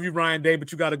 Yo, I love you, Ryan Day,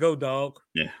 but you got to go, dog.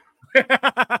 Yeah.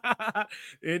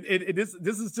 This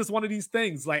is just one of these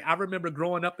things. Like, I remember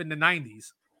growing up in the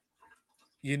 90s,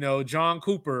 John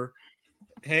Cooper,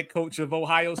 head coach of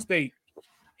Ohio State,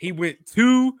 he went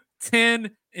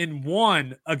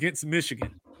 2-10-1 against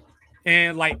Michigan.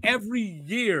 And like every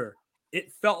year,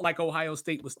 it felt like Ohio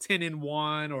State was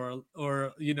 10-1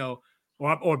 or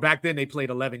back then they played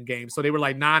 11 games. So they were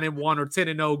like 9-1 or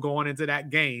 10-0 going into that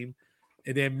game.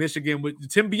 And then Michigan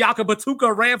with Tim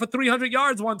Biaka-Batuka ran for 300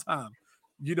 yards one time.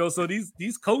 So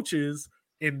these coaches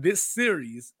in this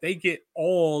series, they get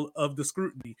all of the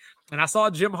scrutiny. And I saw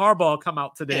Jim Harbaugh come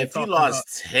out today. Yeah, if you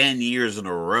lost 10 years in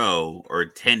a row or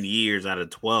 10 years out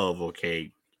of 12,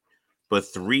 okay. But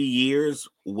 3 years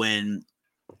when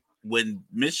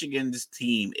Michigan's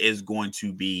team is going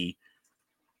to be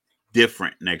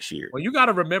different next year. Well, you got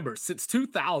to remember, since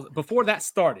 2000, before that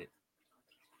started,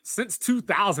 since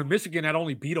 2000, Michigan had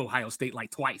only beat Ohio State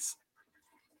like twice.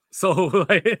 So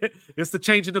it's the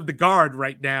changing of the guard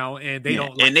right now, and they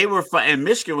don't. And and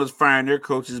Michigan was firing their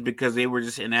coaches because they were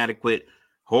just inadequate.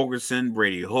 Holgorsen,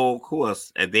 Brady Hoke, who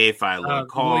else? They fired Lloyd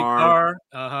Carr.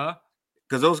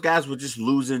 Because those guys were just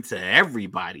losing to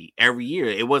everybody every year.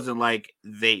 It wasn't like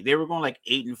they were going like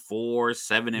 8-4,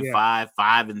 7-5,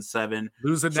 5-7,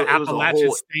 losing to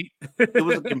Appalachian State. It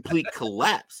was a complete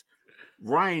collapse.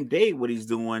 Ryan Day, what he's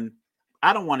doing,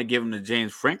 I don't want to give him the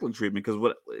James Franklin treatment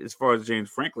because as far as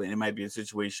James Franklin, it might be a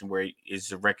situation where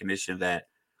it's a recognition that,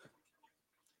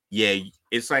 yeah,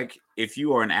 it's like if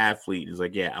you are an athlete, it's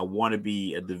like, yeah, I want to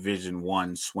be a Division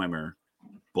I swimmer,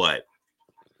 but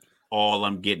all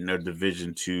I'm getting are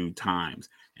Division II times.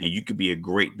 And you could be a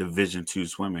great Division II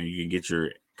swimmer. You can get your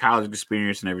college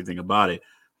experience and everything about it.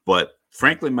 But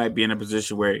Franklin might be in a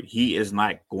position where he is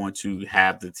not going to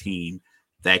have the team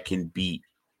that can beat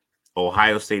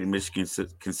Ohio State and Michigan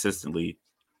consistently.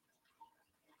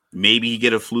 Maybe you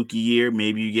get a fluky year.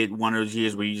 Maybe you get one of those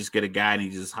years where you just get a guy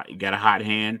and you got a hot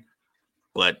hand.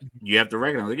 But you have to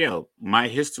recognize, like, my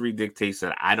history dictates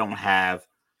that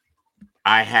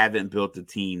I haven't built a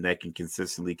team that can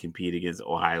consistently compete against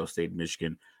Ohio State and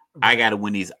Michigan. I got to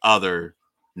win these other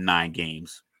 9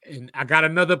 games. And I got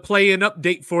another play-in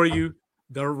update for you.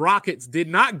 The Rockets did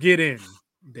not get in.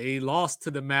 They lost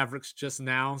to the Mavericks just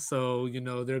now. So,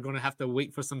 they're going to have to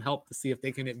wait for some help to see if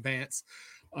they can advance.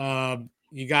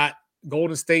 You got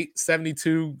Golden State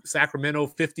 72, Sacramento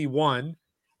 51,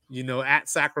 at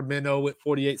Sacramento with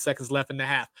 48 seconds left in the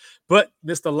half. But,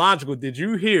 Mr. Logical, did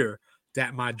you hear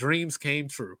that my dreams came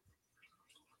true?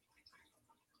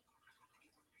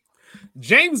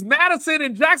 James Madison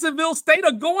and Jacksonville State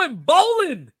are going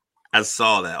bowling. I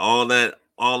saw that. All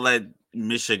that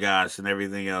Michigan and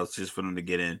everything else just for them to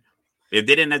get in. If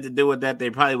they didn't have to deal with that, they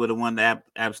probably would have won the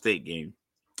App State game.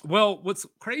 Well, what's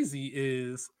crazy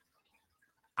is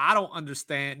I don't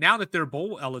understand now that they're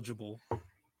bowl eligible.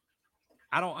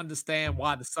 I don't understand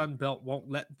why the Sun Belt won't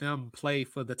let them play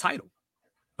for the title,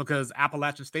 because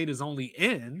Appalachian State is only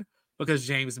in because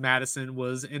James Madison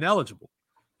was ineligible.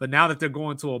 But now that they're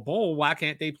going to a bowl, why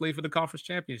can't they play for the conference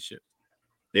championship?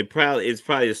 It's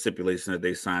probably a stipulation that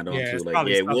they signed on to. Like,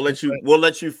 we'll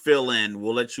let you fill in.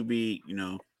 We'll let you be,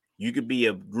 you could be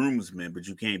a groomsman, but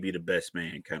you can't be the best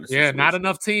man kind of situation. Yeah, not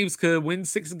enough teams could win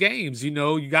 6 games.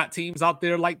 You got teams out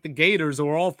there like the Gators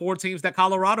or all 4 teams that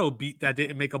Colorado beat that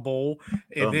didn't make a bowl.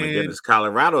 And my goodness,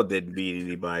 Colorado didn't beat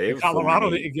anybody.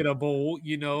 Colorado didn't get a bowl,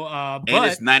 and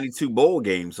it's 92 bowl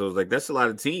games. So it's like, that's a lot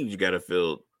of teams you got to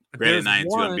fill. Granted,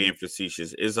 92, I'm being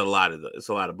facetious. It's a lot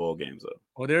of bowl games though.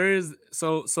 Well, there is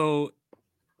so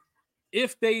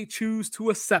if they choose to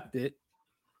accept it,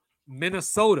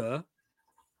 Minnesota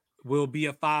will be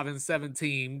a 5-7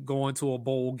 team going to a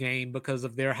bowl game because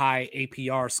of their high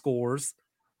APR scores,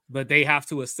 but they have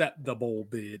to accept the bowl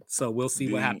bid. So we'll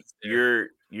see what happens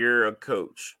there. You're a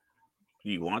coach. Do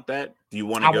you want that? Do you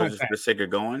want to go just for the sake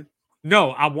of going?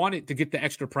 No, I want it to get the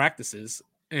extra practices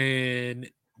and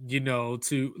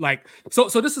to like, so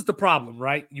this is the problem,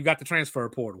 right? You got the transfer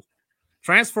portal.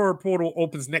 Transfer portal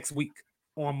opens next week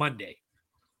on Monday,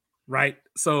 right?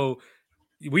 So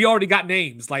we already got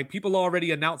names. Like, people are already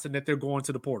announcing that they're going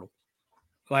to the portal.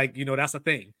 Like, that's a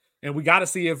thing. And we got to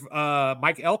see if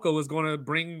Mike Elko is going to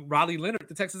bring Riley Leonard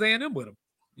to Texas A&M with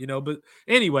him, but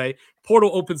anyway, portal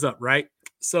opens up, right?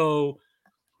 So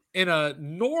in a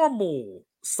normal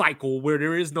cycle where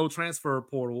there is no transfer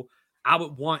portal, I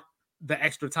would want the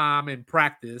extra time and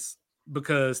practice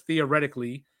because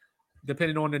theoretically,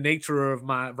 depending on the nature of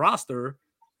my roster,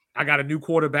 I got a new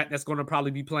quarterback that's going to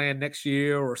probably be playing next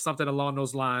year or something along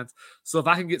those lines. So if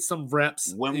I can get some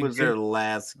reps. When was their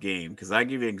last game? Because I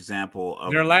give you an example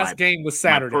of their last game was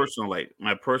Saturday.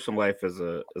 My personal life as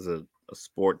a a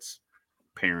sports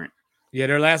parent. Yeah,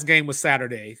 their last game was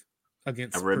Saturday I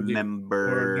against remember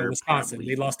Purdue or Wisconsin.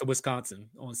 probably They lost to Wisconsin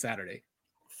on Saturday.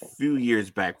 a few years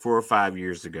back, 4 or 5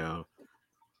 years ago,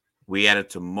 we had a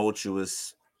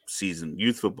tumultuous season,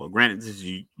 youth football. Granted, this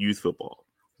is youth football.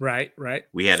 Right, right.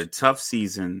 We had a tough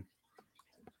season,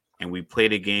 and we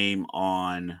played a game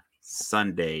on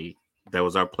Sunday. That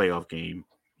was our playoff game,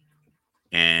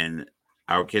 and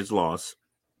our kids lost.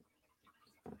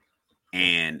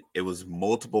 And it was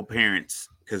multiple parents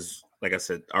because, like I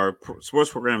said, our sports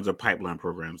programs are pipeline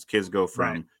programs. Kids go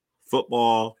from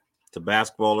football to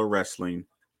basketball or wrestling,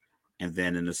 and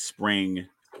then in the spring,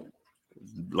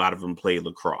 a lot of them play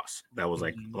lacrosse. That was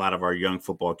like a lot of our young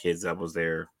football kids. That was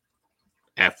their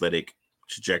athletic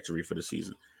trajectory for the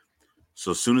season.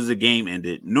 So as soon as the game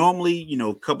ended, normally,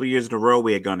 a couple of years in a row,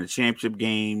 we had gone to championship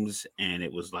games, and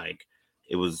it was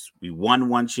we won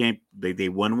one they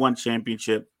won one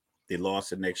championship. They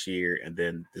lost it next year, and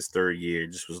then this third year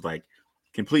just was like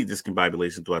complete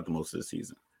discombobulation throughout the most of the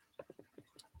season.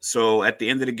 So at the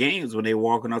end of the games, when they were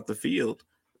walking off the field,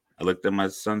 I looked at my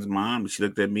son's mom, and she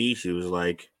looked at me. She was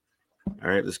like, "All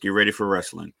right, let's get ready for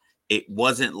wrestling." It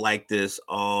wasn't like this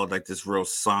real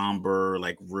somber,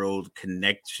 like real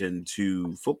connection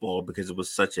to football because it was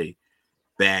such a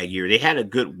bad year. They had a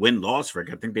good win-loss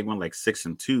record. I think they won like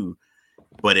 6-2,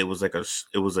 but it was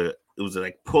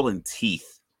like pulling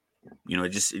teeth. It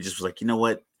just was like, you know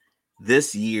what?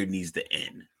 This year needs to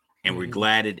end. And we're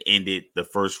glad it ended the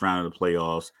first round of the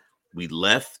playoffs. We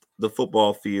left the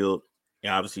football field.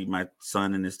 Obviously, my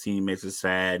son and his teammates are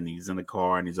sad, and he's in the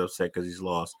car, and he's upset because he's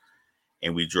lost.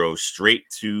 And we drove straight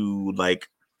to like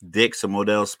Dick's or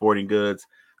Modell Sporting Goods.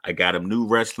 I got him new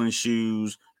wrestling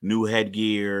shoes, new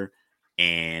headgear,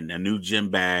 and a new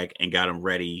gym bag, and got him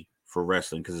ready for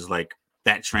wrestling because it's like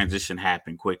that transition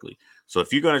happened quickly. So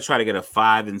if you're going to try to get a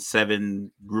 5 and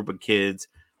 7 group of kids,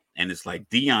 and it's like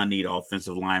Dion need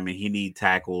offensive linemen, he need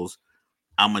tackles,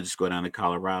 I'm going to just go down to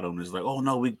Colorado, and it's like, oh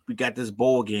no, we got this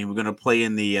bowl game. We're going to play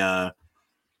in the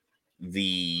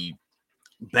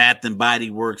Bath and Body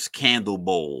Works Candle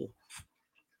Bowl.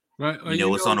 Right.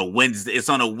 It's on a Wednesday. It's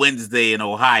on a Wednesday in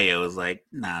Ohio. It's like,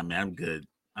 nah, man, I'm good.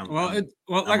 I'm like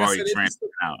already transferred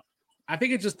out. I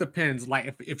think it just depends.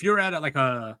 Like if you're at like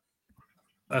a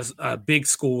big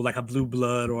school, like a blue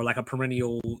blood or like a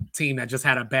perennial team that just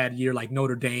had a bad year, like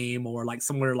Notre Dame or like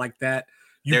somewhere like that,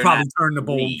 you probably turn the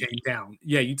bowl game down.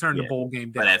 Yeah, you turn the bowl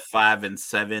game down. But at 5 and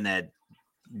 7 at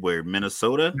where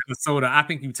Minnesota, I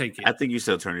think you take it. I think you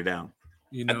still turn it down.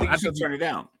 I think you still turn it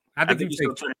down. I think you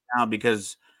still turn it down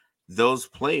because those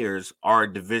players are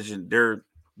division. They're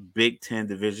Big Ten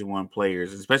Division I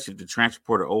players, especially if the transfer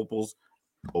portal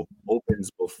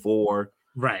opens before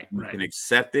you can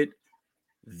accept it.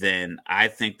 Then I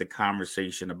think the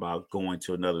conversation about going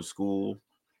to another school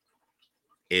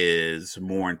is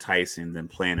more enticing than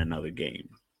playing another game.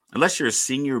 Unless you're a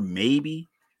senior, maybe.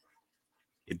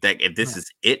 If this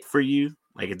is it for you,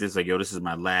 like if this is like, yo, this is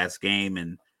my last game,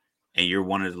 and you're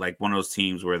one of those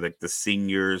teams where like the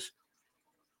seniors,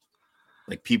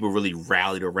 like people really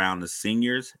rallied around the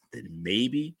seniors, then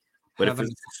maybe. But I'm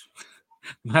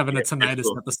having a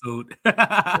tinnitus episode.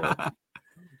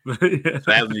 So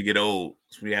what happens when you get old?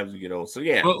 So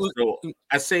yeah. So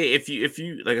I say if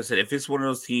you like I said, if it's one of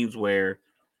those teams where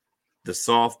the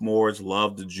sophomores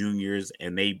love the juniors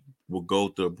and they will go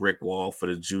through a brick wall for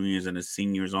the juniors and the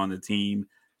seniors on the team,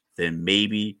 then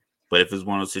maybe. But if it's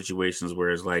one of those situations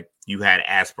where it's like you had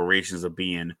aspirations of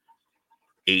being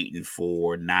 8-4,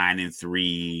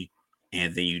 9-3,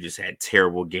 and then you just had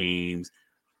terrible games,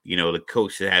 the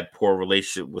coach that had poor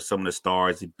relationship with some of the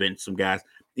stars, he benched some guys.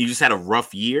 You just had a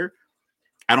rough year.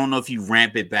 I don't know if you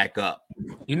ramp it back up.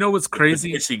 You know what's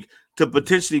crazy? To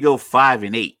potentially go 5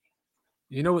 and 8.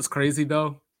 You know what's crazy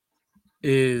though?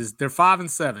 Is they're 5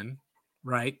 and 7,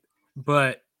 right?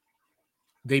 But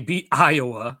they beat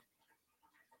Iowa.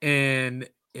 And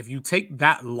if you take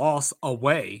that loss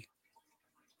away,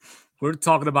 we're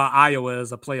talking about Iowa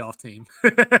as a playoff team.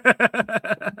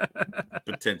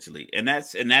 Potentially. And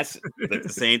that's the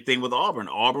same thing with Auburn.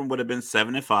 Auburn would have been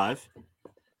 7-5.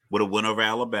 Would have won over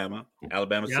Alabama.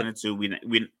 Alabama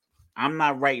 7-2. I'm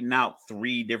not writing out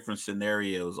 3 different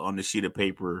scenarios on the sheet of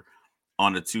paper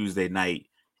on a Tuesday night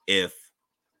if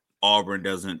Auburn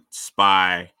doesn't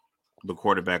spy the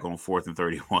quarterback on 4th and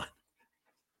 31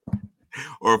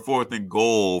 or 4th and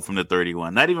goal from the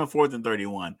 31. Not even 4th and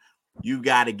 31. You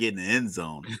got to get in the end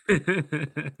zone.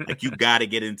 Like you got to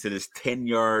get into this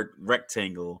 10-yard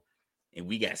rectangle, and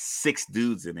we got 6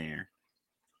 dudes in there,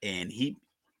 and he.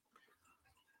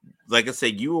 Like I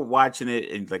said, you were watching it,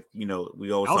 and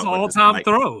we always that was an all-time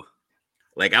throw.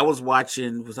 Like I was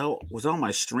watching, was on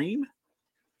my stream?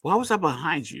 Why was I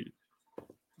behind you?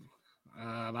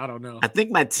 I don't know. I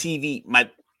think my TV,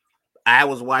 I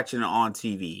was watching it on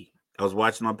TV. I was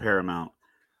watching on Paramount,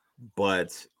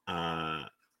 but I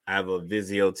have a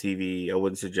Vizio TV. I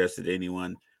wouldn't suggest it to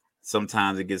anyone.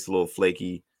 Sometimes it gets a little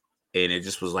flaky, and it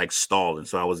just was like stalling.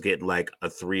 So I was getting like a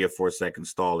 3 or 4 second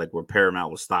stall, like where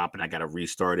Paramount was stopping. I got to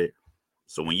restart it.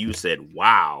 So when you said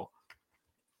 "wow,"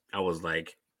 I was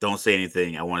like, "Don't say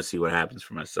anything. I want to see what happens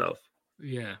for myself."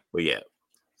 Yeah. But yeah.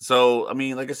 So I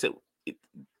mean, like I said,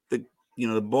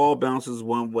 the ball bounces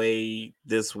one way,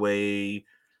 this way.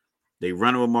 They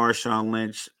run with Marshawn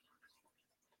Lynch.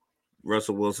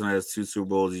 Russell Wilson has 2 Super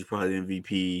Bowls. He's probably the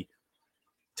MVP.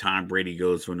 Tom Brady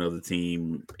goes to another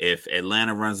team. If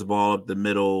Atlanta runs the ball up the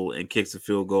middle and kicks a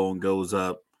field goal and goes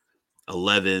up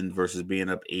 11 versus being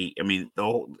up 8, I mean,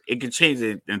 it can change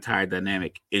the entire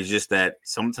dynamic. It's just that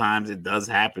sometimes it does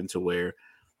happen to where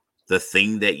the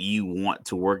thing that you want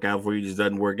to work out for you just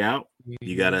doesn't work out.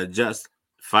 You got to adjust.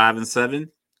 5 and 7,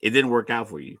 it didn't work out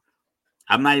for you.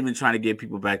 I'm not even trying to get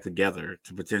people back together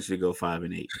to potentially go 5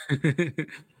 and 8.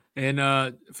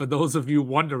 And for those of you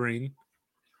wondering,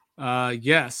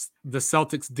 yes, the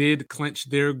Celtics did clinch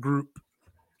their group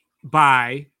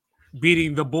by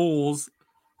beating the Bulls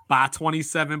by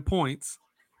 27 points.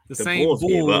 The same Bulls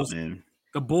gave up, man.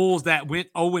 The Bulls that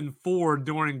went 0-4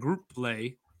 during group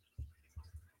play.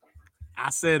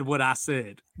 I said what I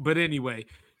said. But anyway,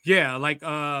 yeah, like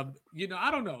I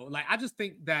don't know. Like I just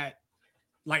think that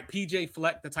like PJ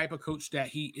Fleck, the type of coach that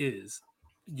he is,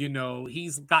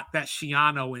 he's got that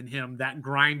Shiano in him, that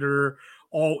grinder,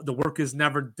 all the work is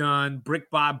never done,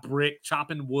 brick by brick,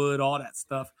 chopping wood, all that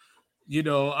stuff.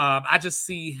 I just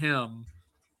see him,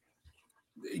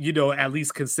 at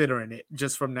least considering it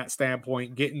just from that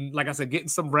standpoint, getting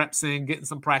some reps in, getting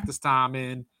some practice time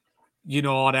in,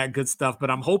 all that good stuff.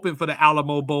 But I'm hoping for the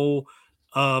Alamo Bowl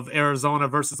of Arizona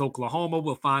versus Oklahoma.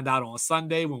 We'll find out on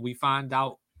Sunday when we find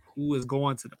out who is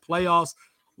going to the playoffs.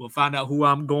 We'll find out who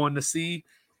I'm going to see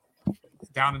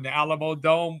down in the Alamo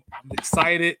Dome. I'm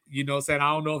excited. Saying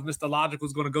I don't know if Mr. Logical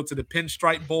is going to go to the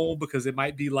Pinstripe Bowl because it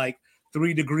might be like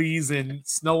 3 degrees and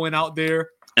snowing out there.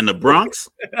 In the Bronx?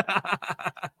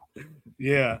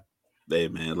 Yeah. Hey,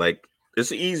 man, like,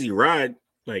 it's an easy ride,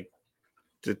 like,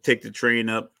 to take the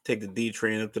D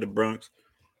train up to the Bronx.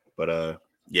 But,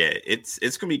 yeah, it's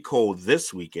going to be cold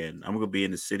this weekend. I'm going to be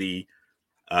in the city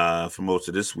for most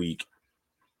of this week.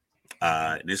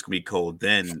 And it's going to be cold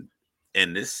then.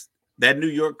 And that New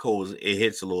York cold, it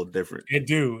hits a little different. It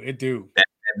do. That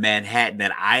Manhattan,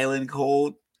 that island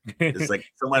cold. It's like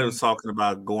somebody was talking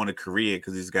about going to Korea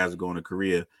because these guys are going to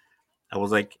Korea. I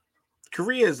was like,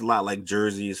 Korea is a lot like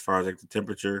Jersey as far as like the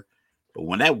temperature, but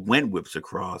when that wind whips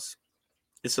across,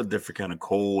 it's a different kind of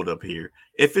cold up here.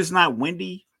 If it's not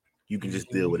windy, you can just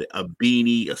deal with it. A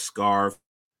beanie, a scarf,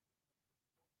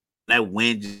 that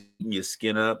wind just your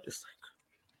skin up. It's like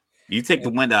you take the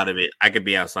wind out of it, I could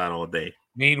be outside all day.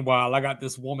 Meanwhile, I got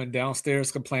this woman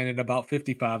downstairs complaining about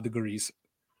 55 degrees.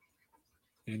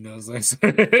 Get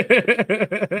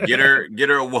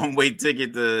her a one-way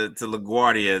ticket to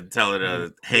LaGuardia and tell her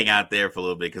to hang out there for a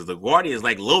little bit because LaGuardia is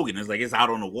like Logan. It's like it's out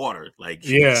on the water. Like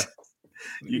you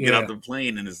get off the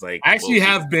plane and it's like I actually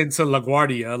have been to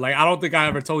LaGuardia. Like I don't think I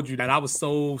ever told you that. I was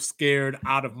so scared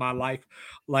out of my life.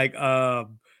 Like I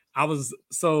was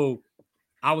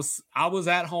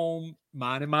at home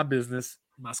minding my business.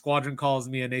 My squadron calls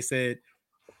me and they said,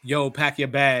 "Yo, pack your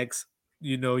bags.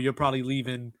 You're probably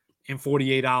leaving in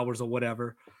 48 hours or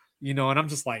whatever, and I'm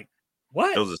just like,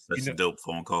 what? Those are such dope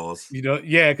phone calls.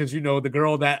 Yeah, because the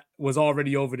girl that was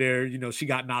already over there, she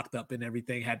got knocked up and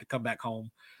everything, had to come back home,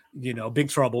 big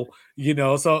trouble,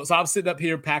 so I'm sitting up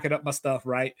here packing up my stuff,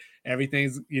 right?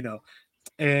 Everything's,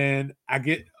 and I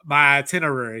get my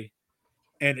itinerary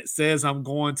and it says I'm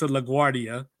going to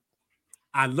LaGuardia.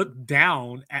 I look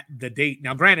down at the date.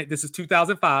 Now, granted, this is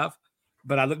 2005,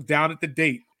 but I look down at the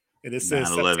date. And it says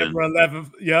 9/11. September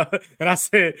 11th. Yeah. And I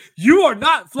said, you are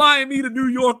not flying me to New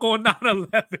York on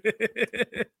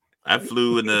 9/11. I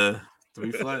flew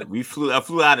I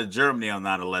flew out of Germany on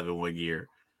 9/11 one year.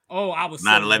 Oh, I was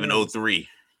 9/11/03.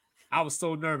 I was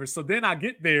so nervous. So then I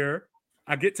get there.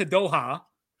 I get to Doha,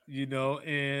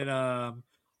 and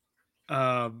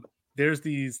there's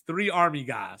these 3 Army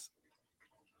guys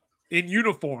in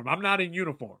uniform. I'm not in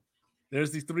uniform.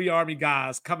 There's these 3 Army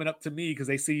guys coming up to me because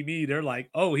they see me. They're like,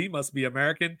 oh, he must be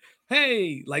American.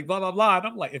 Hey, like blah, blah, blah. And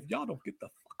I'm like, if y'all don't get the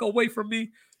fuck away from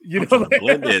me, and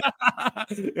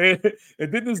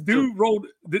then this dude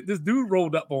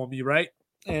rolled up on me, right?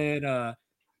 And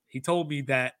he told me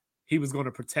that he was going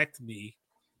to protect me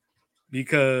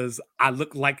because I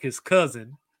look like his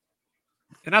cousin.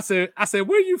 And I said,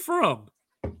 where are you from?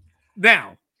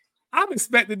 Now, I'm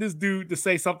expecting this dude to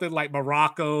say something like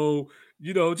Morocco,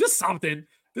 just something.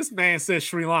 This man says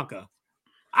Sri Lanka.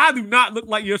 I do not look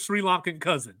like your Sri Lankan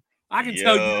cousin. I can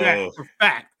tell you that for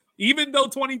fact. Even though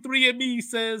 23andMe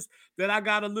says that I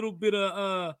got a little bit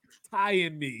of Thai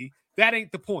in me, that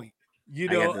ain't the point. I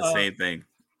got the same thing.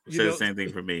 Say the same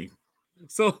thing for me.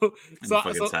 So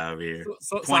fucking Thai over here.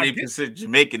 So 20%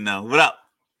 Jamaican though. What up?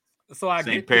 So I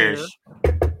St. get Parish.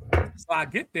 there. So I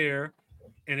get there,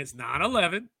 and it's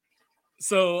 9/11.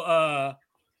 So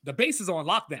the base is on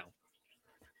lockdown.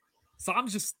 So I'm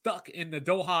just stuck in the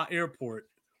Doha airport.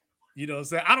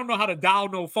 So I don't know how to dial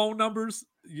no phone numbers,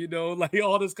 like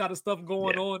all this kind of stuff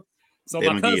going on. So they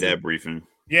don't give you that briefing.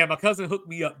 Yeah, my cousin hooked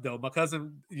me up though. My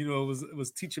cousin,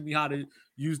 was teaching me how to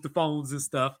use the phones and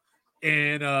stuff.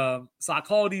 And so I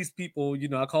call these people,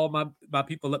 I call my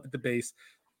people up at the base.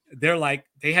 They're like,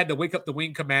 they had to wake up the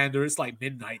wing commander. It's like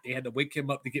midnight. They had to wake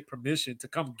him up to get permission to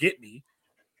come get me.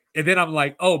 And then I'm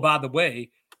like, oh, by the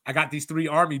way, I got these 3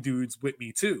 Army dudes with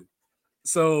me too.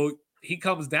 So he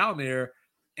comes down there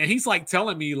and he's like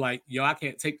telling me like, yo, I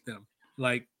can't take them.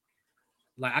 Like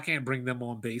I can't bring them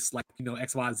on base, like,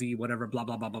 XYZ, whatever, blah,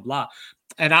 blah, blah, blah, blah.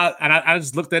 And I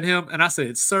just looked at him and I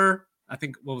said, sir, I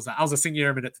think, what was that? I was a senior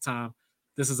airman at the time.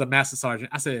 This is a master sergeant.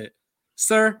 I said,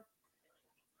 sir,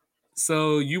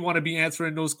 so you want to be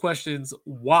answering those questions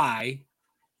why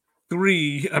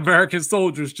 3 American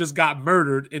soldiers just got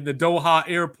murdered in the Doha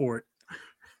airport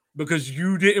because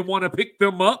you didn't want to pick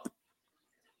them up?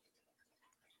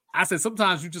 I said,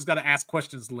 sometimes you just got to ask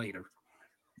questions later.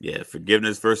 Yeah,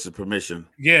 forgiveness versus permission.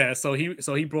 Yeah, so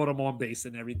he brought them on base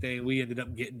and everything. We ended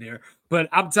up getting there. But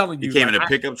I'm telling you. You came in a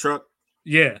pickup truck?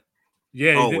 Yeah.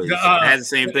 Yeah. Always. I had the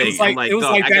same thing. I'm like,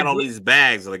 dog, I got all these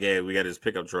bags. Like, yeah, we got this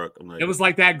pickup truck. I'm like, it was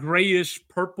like that grayish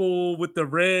purple with the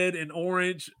red and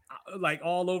orange, like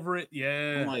all over it.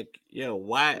 Yeah. I'm like, yeah,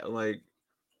 why? Like,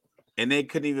 and they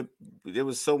couldn't even, there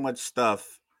was so much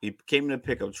stuff. He came in a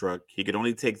pickup truck. He could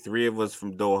only take 3 of us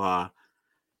from Doha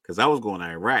because I was going to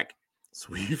Iraq. So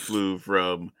we flew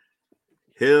from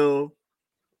Hill,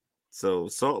 so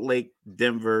Salt Lake,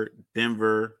 Denver,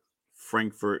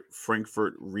 Frankfurt,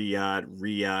 Riyadh,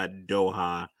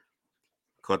 Doha.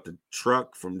 Caught the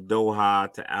truck from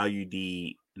Doha to Al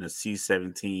Udeid and a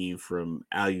C-17 from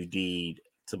Al Udeid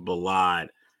to Balad.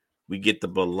 We get to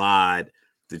Balad.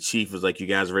 The chief was like, you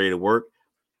guys ready to work?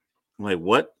 I'm like,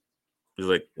 what? He's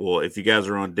like, well, if you guys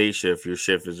are on day shift, your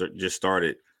shift is just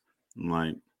started. I'm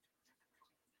like,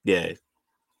 yeah,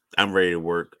 I'm ready to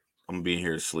work. I'm being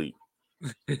here to sleep.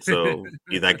 So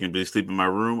either I can be sleep in my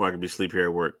room or I can be sleep here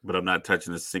at work, but I'm not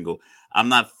touching a single. I'm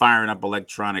not firing up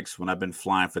electronics when I've been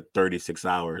flying for 36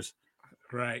 hours.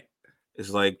 Right. It's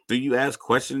like, do you ask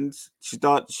questions?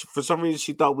 For some reason,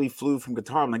 she thought we flew from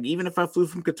Qatar. I'm like, even if I flew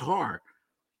from Qatar,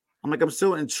 I'm like, I'm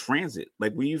still in transit.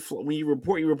 Like when you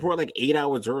report like 8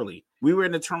 hours early. We were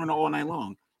in the terminal all night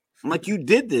long. I'm like, you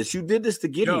did this to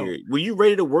get here. Were you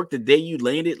ready to work the day you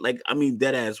landed? Like, I mean,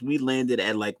 dead ass. We landed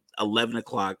at like 11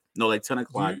 o'clock. No, like 10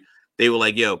 o'clock. They were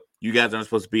like, yo, you guys aren't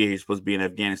supposed to be here. You're supposed to be in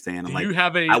Afghanistan. I'm like,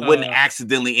 I wouldn't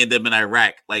accidentally end up in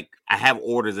Iraq. Like, I have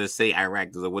orders that say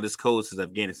Iraq. They're like, well, this code says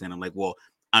Afghanistan. I'm like, well,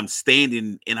 I'm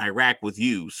standing in Iraq with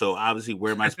you. So obviously,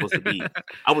 where am I supposed to be?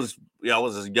 I was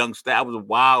a young staff. I was a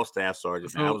wild staff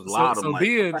sergeant. Man. I was loud. I'm like,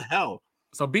 what the hell?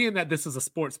 So being that this is a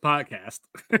sports podcast,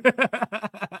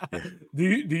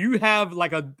 do you have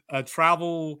like a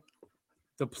travel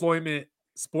deployment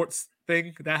sports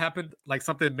thing that happened? Like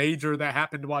something major that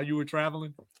happened while you were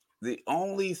traveling? The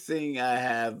only thing I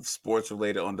have sports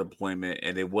related on deployment,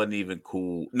 and it wasn't even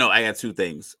cool. No, I had 2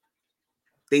 things.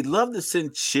 They love to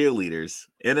send cheerleaders,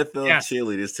 NFL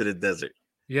cheerleaders to the desert.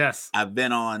 Yes. I've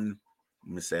been on,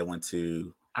 let me say I went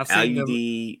to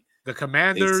LUD. The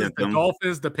Commanders, the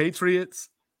Dolphins, the Patriots,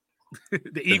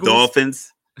 the Eagles. The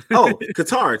Dolphins. Oh,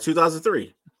 Qatar,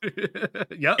 2003.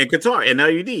 Yep. In Qatar, and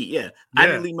LUD, yeah. I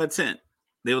didn't leave my tent.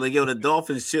 They were like, yo, the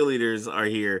Dolphins cheerleaders are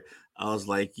here. I was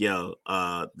like, yo,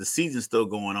 the season's still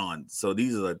going on. So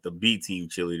these are like the B team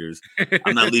cheerleaders.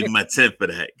 I'm not leaving my tent for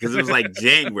that because it was like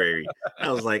January.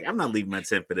 I was like, I'm not leaving my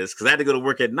tent for this because I had to go to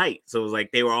work at night. So it was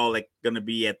like they were all like going to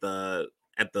be at the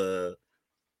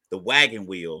wagon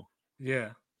wheel. Yeah.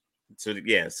 So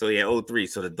 03.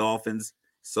 So the Dolphins.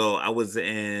 So I was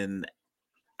in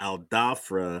Al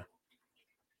Dhafra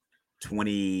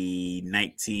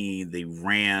 2019, the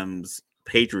Rams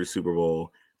Patriots Super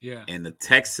Bowl. Yeah. And the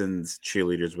Texans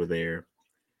cheerleaders were there.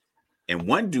 And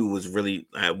one dude was really,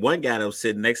 one guy that was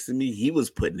sitting next to me, he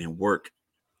was putting in work.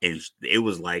 And it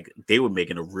was like they were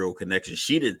making a real connection.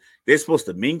 They're supposed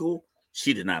to mingle.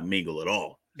 She did not mingle at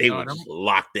all. They were just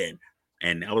locked in.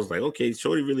 And I was like, okay,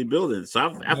 Shorty really building. So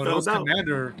I found out those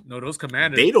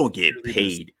commanders, they don't get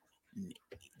paid.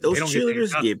 Those don't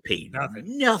cheerleaders get paid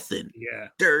nothing. Yeah.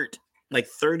 Dirt, like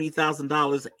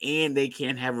 $30,000, and they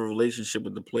can't have a relationship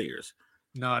with the players.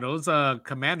 No, those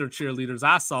commander cheerleaders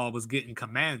I saw was getting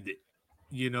commanded.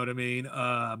 You know what I mean?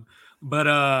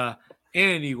 But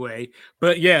anyway,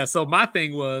 but yeah, so my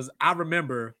thing was I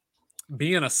remember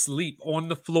being asleep on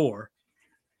the floor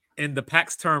in the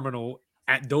PAX terminal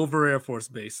at Dover Air Force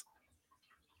Base.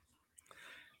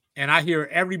 And I hear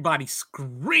everybody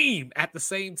scream at the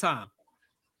same time.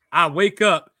 I wake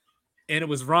up and it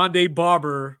was Rondé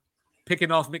Barber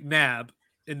picking off McNabb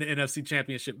in the NFC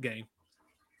Championship game.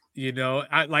 You know,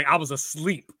 I was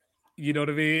asleep. You know what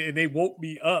I mean? And they woke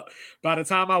me up. By the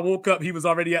time I woke up, he was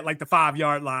already at like the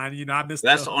 5-yard line. You know, I missed.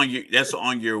 That's on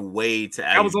your way to.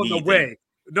 I was on the way.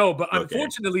 No, but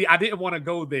unfortunately, I didn't want to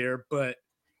go there. But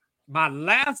my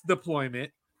last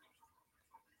deployment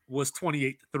was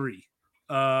 28-3.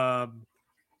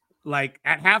 Like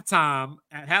at halftime,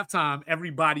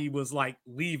 everybody was like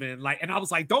leaving. Like, and I was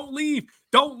like, "Don't leave,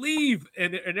 don't leave!"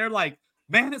 And they're like,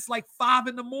 "Man, it's like 5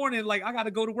 a.m. Like, I got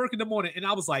to go to work in the morning." And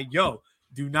I was like, "Yo,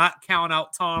 do not count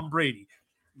out Tom Brady."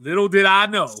 Little did I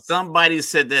know. Somebody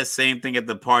said that same thing at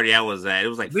the party I was at. It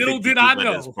was like little did I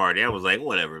know. At this party, I was like,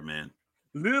 "Whatever, man."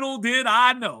 Little did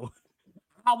I know.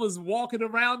 I was walking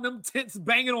around them tents,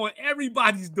 banging on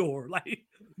everybody's door, like,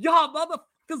 "Y'all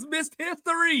motherfuckers missed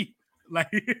history." Like,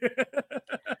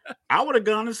 I would have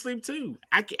gone to sleep too.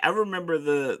 I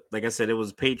remember like I said, it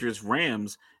was Patriots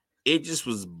Rams. It just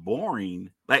was boring.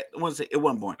 Like it wasn't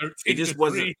boring. It just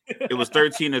wasn't. It was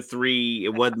 13-3. It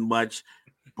wasn't much,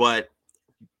 but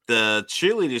the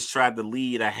cheerleaders tried to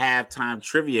lead a halftime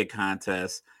trivia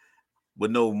contest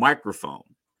with no microphone.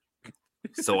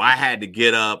 So I had to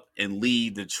get up and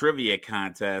lead the trivia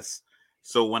contest.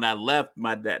 So when I left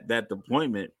that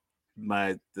deployment,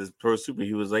 this pro super,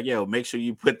 he was like, "Yo, make sure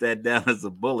you put that down as a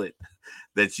bullet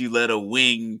that you let a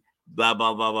wing blah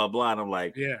blah blah blah blah." And I'm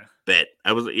like, "Yeah, bet."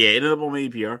 I was it ended up on my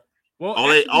EPR. Well,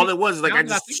 all it was is like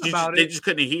they just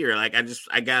couldn't hear. Like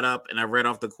I got up and I read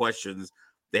off the questions.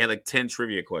 They had like 10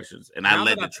 trivia questions, and I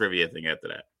led the trivia thing after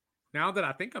that. Now that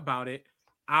I think about it,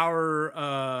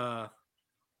 our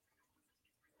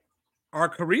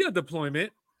Korea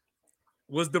deployment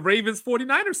was the Ravens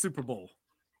 49ers Super Bowl.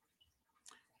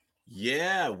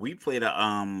 Yeah, we played the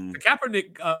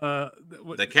Kaepernick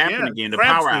game, the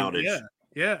power outage.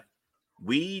 Yeah.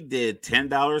 We did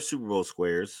 $10 Super Bowl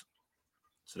squares,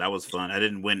 so that was fun. I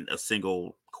didn't win a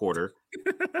single quarter,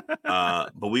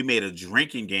 but we made a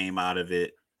drinking game out of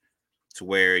it, to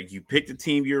where you pick the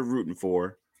team you're rooting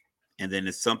for, and then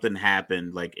if something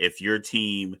happened, like if your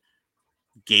team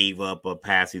gave up a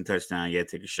passing touchdown, you had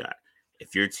to take a shot.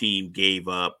 If your team gave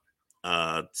up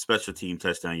a special team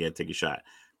touchdown, you had to take a shot.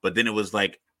 But then it was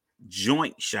like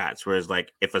joint shots, whereas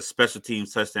like if a special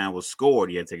teams touchdown was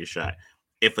scored, you had to take a shot.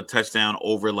 If a touchdown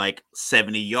over like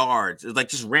 70 yards, it's like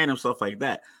just random stuff like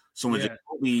that. So when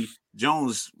Jacoby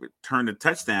Jones returned a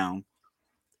touchdown,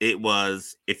 it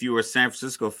was, if you were a San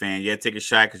Francisco fan, you had to take a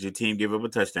shot because your team gave up a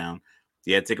touchdown.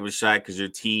 You had to take up a shot because your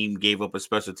team gave up a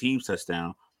special teams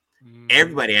touchdown.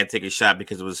 Everybody had to take a shot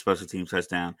because it was a special teams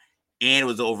touchdown. And it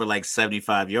was over like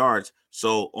 75 yards.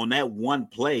 So on that one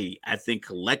play, I think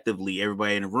collectively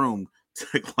everybody in the room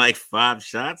took like 5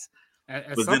 shots.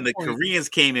 But then the Koreans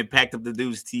came and packed up the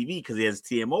dude's TV because he has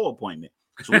TMO appointment.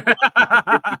 So we watched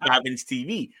 55-inch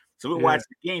TV. So we watched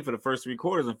the game for the first 3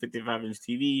 quarters on 55-inch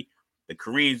TV. The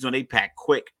Koreans, they packed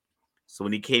quick. So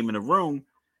when he came in the room,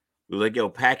 we were like, "Yo,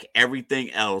 pack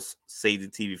everything else. Save the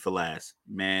TV for last."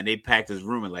 Man, they packed his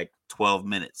room in like 12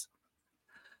 minutes.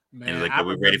 Man, and like,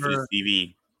 we're ready for the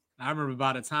TV. I remember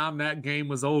by the time that game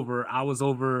was over, I was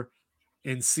over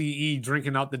in CE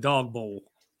drinking out the dog bowl.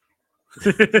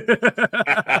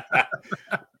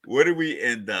 Where did we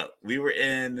end up? We were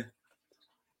in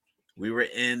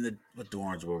the, what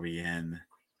dorms were we in?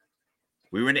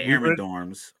 We were in the airman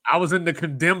dorms. I was in the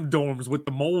condemned dorms with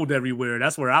the mold everywhere.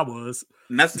 That's where I was.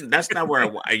 And that's not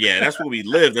where that's where we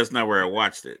lived. That's not where I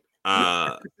watched it.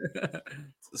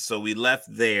 So we left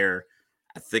there.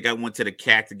 I think I went to the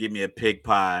CAC to give me a pig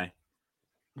pie.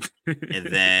 And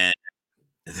then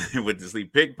went to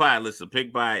sleep. Pig pie. Listen,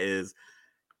 pig pie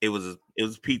it was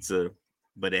pizza,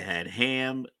 but it had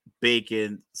ham,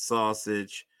 bacon,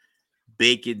 sausage,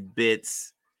 bacon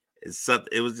bits.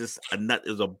 It was just a nut.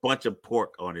 It was a bunch of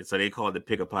pork on it, so they called it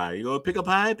pick a pie. You go pick a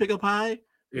pie.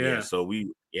 Yeah. So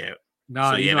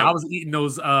I was eating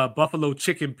those buffalo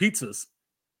chicken pizzas.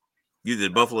 You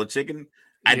did buffalo chicken.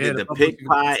 I did the pig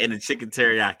pie and the chicken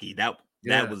teriyaki.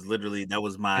 That was literally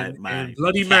my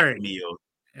Bloody Mary meal.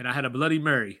 And I had a Bloody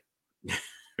Mary. You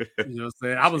know what I'm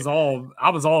saying? I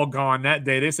was all gone that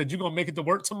day. They said, "You gonna make it to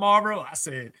work tomorrow?" I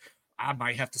said, "I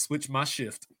might have to switch my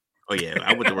shift." Oh yeah,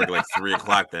 I went to work like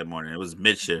 3:00 that morning. It was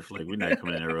mid shift. Like we're not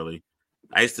coming in early.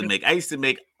 I used to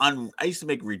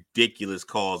make ridiculous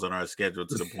calls on our schedule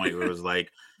to the point where it was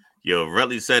like, "Yo,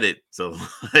 Rutley said it." So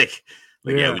yeah,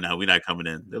 we're not coming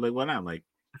in. They're like, "Why not?" I'm like,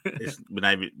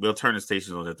 we'll turn the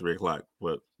station on at 3:00,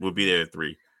 but we'll be there at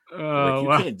 3. Like, you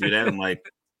can't do that. I'm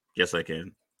like, yes, I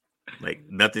can. Like,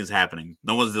 nothing's happening.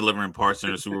 No one's delivering parts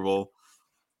in the Super Bowl.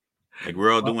 Like,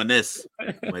 we're all doing this.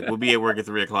 Like, we'll be at work at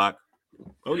 3:00.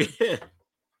 Oh yeah.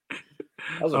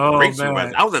 I was a great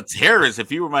supervisor. I was a terrorist.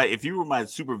 If you were my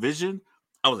supervision,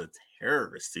 I was a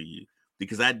terrorist to you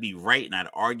because I'd be right and I'd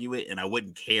argue it and I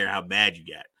wouldn't care how bad you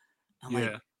got. I'm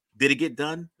like, did it get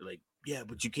done? They're like, yeah,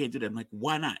 but you can't do that. I'm like,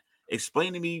 why not?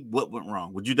 Explain to me what went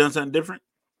wrong. Would you done something different?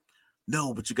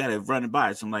 No, but you got to run it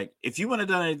by. So I'm like, if you wouldn't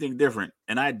have done anything different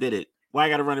and I did it, why I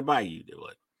got to run it by you? They're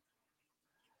like,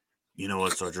 you know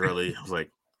what, Sartorelli? I was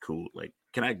like, cool. Like,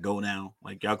 can I go now?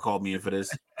 Like, y'all called me in for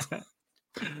this.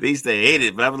 They used to hate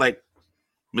it, but I was like,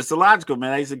 Mr. Logical,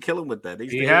 man. I used to kill him with that. They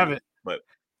used to have it. But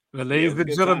ladies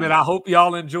and gentlemen, I hope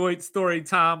y'all enjoyed story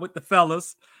time with the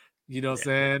fellas. You know what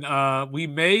I'm saying? We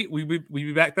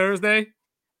be back Thursday.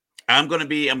 I'm gonna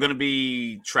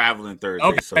be traveling Thursday.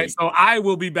 Okay, so I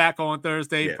will be back on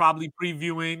Thursday, probably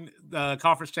previewing the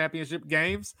conference championship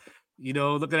games. You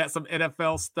know, looking at some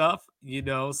NFL stuff. You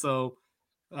know, so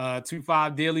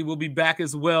 2-5 Daily will be back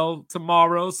as well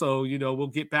tomorrow. So you know, we'll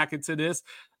get back into this.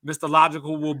 Mr.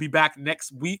 Logical will be back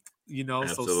next week. You know,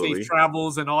 Absolutely. So safe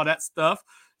travels and all that stuff.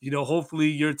 You know, hopefully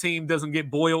your team doesn't get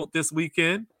boiled this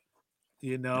weekend.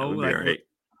 You know, like, right.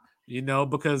 You know,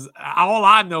 because all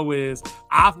I know is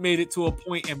I've made it to a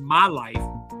point in my life.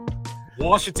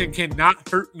 Washington cannot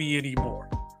hurt me anymore.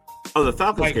 Oh, the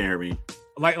Falcons can't hurt me.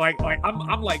 I'm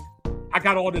like, I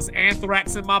got all this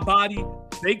anthrax in my body.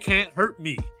 They can't hurt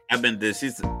me. I've been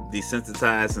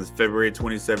desensitized since February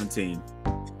 2017.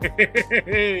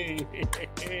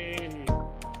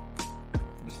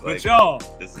 But y'all,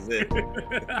 this is it.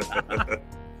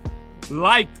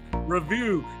 Like,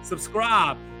 review,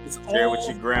 subscribe. It's share all with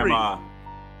your grandma. Free.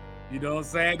 You know what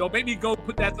I'm saying? Don't make me go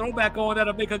put that throwback on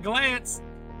that'll make a glance.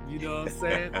 You know what I'm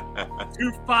saying?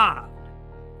 2-5.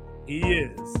 He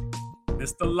is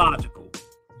Mr. Logical.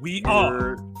 We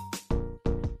are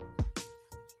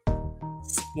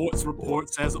Sports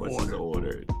Reports as ordered.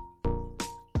 Ordered.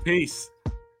 Peace.